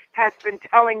intuition has been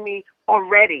telling me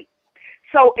already.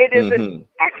 So it is an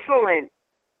excellent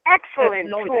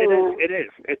tool it is.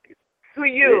 to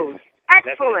use.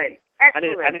 Excellent. And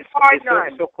it's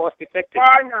so cost effective.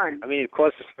 Bar none. I mean, it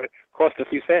costs a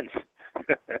few cents.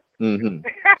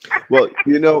 Well,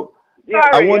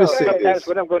 I want to say sometimes this.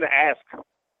 when I'm going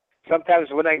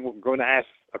to ask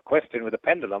a question with a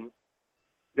pendulum,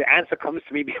 the answer comes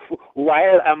to me just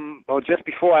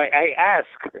before I ask,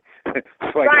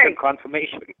 so I get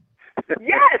confirmation.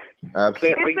 Yes.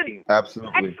 Absolutely.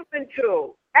 Excellent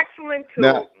tool.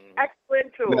 Now,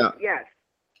 yes.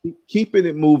 Keeping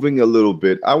it moving a little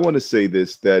bit, I want to say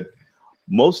this, that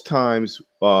most times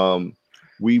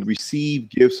we receive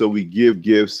gifts or we give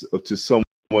gifts to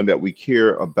someone that we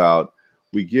care about.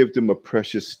 We give them a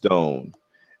precious stone.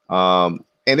 And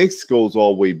it goes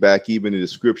all the way back, even in the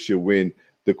scripture, when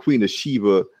the Queen of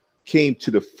Sheba came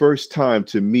to the first time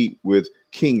to meet with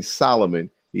King Solomon.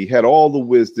 He had all the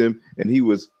wisdom and he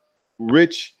was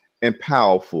rich and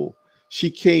powerful.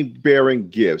 She came bearing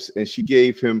gifts and she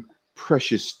gave him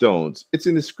precious stones. It's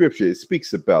in the scripture. It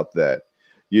speaks about that,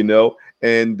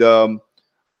 and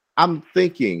I'm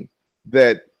thinking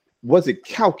that, was it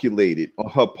calculated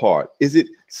on her part? Is it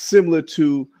similar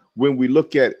to when we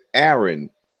look at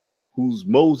Aaron, who's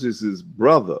Moses's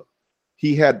brother?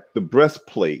 He had the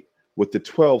breastplate with the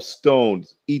 12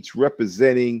 stones, each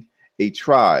representing a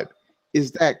tribe.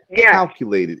 Is that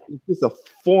calculated? Is this a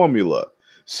formula?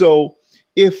 So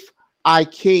if I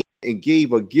came and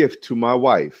gave a gift to my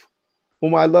wife,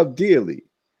 whom I love dearly,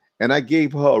 and I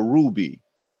gave her a ruby,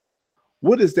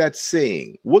 what is that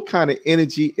saying? What kind of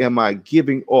energy am I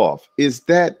giving off? Is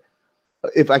that,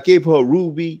 if I gave her a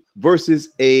ruby versus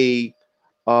a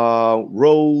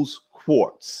rose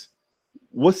quartz,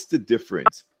 what's the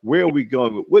difference? Where are we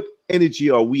going? What energy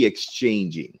are we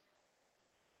exchanging?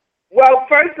 Well,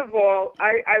 first of all,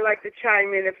 I like to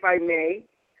chime in if I may.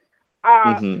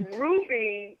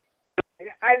 Ruby,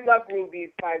 I love rubies,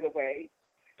 by the way.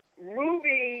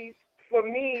 Rubies, for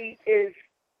me, is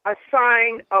a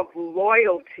sign of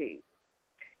loyalty.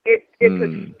 It's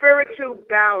a spiritual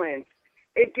balance.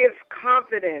 It gives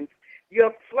confidence.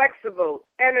 You're flexible,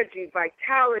 energy,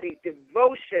 vitality,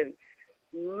 devotion,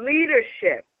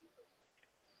 leadership.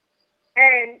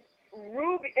 And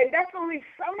Ruby, and that's only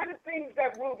some of the things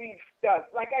that Ruby does.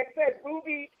 Like I said,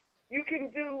 Ruby, you can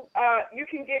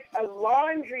get a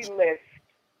laundry list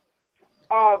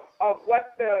of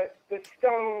what the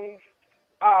stones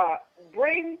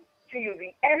bring to you,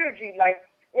 the energy. Like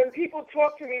when people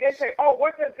talk to me, they say, "Oh,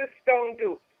 what does this stone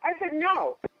do?" I said,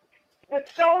 "No, the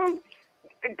stone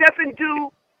doesn't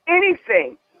do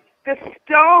anything. The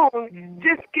stone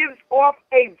just gives off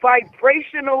a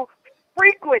vibrational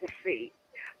frequency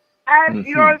as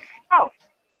yourself.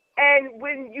 And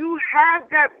when you have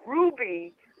that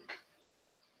ruby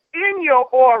in your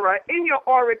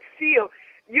auric field,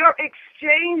 you're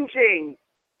exchanging.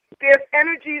 There's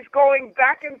energies going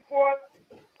back and forth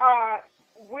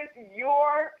with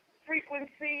your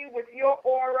frequency, with your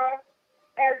aura,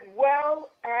 as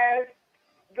well as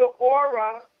the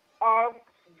aura of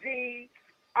the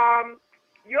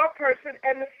your person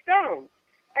and the stone.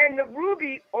 And the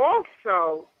ruby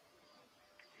also,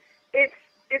 its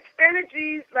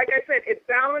energies, like I said, it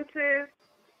balances,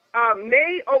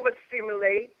 may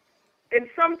overstimulate, and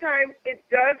sometimes it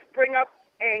does bring up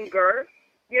anger,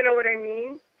 you know what I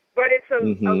mean? But it's a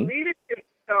leadership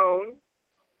stone,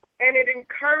 and it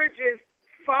encourages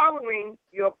following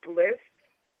your bliss,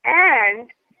 and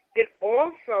it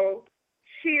also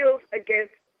shields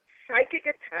against psychic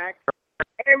attacks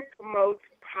and promotes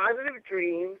positive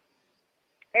dreams,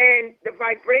 and the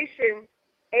vibration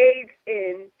aids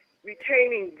in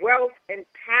retaining wealth and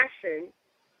passion,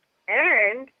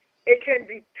 and it can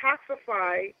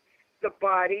detoxify the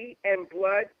body and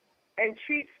blood and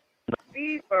treats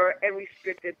fever and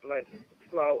restricted blood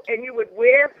flow. And you would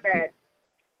wear that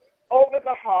over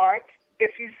the heart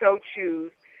if you so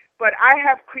choose. But I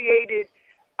have created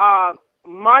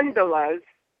mandalas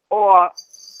or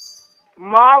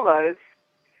malas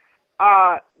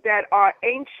that are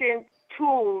ancient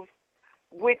tools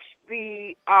which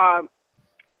the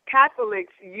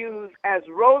Catholics use as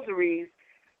rosaries,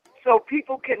 so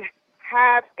people can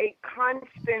have a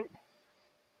constant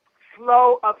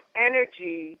flow of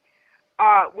energy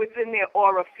within their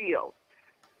aura field.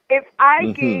 If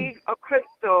I gave a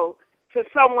crystal to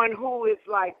someone who is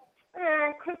like,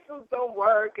 crystals don't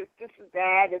work, it's this and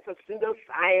that, it's a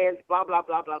pseudoscience, blah, blah,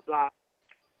 blah, blah, blah,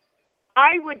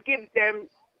 I would give them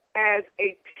as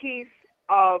a piece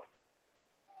of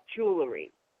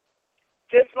jewelry.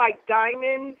 Just like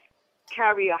diamonds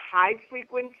carry a high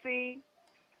frequency,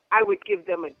 I would give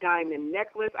them a diamond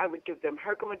necklace. I would give them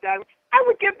Herkimer diamonds. I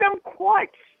would give them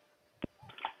quartz,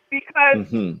 because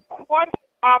quartz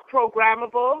are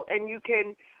programmable, and you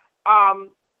can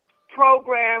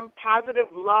program positive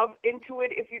love into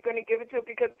it if you're going to give it to it,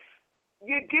 because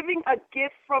you're giving a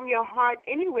gift from your heart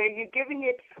anyway. You're giving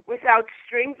it without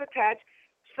strings attached.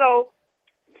 So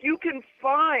you can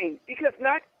find, because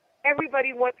not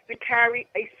everybody wants to carry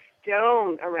a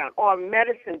stone around or a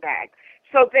medicine bag.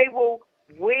 So they will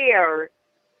wear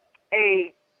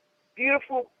a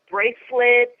beautiful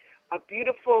bracelet, a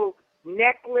beautiful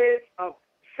necklace of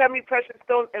semi-precious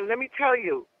stones. And let me tell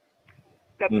you,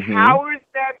 the powers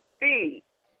that be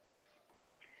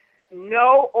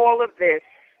know all of this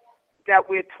that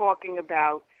we're talking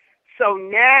about. So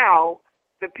now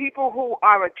the people who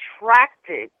are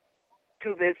attracted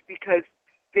to this, because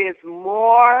there's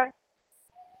more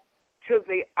to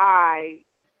the eye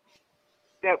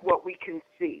than what we can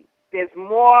see. There's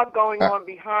more going on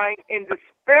behind in the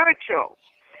spiritual.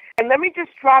 And let me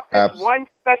just drop this one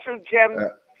special gem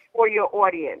for your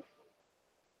audience.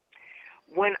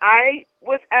 When I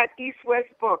was at East West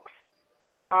Books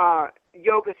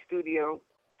yoga studio,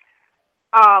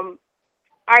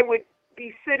 I would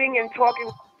be sitting and talking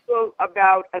with people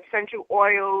about essential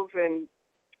oils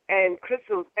and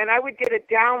crystals, and I would get a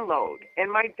download.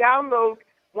 And my download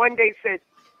one day said,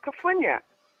 Kufunya,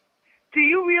 do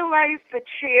you realize the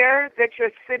chair that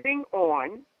you're sitting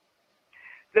on,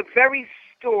 the very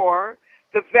store,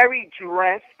 the very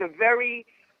dress, the very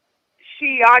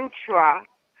shiantra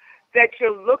that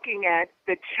you're looking at,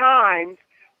 the chimes,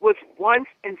 was once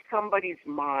in somebody's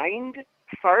mind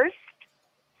first,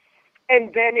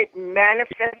 and then it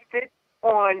manifested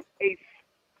on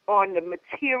the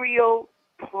material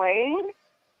plane?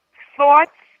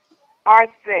 Thoughts are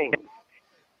things.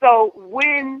 So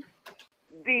when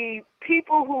the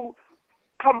people who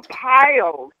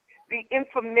compiled the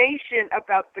information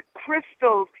about the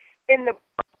crystals in the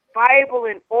Bible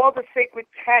and all the sacred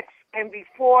texts and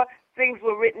before things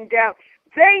were written down.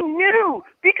 They knew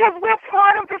because we're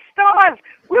part of the stars.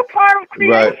 We're part of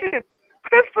creation. Right.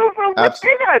 Crystals are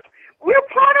within us. We're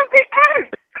part of the earth.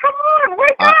 Come on,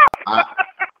 wake up.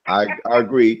 I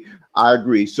agree. I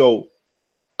agree. So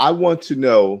I want to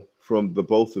know from the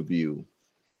both of you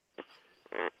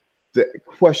the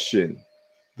question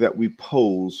that we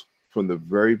pose from the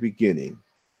very beginning.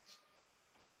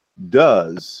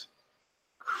 Does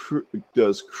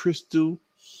crystal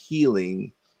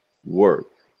healing work?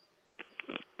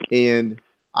 And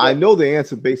I know the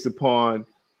answer based upon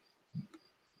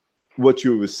what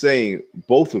you were saying,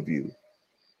 both of you.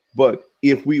 But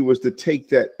if we was to take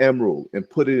that emerald and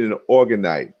put it in an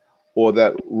organite, or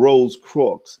that rose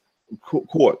quartz and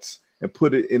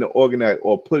put it in an organite,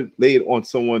 or lay it on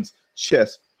someone's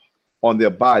chest, on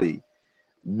their body,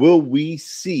 will we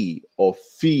see or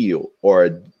feel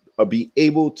or be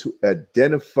able to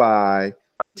identify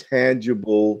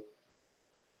tangible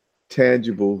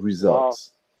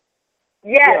results?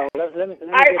 Yes, I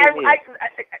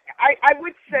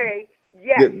would say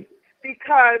yes,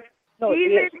 because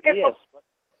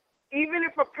even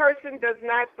if a person does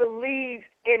not believe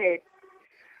in it,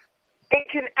 it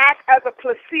can act as a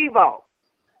placebo.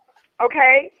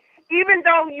 Okay, even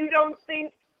though you don't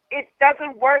think it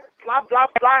doesn't work, blah blah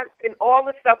blah, and all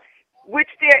the stuff, which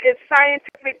there is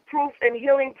scientific proof and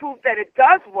healing proof that it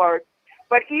does work.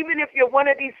 But even if you're one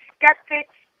of these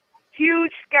skeptics,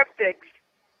 huge skeptics,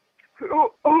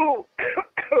 who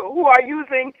are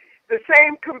using the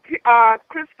same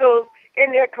crystals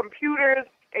in their computers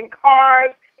and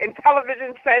cars and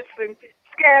television sets and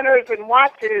scanners and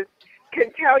watches,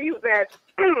 can tell you that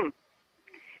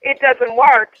it doesn't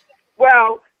work.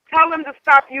 Well, tell them to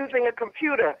stop using a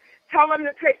computer. Tell them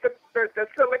to take the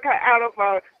silica out of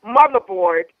a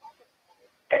motherboard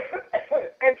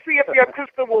and see if your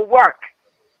crystal will work.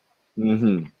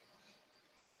 Mm-hmm.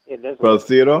 Brother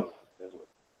Theodore?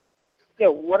 Yeah,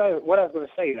 what I was going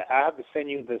to say, I have to send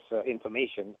you this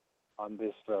information on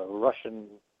this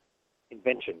Russian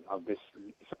invention of this.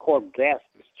 It's called gas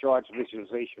discharge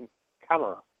visualization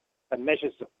camera that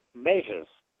measures the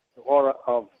aura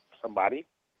of somebody,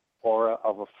 aura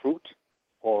of a fruit,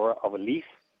 aura of a leaf,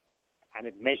 and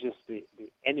it measures the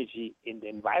energy in the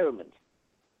environment.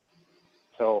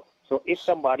 So if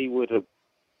somebody were to,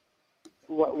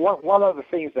 one of the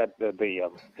things that the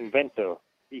inventor,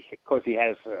 because he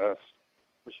has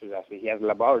he has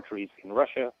laboratories in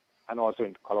Russia and also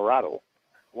in Colorado.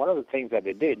 One of the things that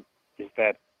they did is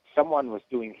that someone was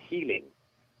doing healing,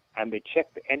 and they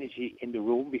checked the energy in the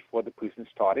room before the person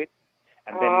started,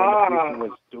 and then when the person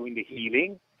was doing the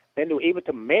healing, then they were able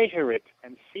to measure it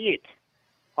and see it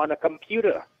on a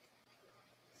computer,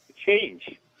 the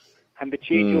change, and the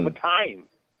change over time.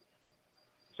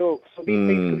 So these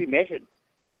things could be measured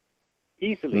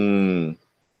easily.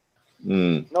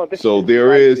 No, this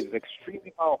is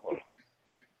extremely powerful.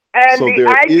 And so the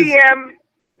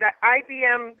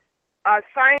IBM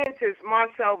scientist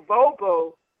Marcel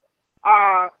Vogel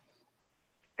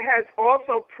has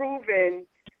also proven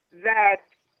that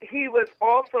he was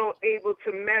also able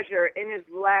to measure in his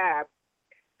lab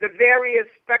the various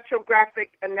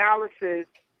spectrographic analysis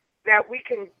that we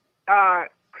can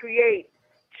create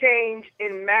change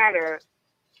in matter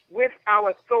with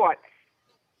our thoughts.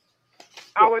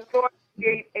 Our thoughts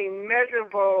create a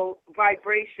measurable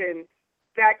vibration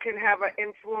that can have an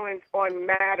influence on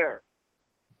matter.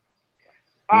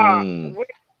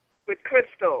 With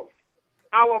crystals,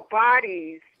 our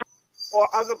bodies or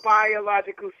other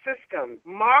biological systems.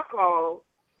 Marco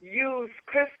used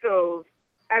crystals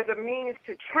as a means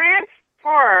to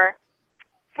transfer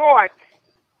thoughts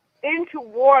into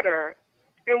water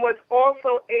and was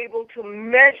also able to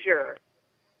measure,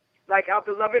 like our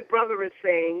beloved brother is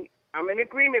saying, I'm in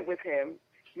agreement with him,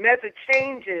 measure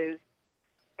changes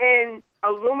in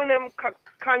aluminum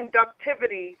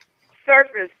conductivity,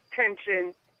 surface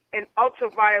tension, and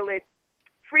ultraviolet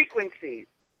frequencies.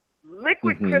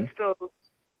 Liquid crystals,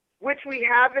 which we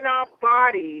have in our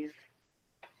bodies,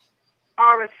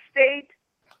 are a state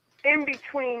in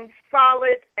between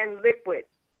solid and liquid.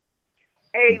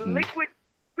 A liquid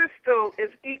crystal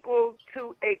is equal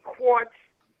to a quartz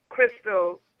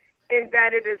crystal in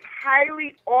that it is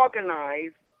highly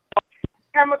organized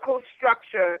chemical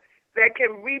structure that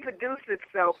can reproduce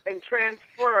itself and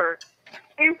transfer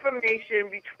information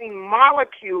between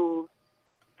molecules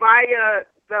via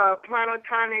the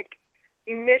planetonic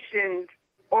emissions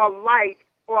or light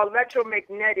or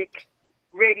electromagnetic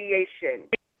radiation.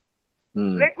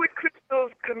 Liquid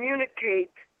crystals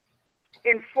communicate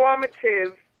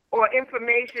informative or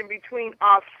information between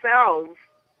ourselves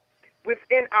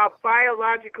within our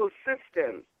biological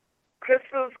system.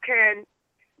 Crystals can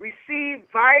receive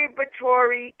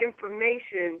vibratory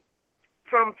information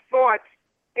from thoughts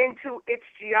into its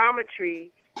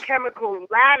geometry, chemical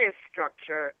lattice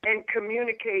structure, and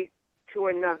communicate to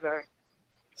another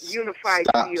unified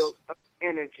field of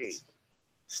energy.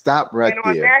 Stop right and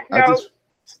on there. That note,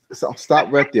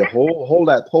 Stop right there. Hold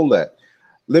that.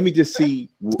 Let me just see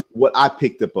what I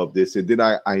picked up of this, and then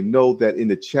I know that in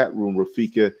the chat room,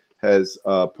 Rafika has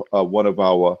one of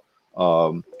our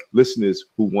listeners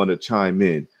who want to chime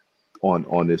in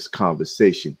on this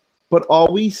conversation. But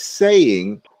are we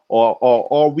saying, or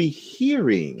are we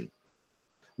hearing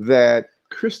that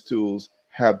crystals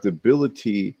have the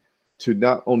ability to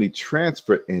not only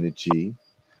transfer energy,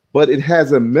 but it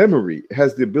has a memory, it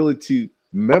has the ability to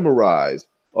memorize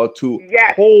or to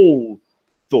hold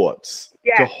thoughts,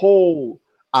 to hold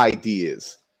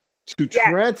ideas, to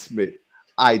transmit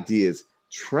ideas,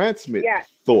 transmit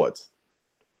thoughts?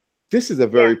 This is a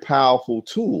very powerful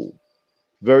tool,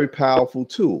 very powerful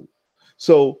tool.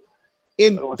 So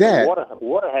in that,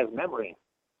 water has memory.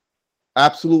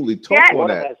 Absolutely. Talk on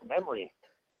water that. Has memory.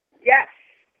 Yes.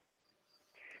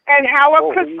 And how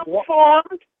are crystals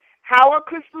formed? How are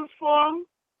crystals formed?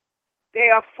 They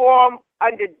are formed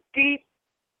under deep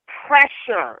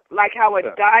pressure, like how a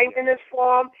diamond is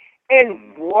formed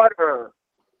in water.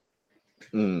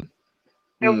 And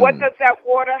what does that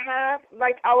water have?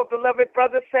 Like our beloved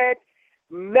brother said,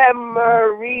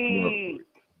 memory.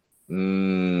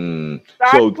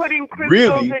 Start putting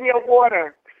crystals in your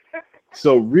water.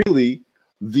 So really,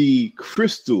 the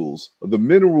crystals, the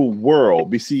mineral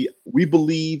world, we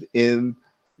believe in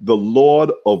the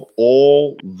Lord of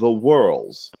all the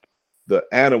worlds, the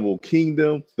animal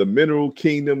kingdom, the mineral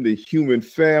kingdom, the human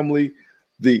family,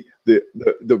 the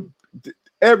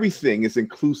everything is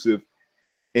inclusive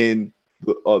in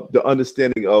the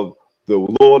understanding of the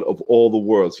Lord of all the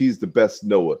worlds. He's the best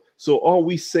knower. So are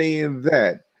we saying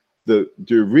that the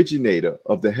originator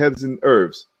of the heavens and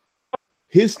earths,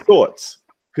 his thoughts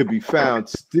could be found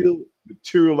still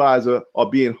materializer or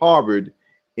being harbored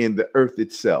in the earth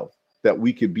itself, that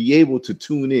we could be able to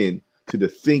tune in to the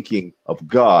thinking of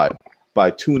God by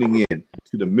tuning in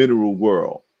to the mineral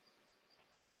world?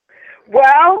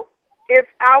 Well, if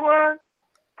our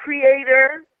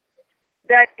creator,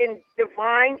 that in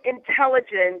divine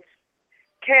intelligence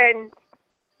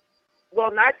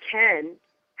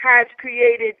has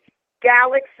created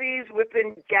galaxies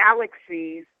within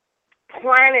galaxies,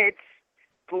 planets,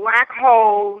 black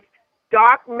holes,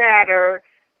 dark matter,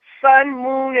 sun,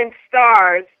 moon, and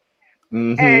stars.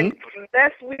 And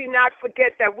lest we not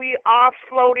forget that we are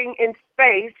floating in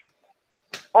space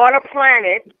on a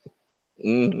planet,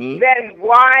 then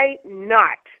why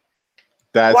not?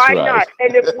 Why not?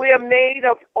 And if we're made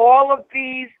of all of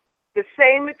these, the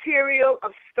same material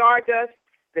of stardust,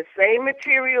 the same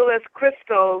material as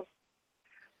crystals,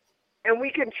 and we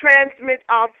can transmit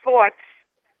our thoughts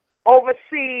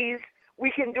overseas,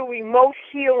 we can do remote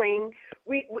healing.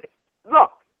 We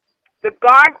look, the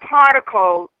God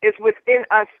particle is within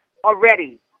us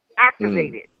already,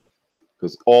 activated.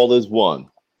 Because all is one.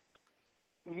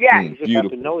 Yes.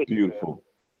 Beautiful. Beautiful.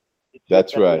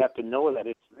 That's right. We have to know that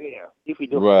it's there. If we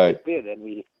don't know it's there, then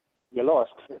we're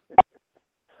lost.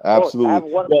 Absolutely. I have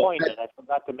one point that I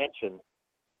forgot to mention.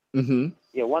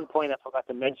 One point I forgot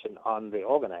to mention on the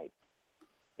organite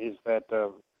is that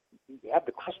we have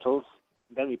the crystals,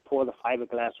 then we pour the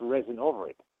fiberglass resin over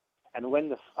it. And when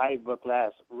the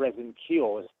fiberglass resin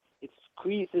cures, it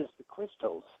squeezes the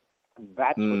crystals, and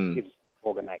that's what gives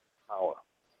organite power.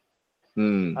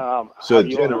 So it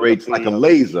generates like a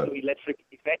laser. Piezoelectric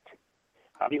effect.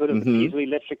 Have you heard of the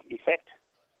piezoelectric effect?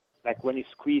 Like when you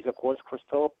squeeze a quartz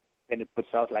crystal, then it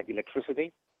puts out like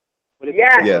electricity. But it's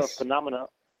a similar phenomena.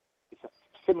 It's a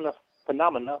similar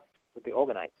phenomena with the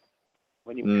organite.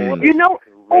 When you pour the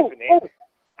resin in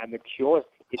and the cures,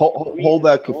 hold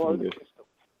that, Kufunya.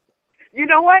 You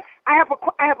know what? I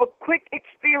have a quick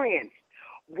experience.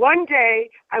 One day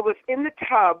I was in the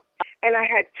tub and I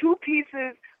had 2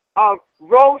 pieces of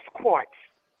rose quartz,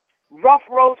 rough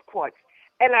rose quartz,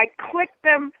 and I clicked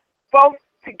them both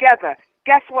together.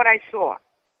 Guess what I saw?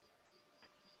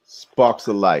 Sparks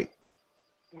of light.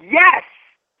 Yes.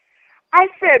 I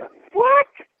said, what?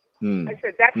 I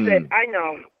said, that's it. I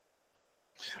know.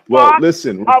 Well,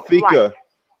 listen, Rafika,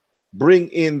 bring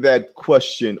in that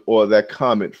question or that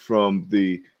comment from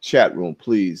the chat room,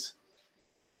 please.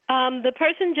 The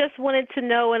person just wanted to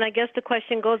know, and I guess the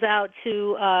question goes out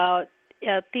to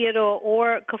Theodore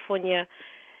or Kufunya.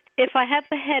 If I have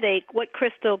a headache, what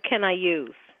crystal can I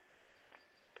use?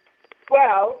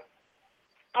 Well,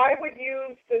 I would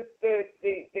use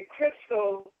the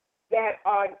crystal that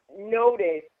are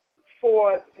noted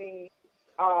for the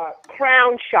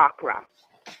crown chakra.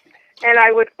 And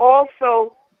I would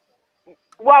also,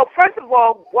 well, first of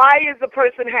all, why is the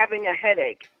person having a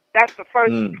headache? That's the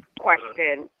first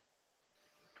question.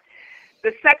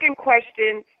 The second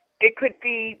question, it could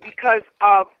be because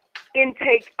of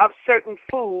intake of certain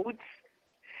foods.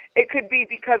 It could be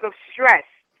because of stress.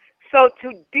 So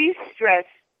to de-stress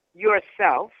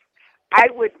yourself, I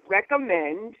would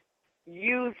recommend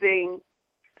using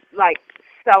like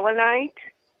selenite.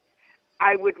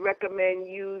 I would recommend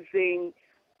using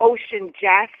ocean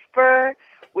jasper,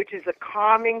 which is a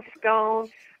calming stone.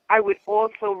 I would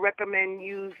also recommend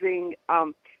using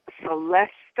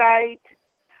celestite.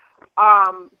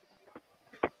 I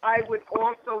would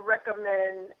also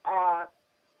recommend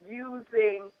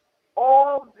using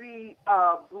all the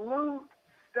blue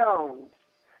stones.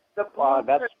 The blue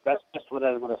that's just what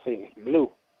I was going to say. Blue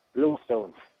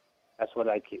stones. That's what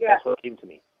That's what came to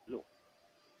me. Blue.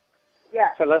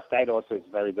 Yeah. Celestite also is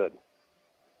very good.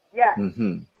 Yeah.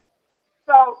 Mm-hmm.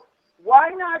 So why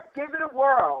not give it a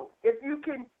whirl? If you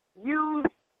can use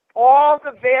all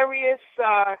the various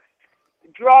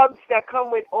drugs that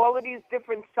come with all of these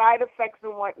different side effects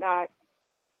and whatnot,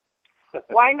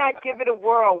 why not give it a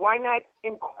whirl? Why not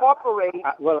incorporate?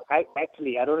 Well, I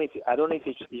don't know if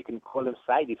you can call them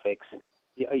side effects.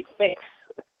 Yeah, effects.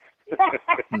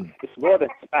 It's more than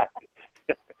that.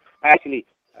 Actually,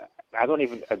 I don't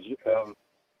even.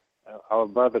 Our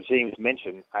brother James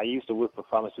mentioned I used to work for a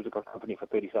pharmaceutical company for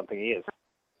 30-something years.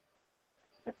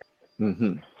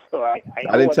 Mm-hmm. So I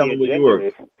didn't tell him where you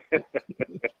work.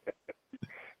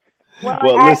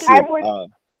 Well,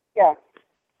 listen. Yeah.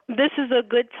 This is a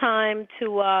good time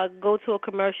to go to a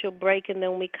commercial break, and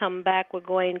then when we come back, we're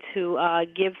going to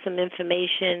give some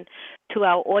information to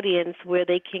our audience where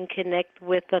they can connect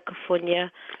with Kufunya.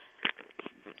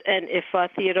 And if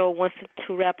Theodore wants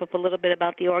to wrap up a little bit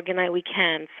about the orgonite, we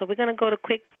can. So we're going to go to a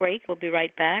quick break. We'll be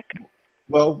right back.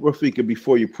 Well, Rafika,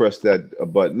 before you press that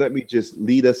button, let me just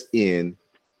lead us in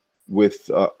with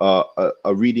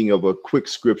a reading of a quick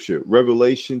scripture.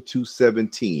 Revelation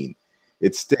 2:17.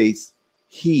 It states,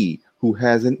 "He who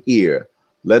has an ear,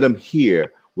 let him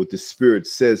hear what the Spirit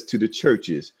says to the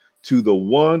churches. To the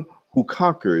one who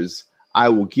conquers, I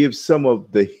will give some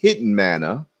of the hidden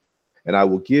manna, and I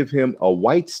will give him a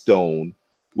white stone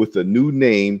with a new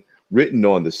name written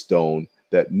on the stone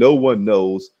that no one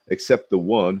knows except the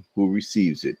one who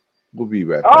receives it." We'll be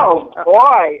right back. Oh,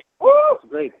 boy. Woo! That's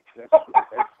great.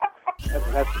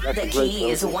 That's The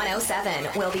Keys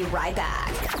 107 will be right back.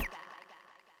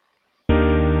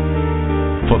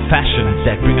 For fashions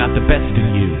that bring out the best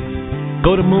in you,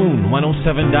 go to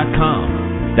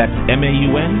moon107.com. That's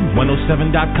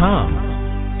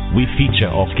MAUN107.com. We feature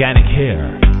organic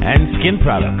hair and skin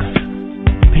products,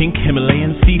 pink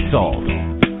Himalayan sea salt,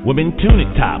 women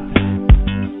tunic tops,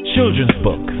 children's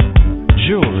books,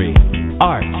 jewelry,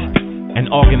 art, and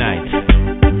organite.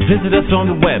 Visit us on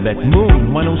the web at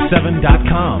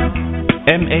moon107.com.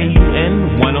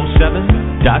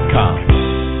 MAUN107.com.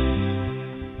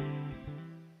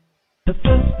 The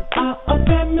first are a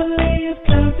family of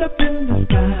clouds up in the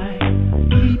sky,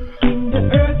 keeping the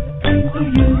earth clean so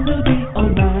you will be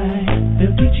alright.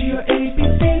 They'll teach you your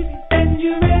ABCs and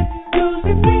your A's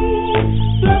and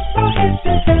B's. Fluff our heads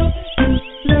to help you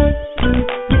learn to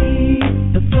read.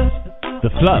 The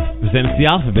Fluff Presents the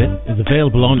Alphabet is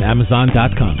available on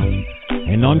Amazon.com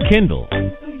and on Kindle.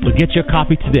 So get your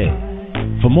copy today.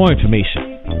 For more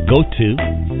information, go to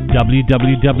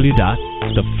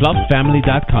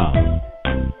www.thefluffamily.com.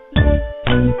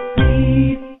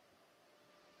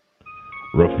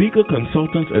 Rafika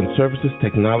Consultants and Services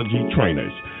Technology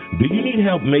Trainers. Do you need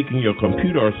help making your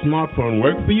computer or smartphone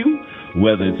work for you?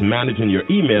 Whether it's managing your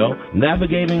email,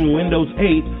 navigating Windows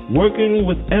 8, working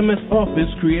with MS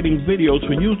Office, creating videos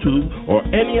for YouTube, or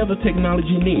any other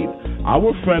technology need,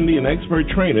 our friendly and expert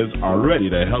trainers are ready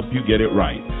to help you get it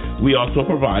right. We also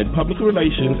provide public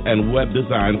relations and web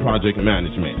design project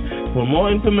management. For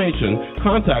more information,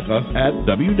 contact us at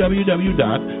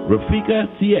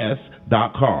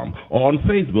www.rafikacs.com or on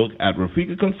Facebook at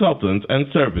Rafika Consultants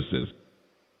and Services.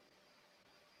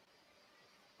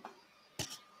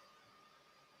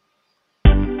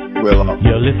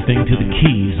 You're listening to the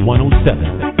Keys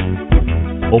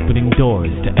 107, opening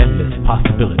doors to endless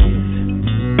possibilities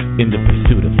in the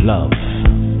pursuit of love,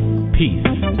 peace,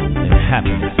 and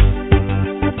happiness.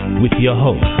 With your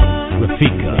host,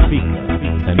 Rafika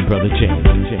and Brother James.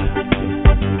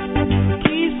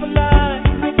 Keys for life.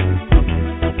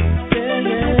 Yeah,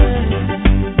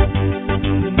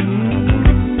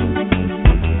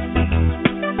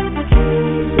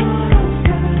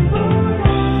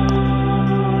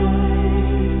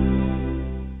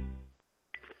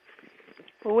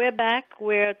 We're back.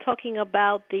 We're talking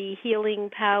about the healing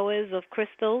powers of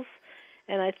crystals.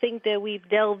 And I think that we've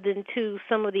delved into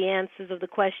some of the answers of the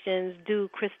questions. Do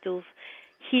crystals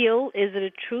heal? Is it a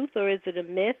truth or is it a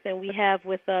myth? And we have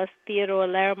with us Theodore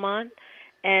Laramont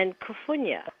and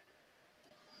Kufunya.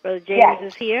 Brother James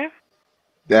is here.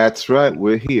 That's right.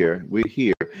 We're here. We're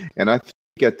here. And I think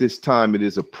at this time it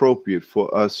is appropriate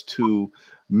for us to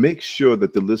make sure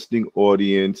that the listening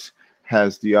audience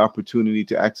has the opportunity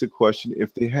to ask a question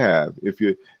if they have. If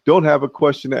you don't have a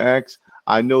question to ask,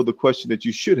 I know the question that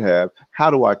you should have: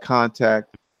 how do I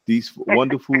contact these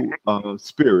wonderful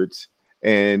spirits,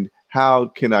 and how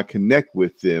can I connect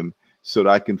with them so that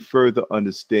I can further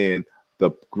understand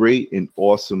the great and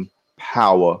awesome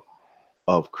power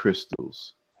of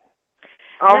crystals?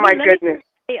 My goodness.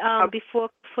 Before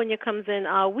Kufunya comes in,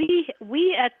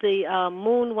 we at the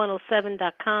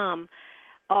moon107.com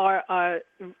are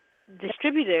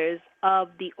distributors of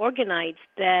the organites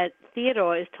that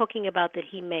Theodore is talking about that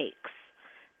he makes.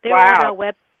 They're on our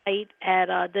website at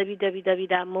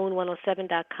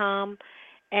www.moon107.com,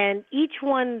 and each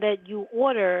one that you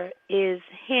order is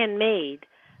handmade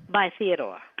by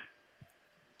Theodore.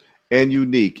 And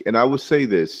unique. And I would say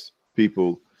this,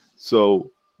 people,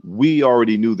 so we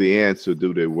already knew the answer,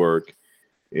 do they work?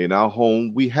 In our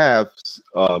home, we have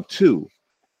two,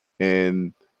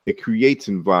 and it creates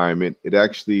environment. It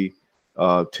actually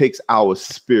takes our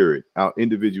spirit, our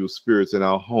individual spirits in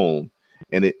our home,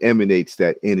 and it emanates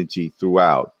that energy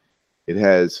throughout. It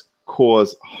has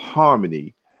caused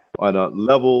harmony on a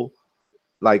level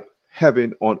like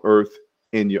heaven on earth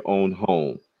in your own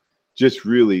home, just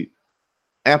really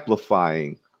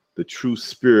amplifying the true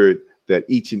spirit that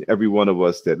each and every one of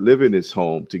us that live in this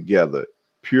home together,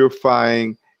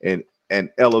 purifying and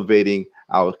elevating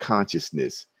our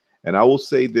consciousness. And I will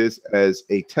say this as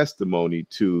a testimony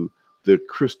to the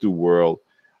crystal world.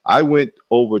 I went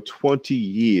over 20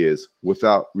 years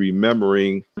without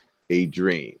remembering a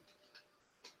dream.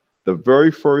 The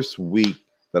very first week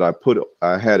that I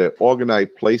had an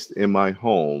organite placed in my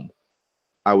home,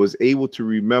 I was able to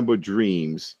remember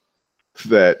dreams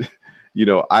that,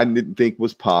 I didn't think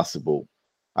was possible.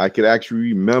 I could actually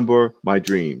remember my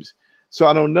dreams. So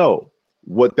I don't know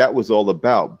what that was all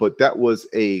about, but that was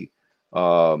a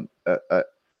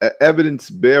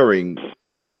evidence-bearing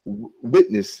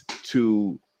witness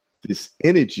to this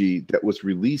energy that was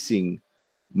releasing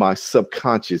my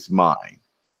subconscious mind.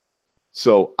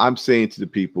 So I'm saying to the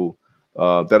people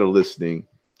that are listening,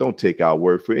 don't take our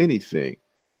word for anything.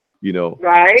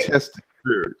 Test the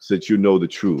spirit so that you know the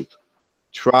truth.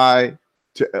 Try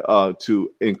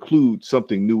to include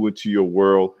something new into your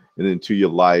world and into your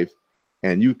life,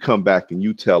 and you come back and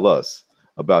you tell us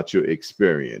about your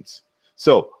experience.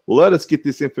 So let us get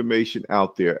this information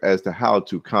out there as to how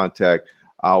to contact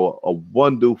our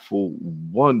wonderful,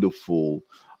 wonderful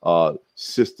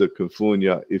sister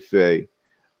Kufunya Ife,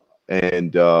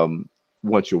 and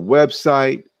want your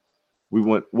website. We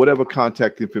want whatever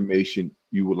contact information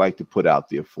you would like to put out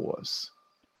there for us.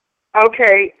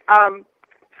 Okay.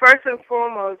 First and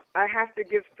foremost, I have to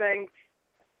give thanks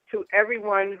to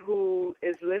everyone who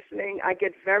is listening. I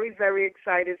get very, very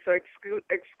excited, so excuse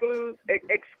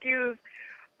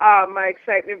my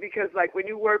excitement, because like when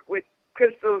you work with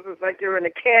crystals, it's like you're in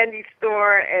a candy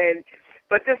store,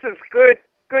 but this is good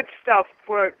stuff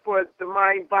for the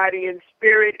mind, body, and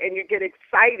spirit, and you get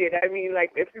excited. I mean,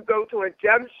 like if you go to a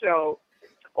gem show,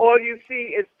 all you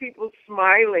see is people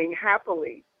smiling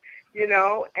happily,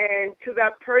 and to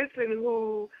that person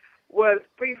who was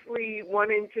briefly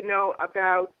wanting to know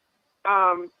about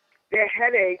their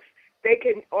headaches, they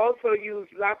can also use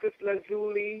lapis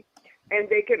lazuli, and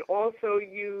they can also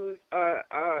use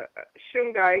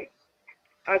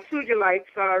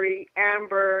sugilite,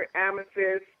 amber,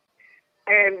 amethyst,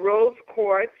 and rose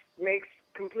quartz. Makes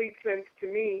complete sense to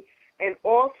me. And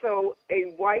also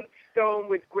a white stone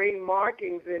with gray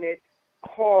markings in it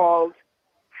called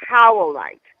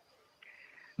howlite.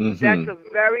 Mm-hmm. That's a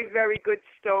very, very good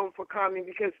stone for calming,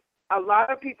 because a lot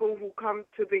of people who come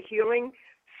to the healing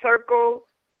circle,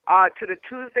 to the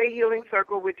Tuesday Healing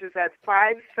Circle, which is at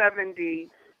 570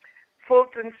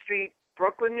 Fulton Street,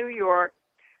 Brooklyn, New York,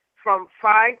 from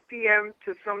 5 p.m.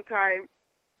 to sometime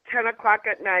 10 o'clock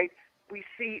at night, we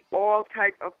see all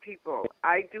type of people.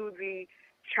 I do the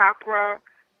chakra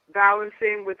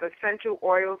balancing with essential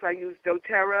oils. I use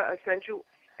doTERRA essential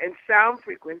and sound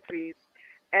frequencies.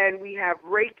 And we have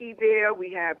Reiki there.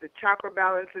 We have the chakra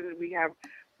balances. We have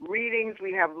readings.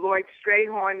 We have Lloyd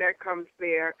Strayhorn that comes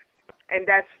there. And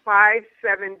that's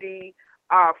 570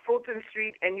 Fulton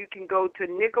Street. And you can go to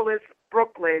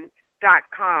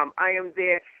nicholasbrooklyn.com. I am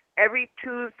there every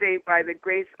Tuesday by the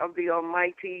grace of the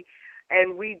Almighty.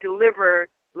 and we deliver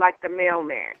like the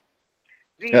mailman.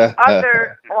 The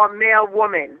other are male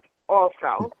woman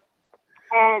also.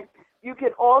 And you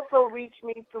can also reach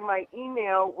me through my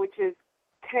email, which is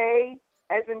K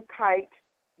as in kite,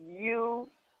 U,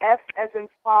 F as in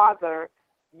father,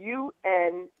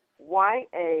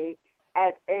 UNYA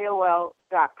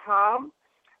 @AOL.com.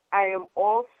 I am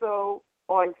also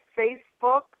on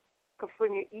Facebook,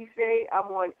 Kufunya Ife.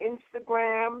 I'm on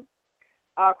Instagram,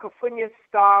 Kufunya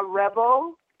Star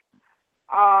Rebel.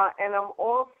 And I'm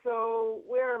also,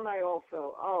 where am I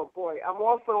also? Oh, boy. I'm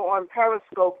also on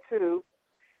Periscope, too.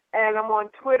 And I'm on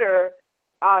Twitter,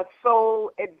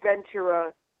 Soul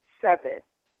Adventurer 7.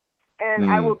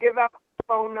 And I will give out the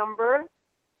phone number,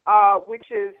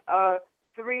 which is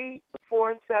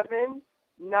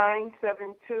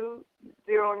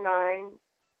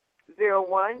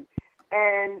 347-972-0901.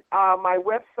 And my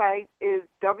website is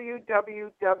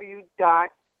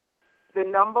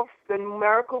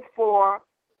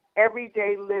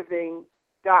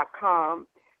everydayliving.com.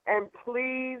 And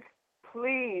please,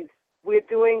 we're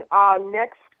doing our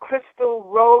next crystal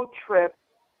road trip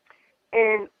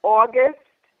in August,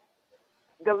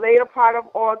 the later part of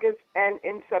August, and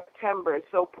in September.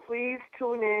 So please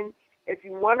tune in. If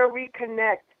you want to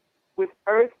reconnect with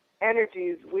Earth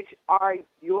energies, which are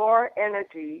your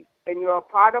energies, and you're a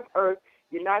part of Earth,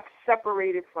 you're not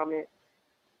separated from it,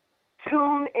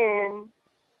 tune in,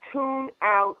 tune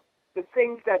out the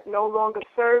things that no longer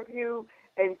serve you,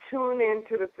 and tune in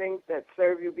to the things that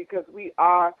serve you, because we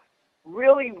are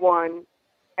really one,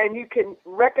 and you can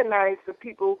recognize the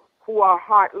people who are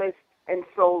heartless and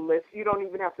soulless. You don't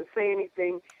even have to say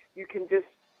anything. You can just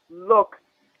look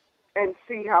and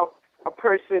see how a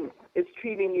person is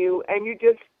treating you, and you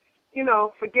just,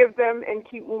 forgive them and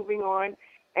keep moving on.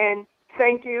 And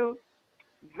thank you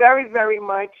very, very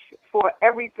much for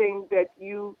everything that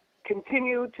you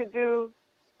continue to do,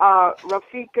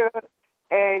 Rafika,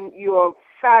 and your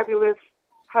fabulous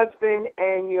husband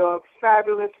and your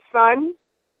fabulous son.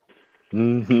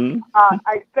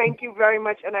 I thank you very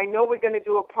much, and I know we're going to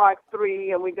do a part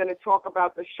 3, and we're going to talk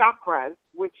about the chakras,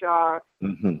 which are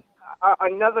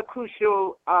another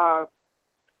crucial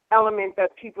element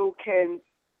that people can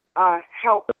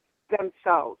help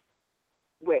themselves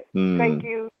with. Thank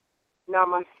you.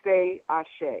 Namaste,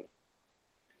 Ashe.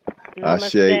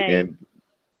 Ashe,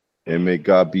 and may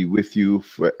God be with you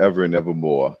forever and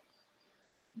evermore.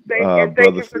 Thank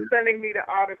you for sending me the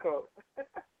article.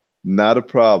 Not a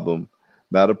problem.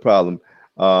 Brother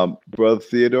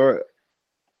Theodore?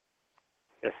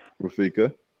 Yes.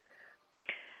 Rafika?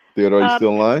 Theodore, you still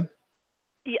online?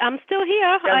 I'm still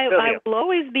here. I will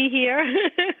always be here.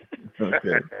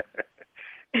 Okay.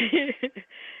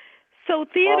 So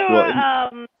Theodore,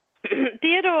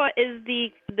 Theodore is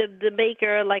the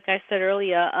maker, like I said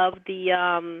earlier, of the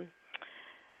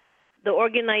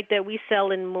organite that we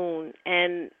sell in Moon.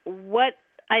 And what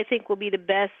I think will be the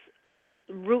best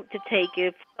route to take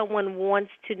if someone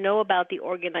wants to know about the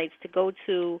organites, to go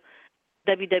to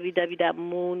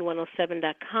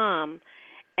www.moon107.com,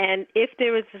 and if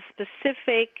there is a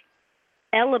specific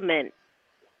element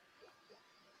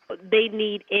they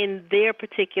need in their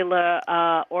particular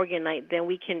organite, then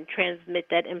we can transmit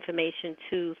that information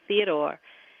to Theodore,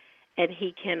 and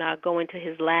he can go into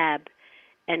his lab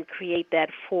and create that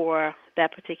for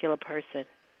that particular person.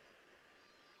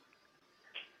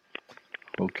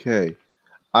 Okay.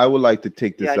 I would like to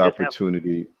take this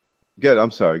opportunity. Good.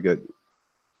 I'm sorry. Good.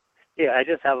 Yeah, I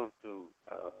just have a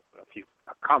few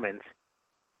comments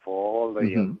for all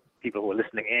the people who are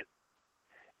listening in.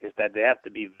 Is that they have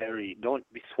to be don't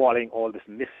be swallowing all this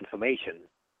misinformation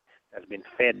that's been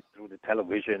fed through the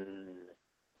television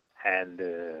and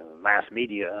mass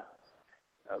media,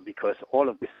 because all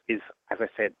of this is, as I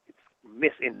said, it's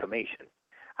misinformation.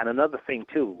 And another thing,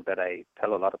 too, that I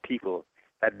tell a lot of people,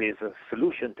 that there's a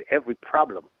solution to every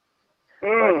problem.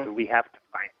 But we have to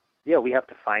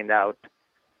find out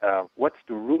what's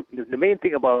the root. The main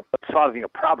thing about solving a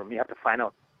problem, you have to find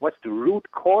out what's the root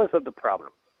cause of the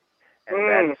problem. And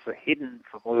that's hidden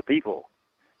from other people.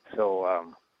 So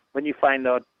when you find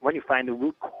the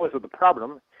root cause of the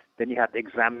problem, then you have to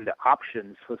examine the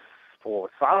options for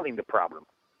solving the problem,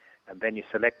 and then you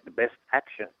select the best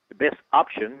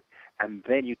option, and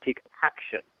then you take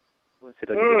action instead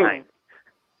of denying.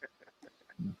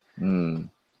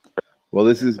 Well,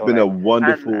 this has been a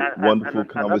wonderful conversation. Another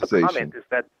comment is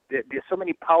that there's so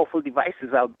many powerful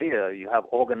devices out there. You have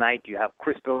organite, you have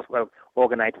crystals. Well,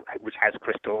 organite, which has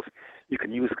crystals. You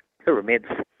can use pyramids.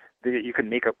 You can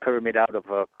make a pyramid out of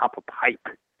a copper pipe,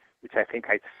 which I think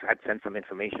I had sent some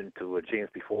information to James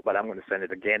before, but I'm going to send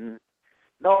it again.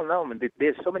 No, man,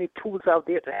 there's so many tools out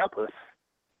there to help us.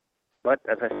 But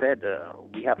as I said,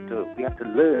 we have to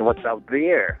learn what's out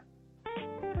there.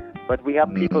 But we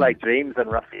have people like James and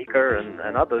Rafika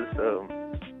and others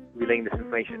relaying this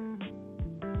information.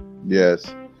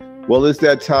 Yes. Well, it's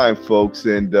that time, folks,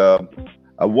 and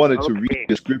I wanted to read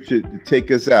the scripture to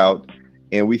take us out,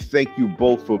 and we thank you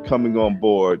both for coming on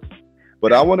board.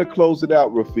 But I want to close it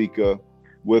out, Rafika,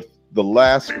 with the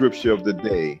last scripture of the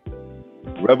day,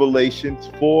 Revelations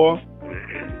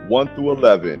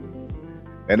 4:1-11.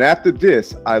 And after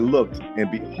this, I looked,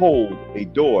 and behold, a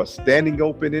door standing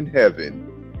open in heaven.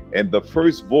 And the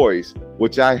first voice,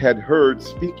 which I had heard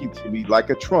speaking to me like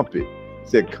a trumpet,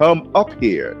 said, "Come up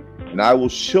here, and I will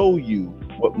show you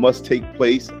what must take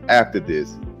place after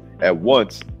this." At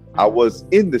once I was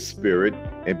in the Spirit,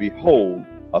 and behold,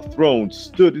 a throne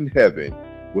stood in heaven,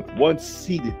 with one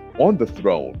seated on the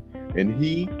throne. And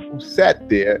he who sat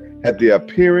there had the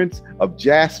appearance of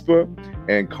jasper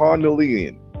and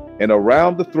carnelian. And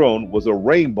around the throne was a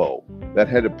rainbow that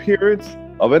had appearance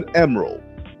of an emerald.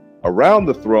 Around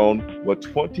the throne were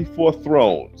 24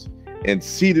 thrones, and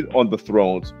seated on the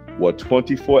thrones were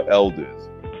 24 elders,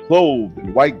 clothed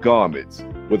in white garments,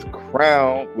 with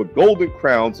golden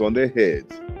crowns on their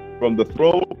heads. From the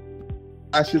throne,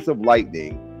 flashes of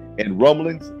lightning, and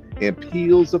rumblings and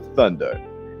peals of thunder.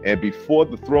 And before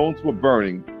the thrones were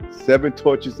burning 7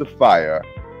 torches of fire,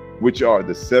 which are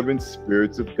the 7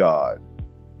 spirits of God.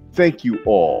 Thank you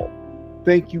all.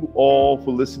 Thank you all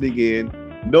for listening in.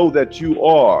 Know that you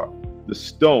are the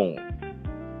stone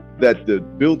that the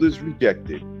builders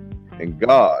rejected, and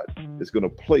God is going to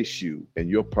place you in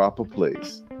your proper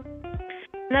place.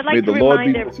 And I'd like May to the Lord be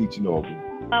remind with each and all of you.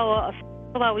 All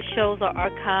of our shows are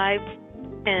archived,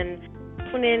 and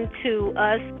tune in to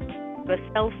us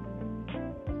yourself.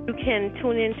 You can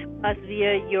tune in to us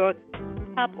via your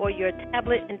laptop or your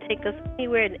tablet and take us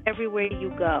anywhere and everywhere you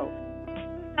go.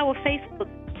 Our Facebook,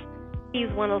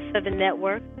 Keys107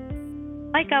 Network.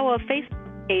 Like our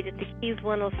Facebook page at the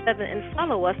Keys107 and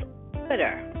follow us on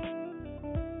Twitter.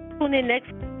 Tune in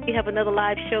next week. We have another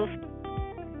live show.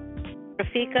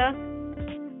 Rafika,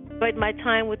 enjoyed my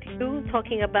time with you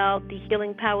talking about the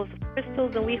healing powers of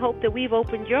crystals, and we hope that we've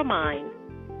opened your mind,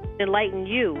 enlightened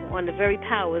you on the very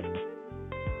powers.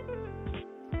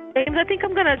 James, I think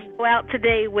I'm going to go out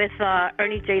today with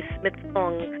Ernie J. Smith's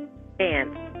song,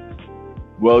 Dance.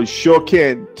 Well, you sure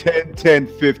can.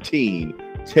 10-10-15.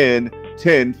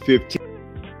 10-10-15.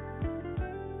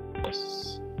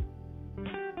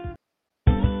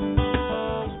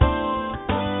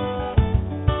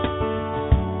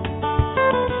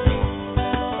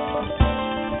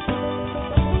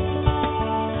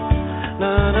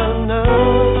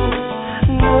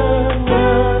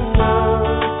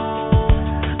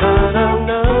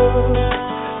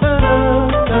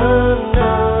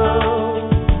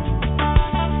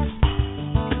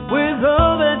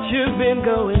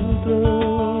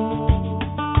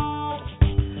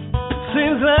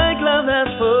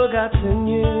 forgotten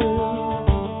you.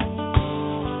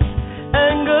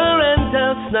 Anger and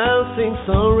doubt now seem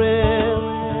so real,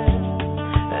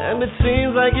 and it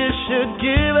seems like you should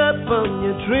give up on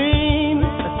your dreams.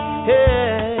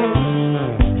 Yeah.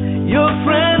 Your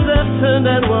friends have turned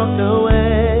and walked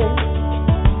away.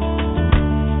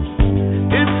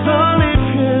 It's only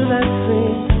fear that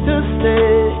seems to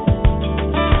stay.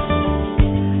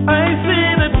 I see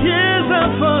the tears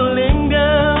are falling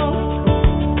down.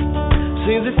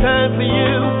 Seems it's time for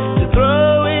you to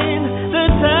throw in the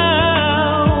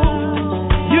towel.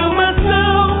 You must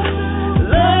know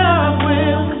love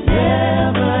will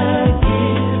never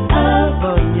give up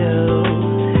on you.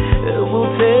 It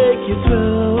will take you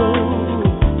through.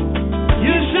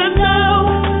 You should know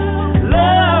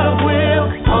love will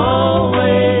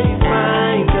always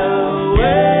find a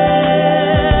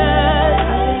way.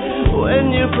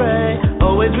 When you pray,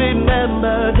 always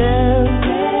remember them.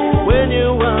 When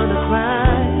you wanna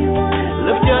cry,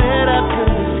 lift your head up to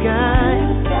the sky.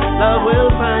 Love will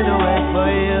find a way for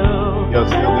you.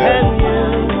 And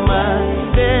you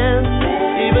must dance,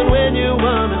 even when you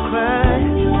wanna cry.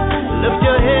 Lift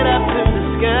your head up to the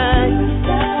sky.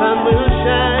 Sun will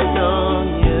shine on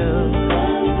you.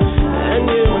 And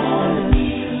you must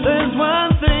dance. There's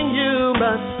one thing you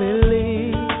must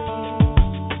believe,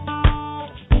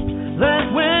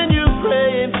 that when you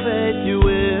pray in faith you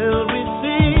will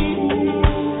receive.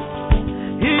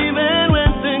 Even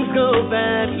when things go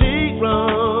badly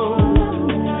wrong,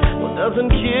 what doesn't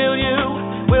kill you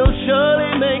will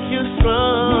surely make you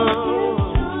strong.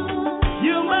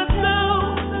 You must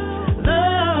know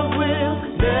love will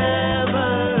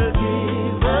never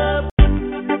give up.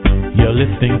 You're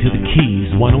listening to the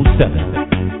Keys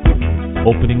 107,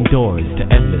 opening doors to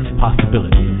endless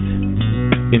possibilities.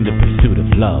 in the pursuit of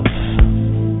love,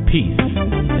 peace,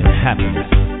 and happiness.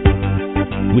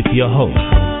 With your host,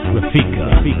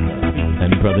 Rafika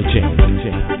and Brother James.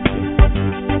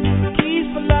 Keys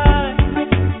for life.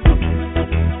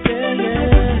 Yeah,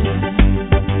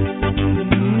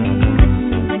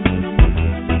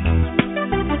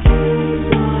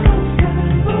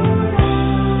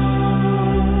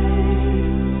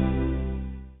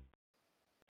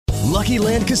 Lucky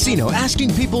Land Casino,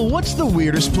 asking people, what's the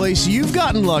weirdest place you've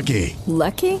gotten lucky?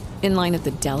 Lucky? In line at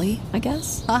the deli, I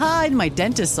guess? Aha, in my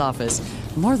dentist's office.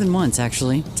 More than once,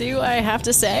 actually. Do I have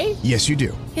to say? Yes, you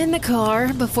do. In the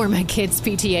car before my kids'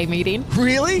 PTA meeting.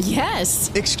 Really? Yes.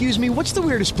 Excuse me, what's the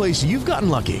weirdest place you've gotten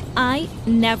lucky? I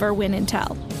never win and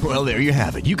tell. Well, there you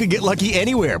have it. You can get lucky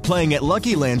anywhere, playing at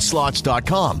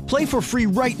LuckyLandSlots.com. Play for free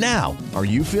right now. Are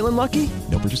you feeling lucky?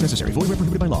 No purchase necessary. Void where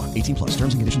prohibited by law. 18+.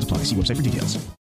 Terms and conditions apply. See website for details.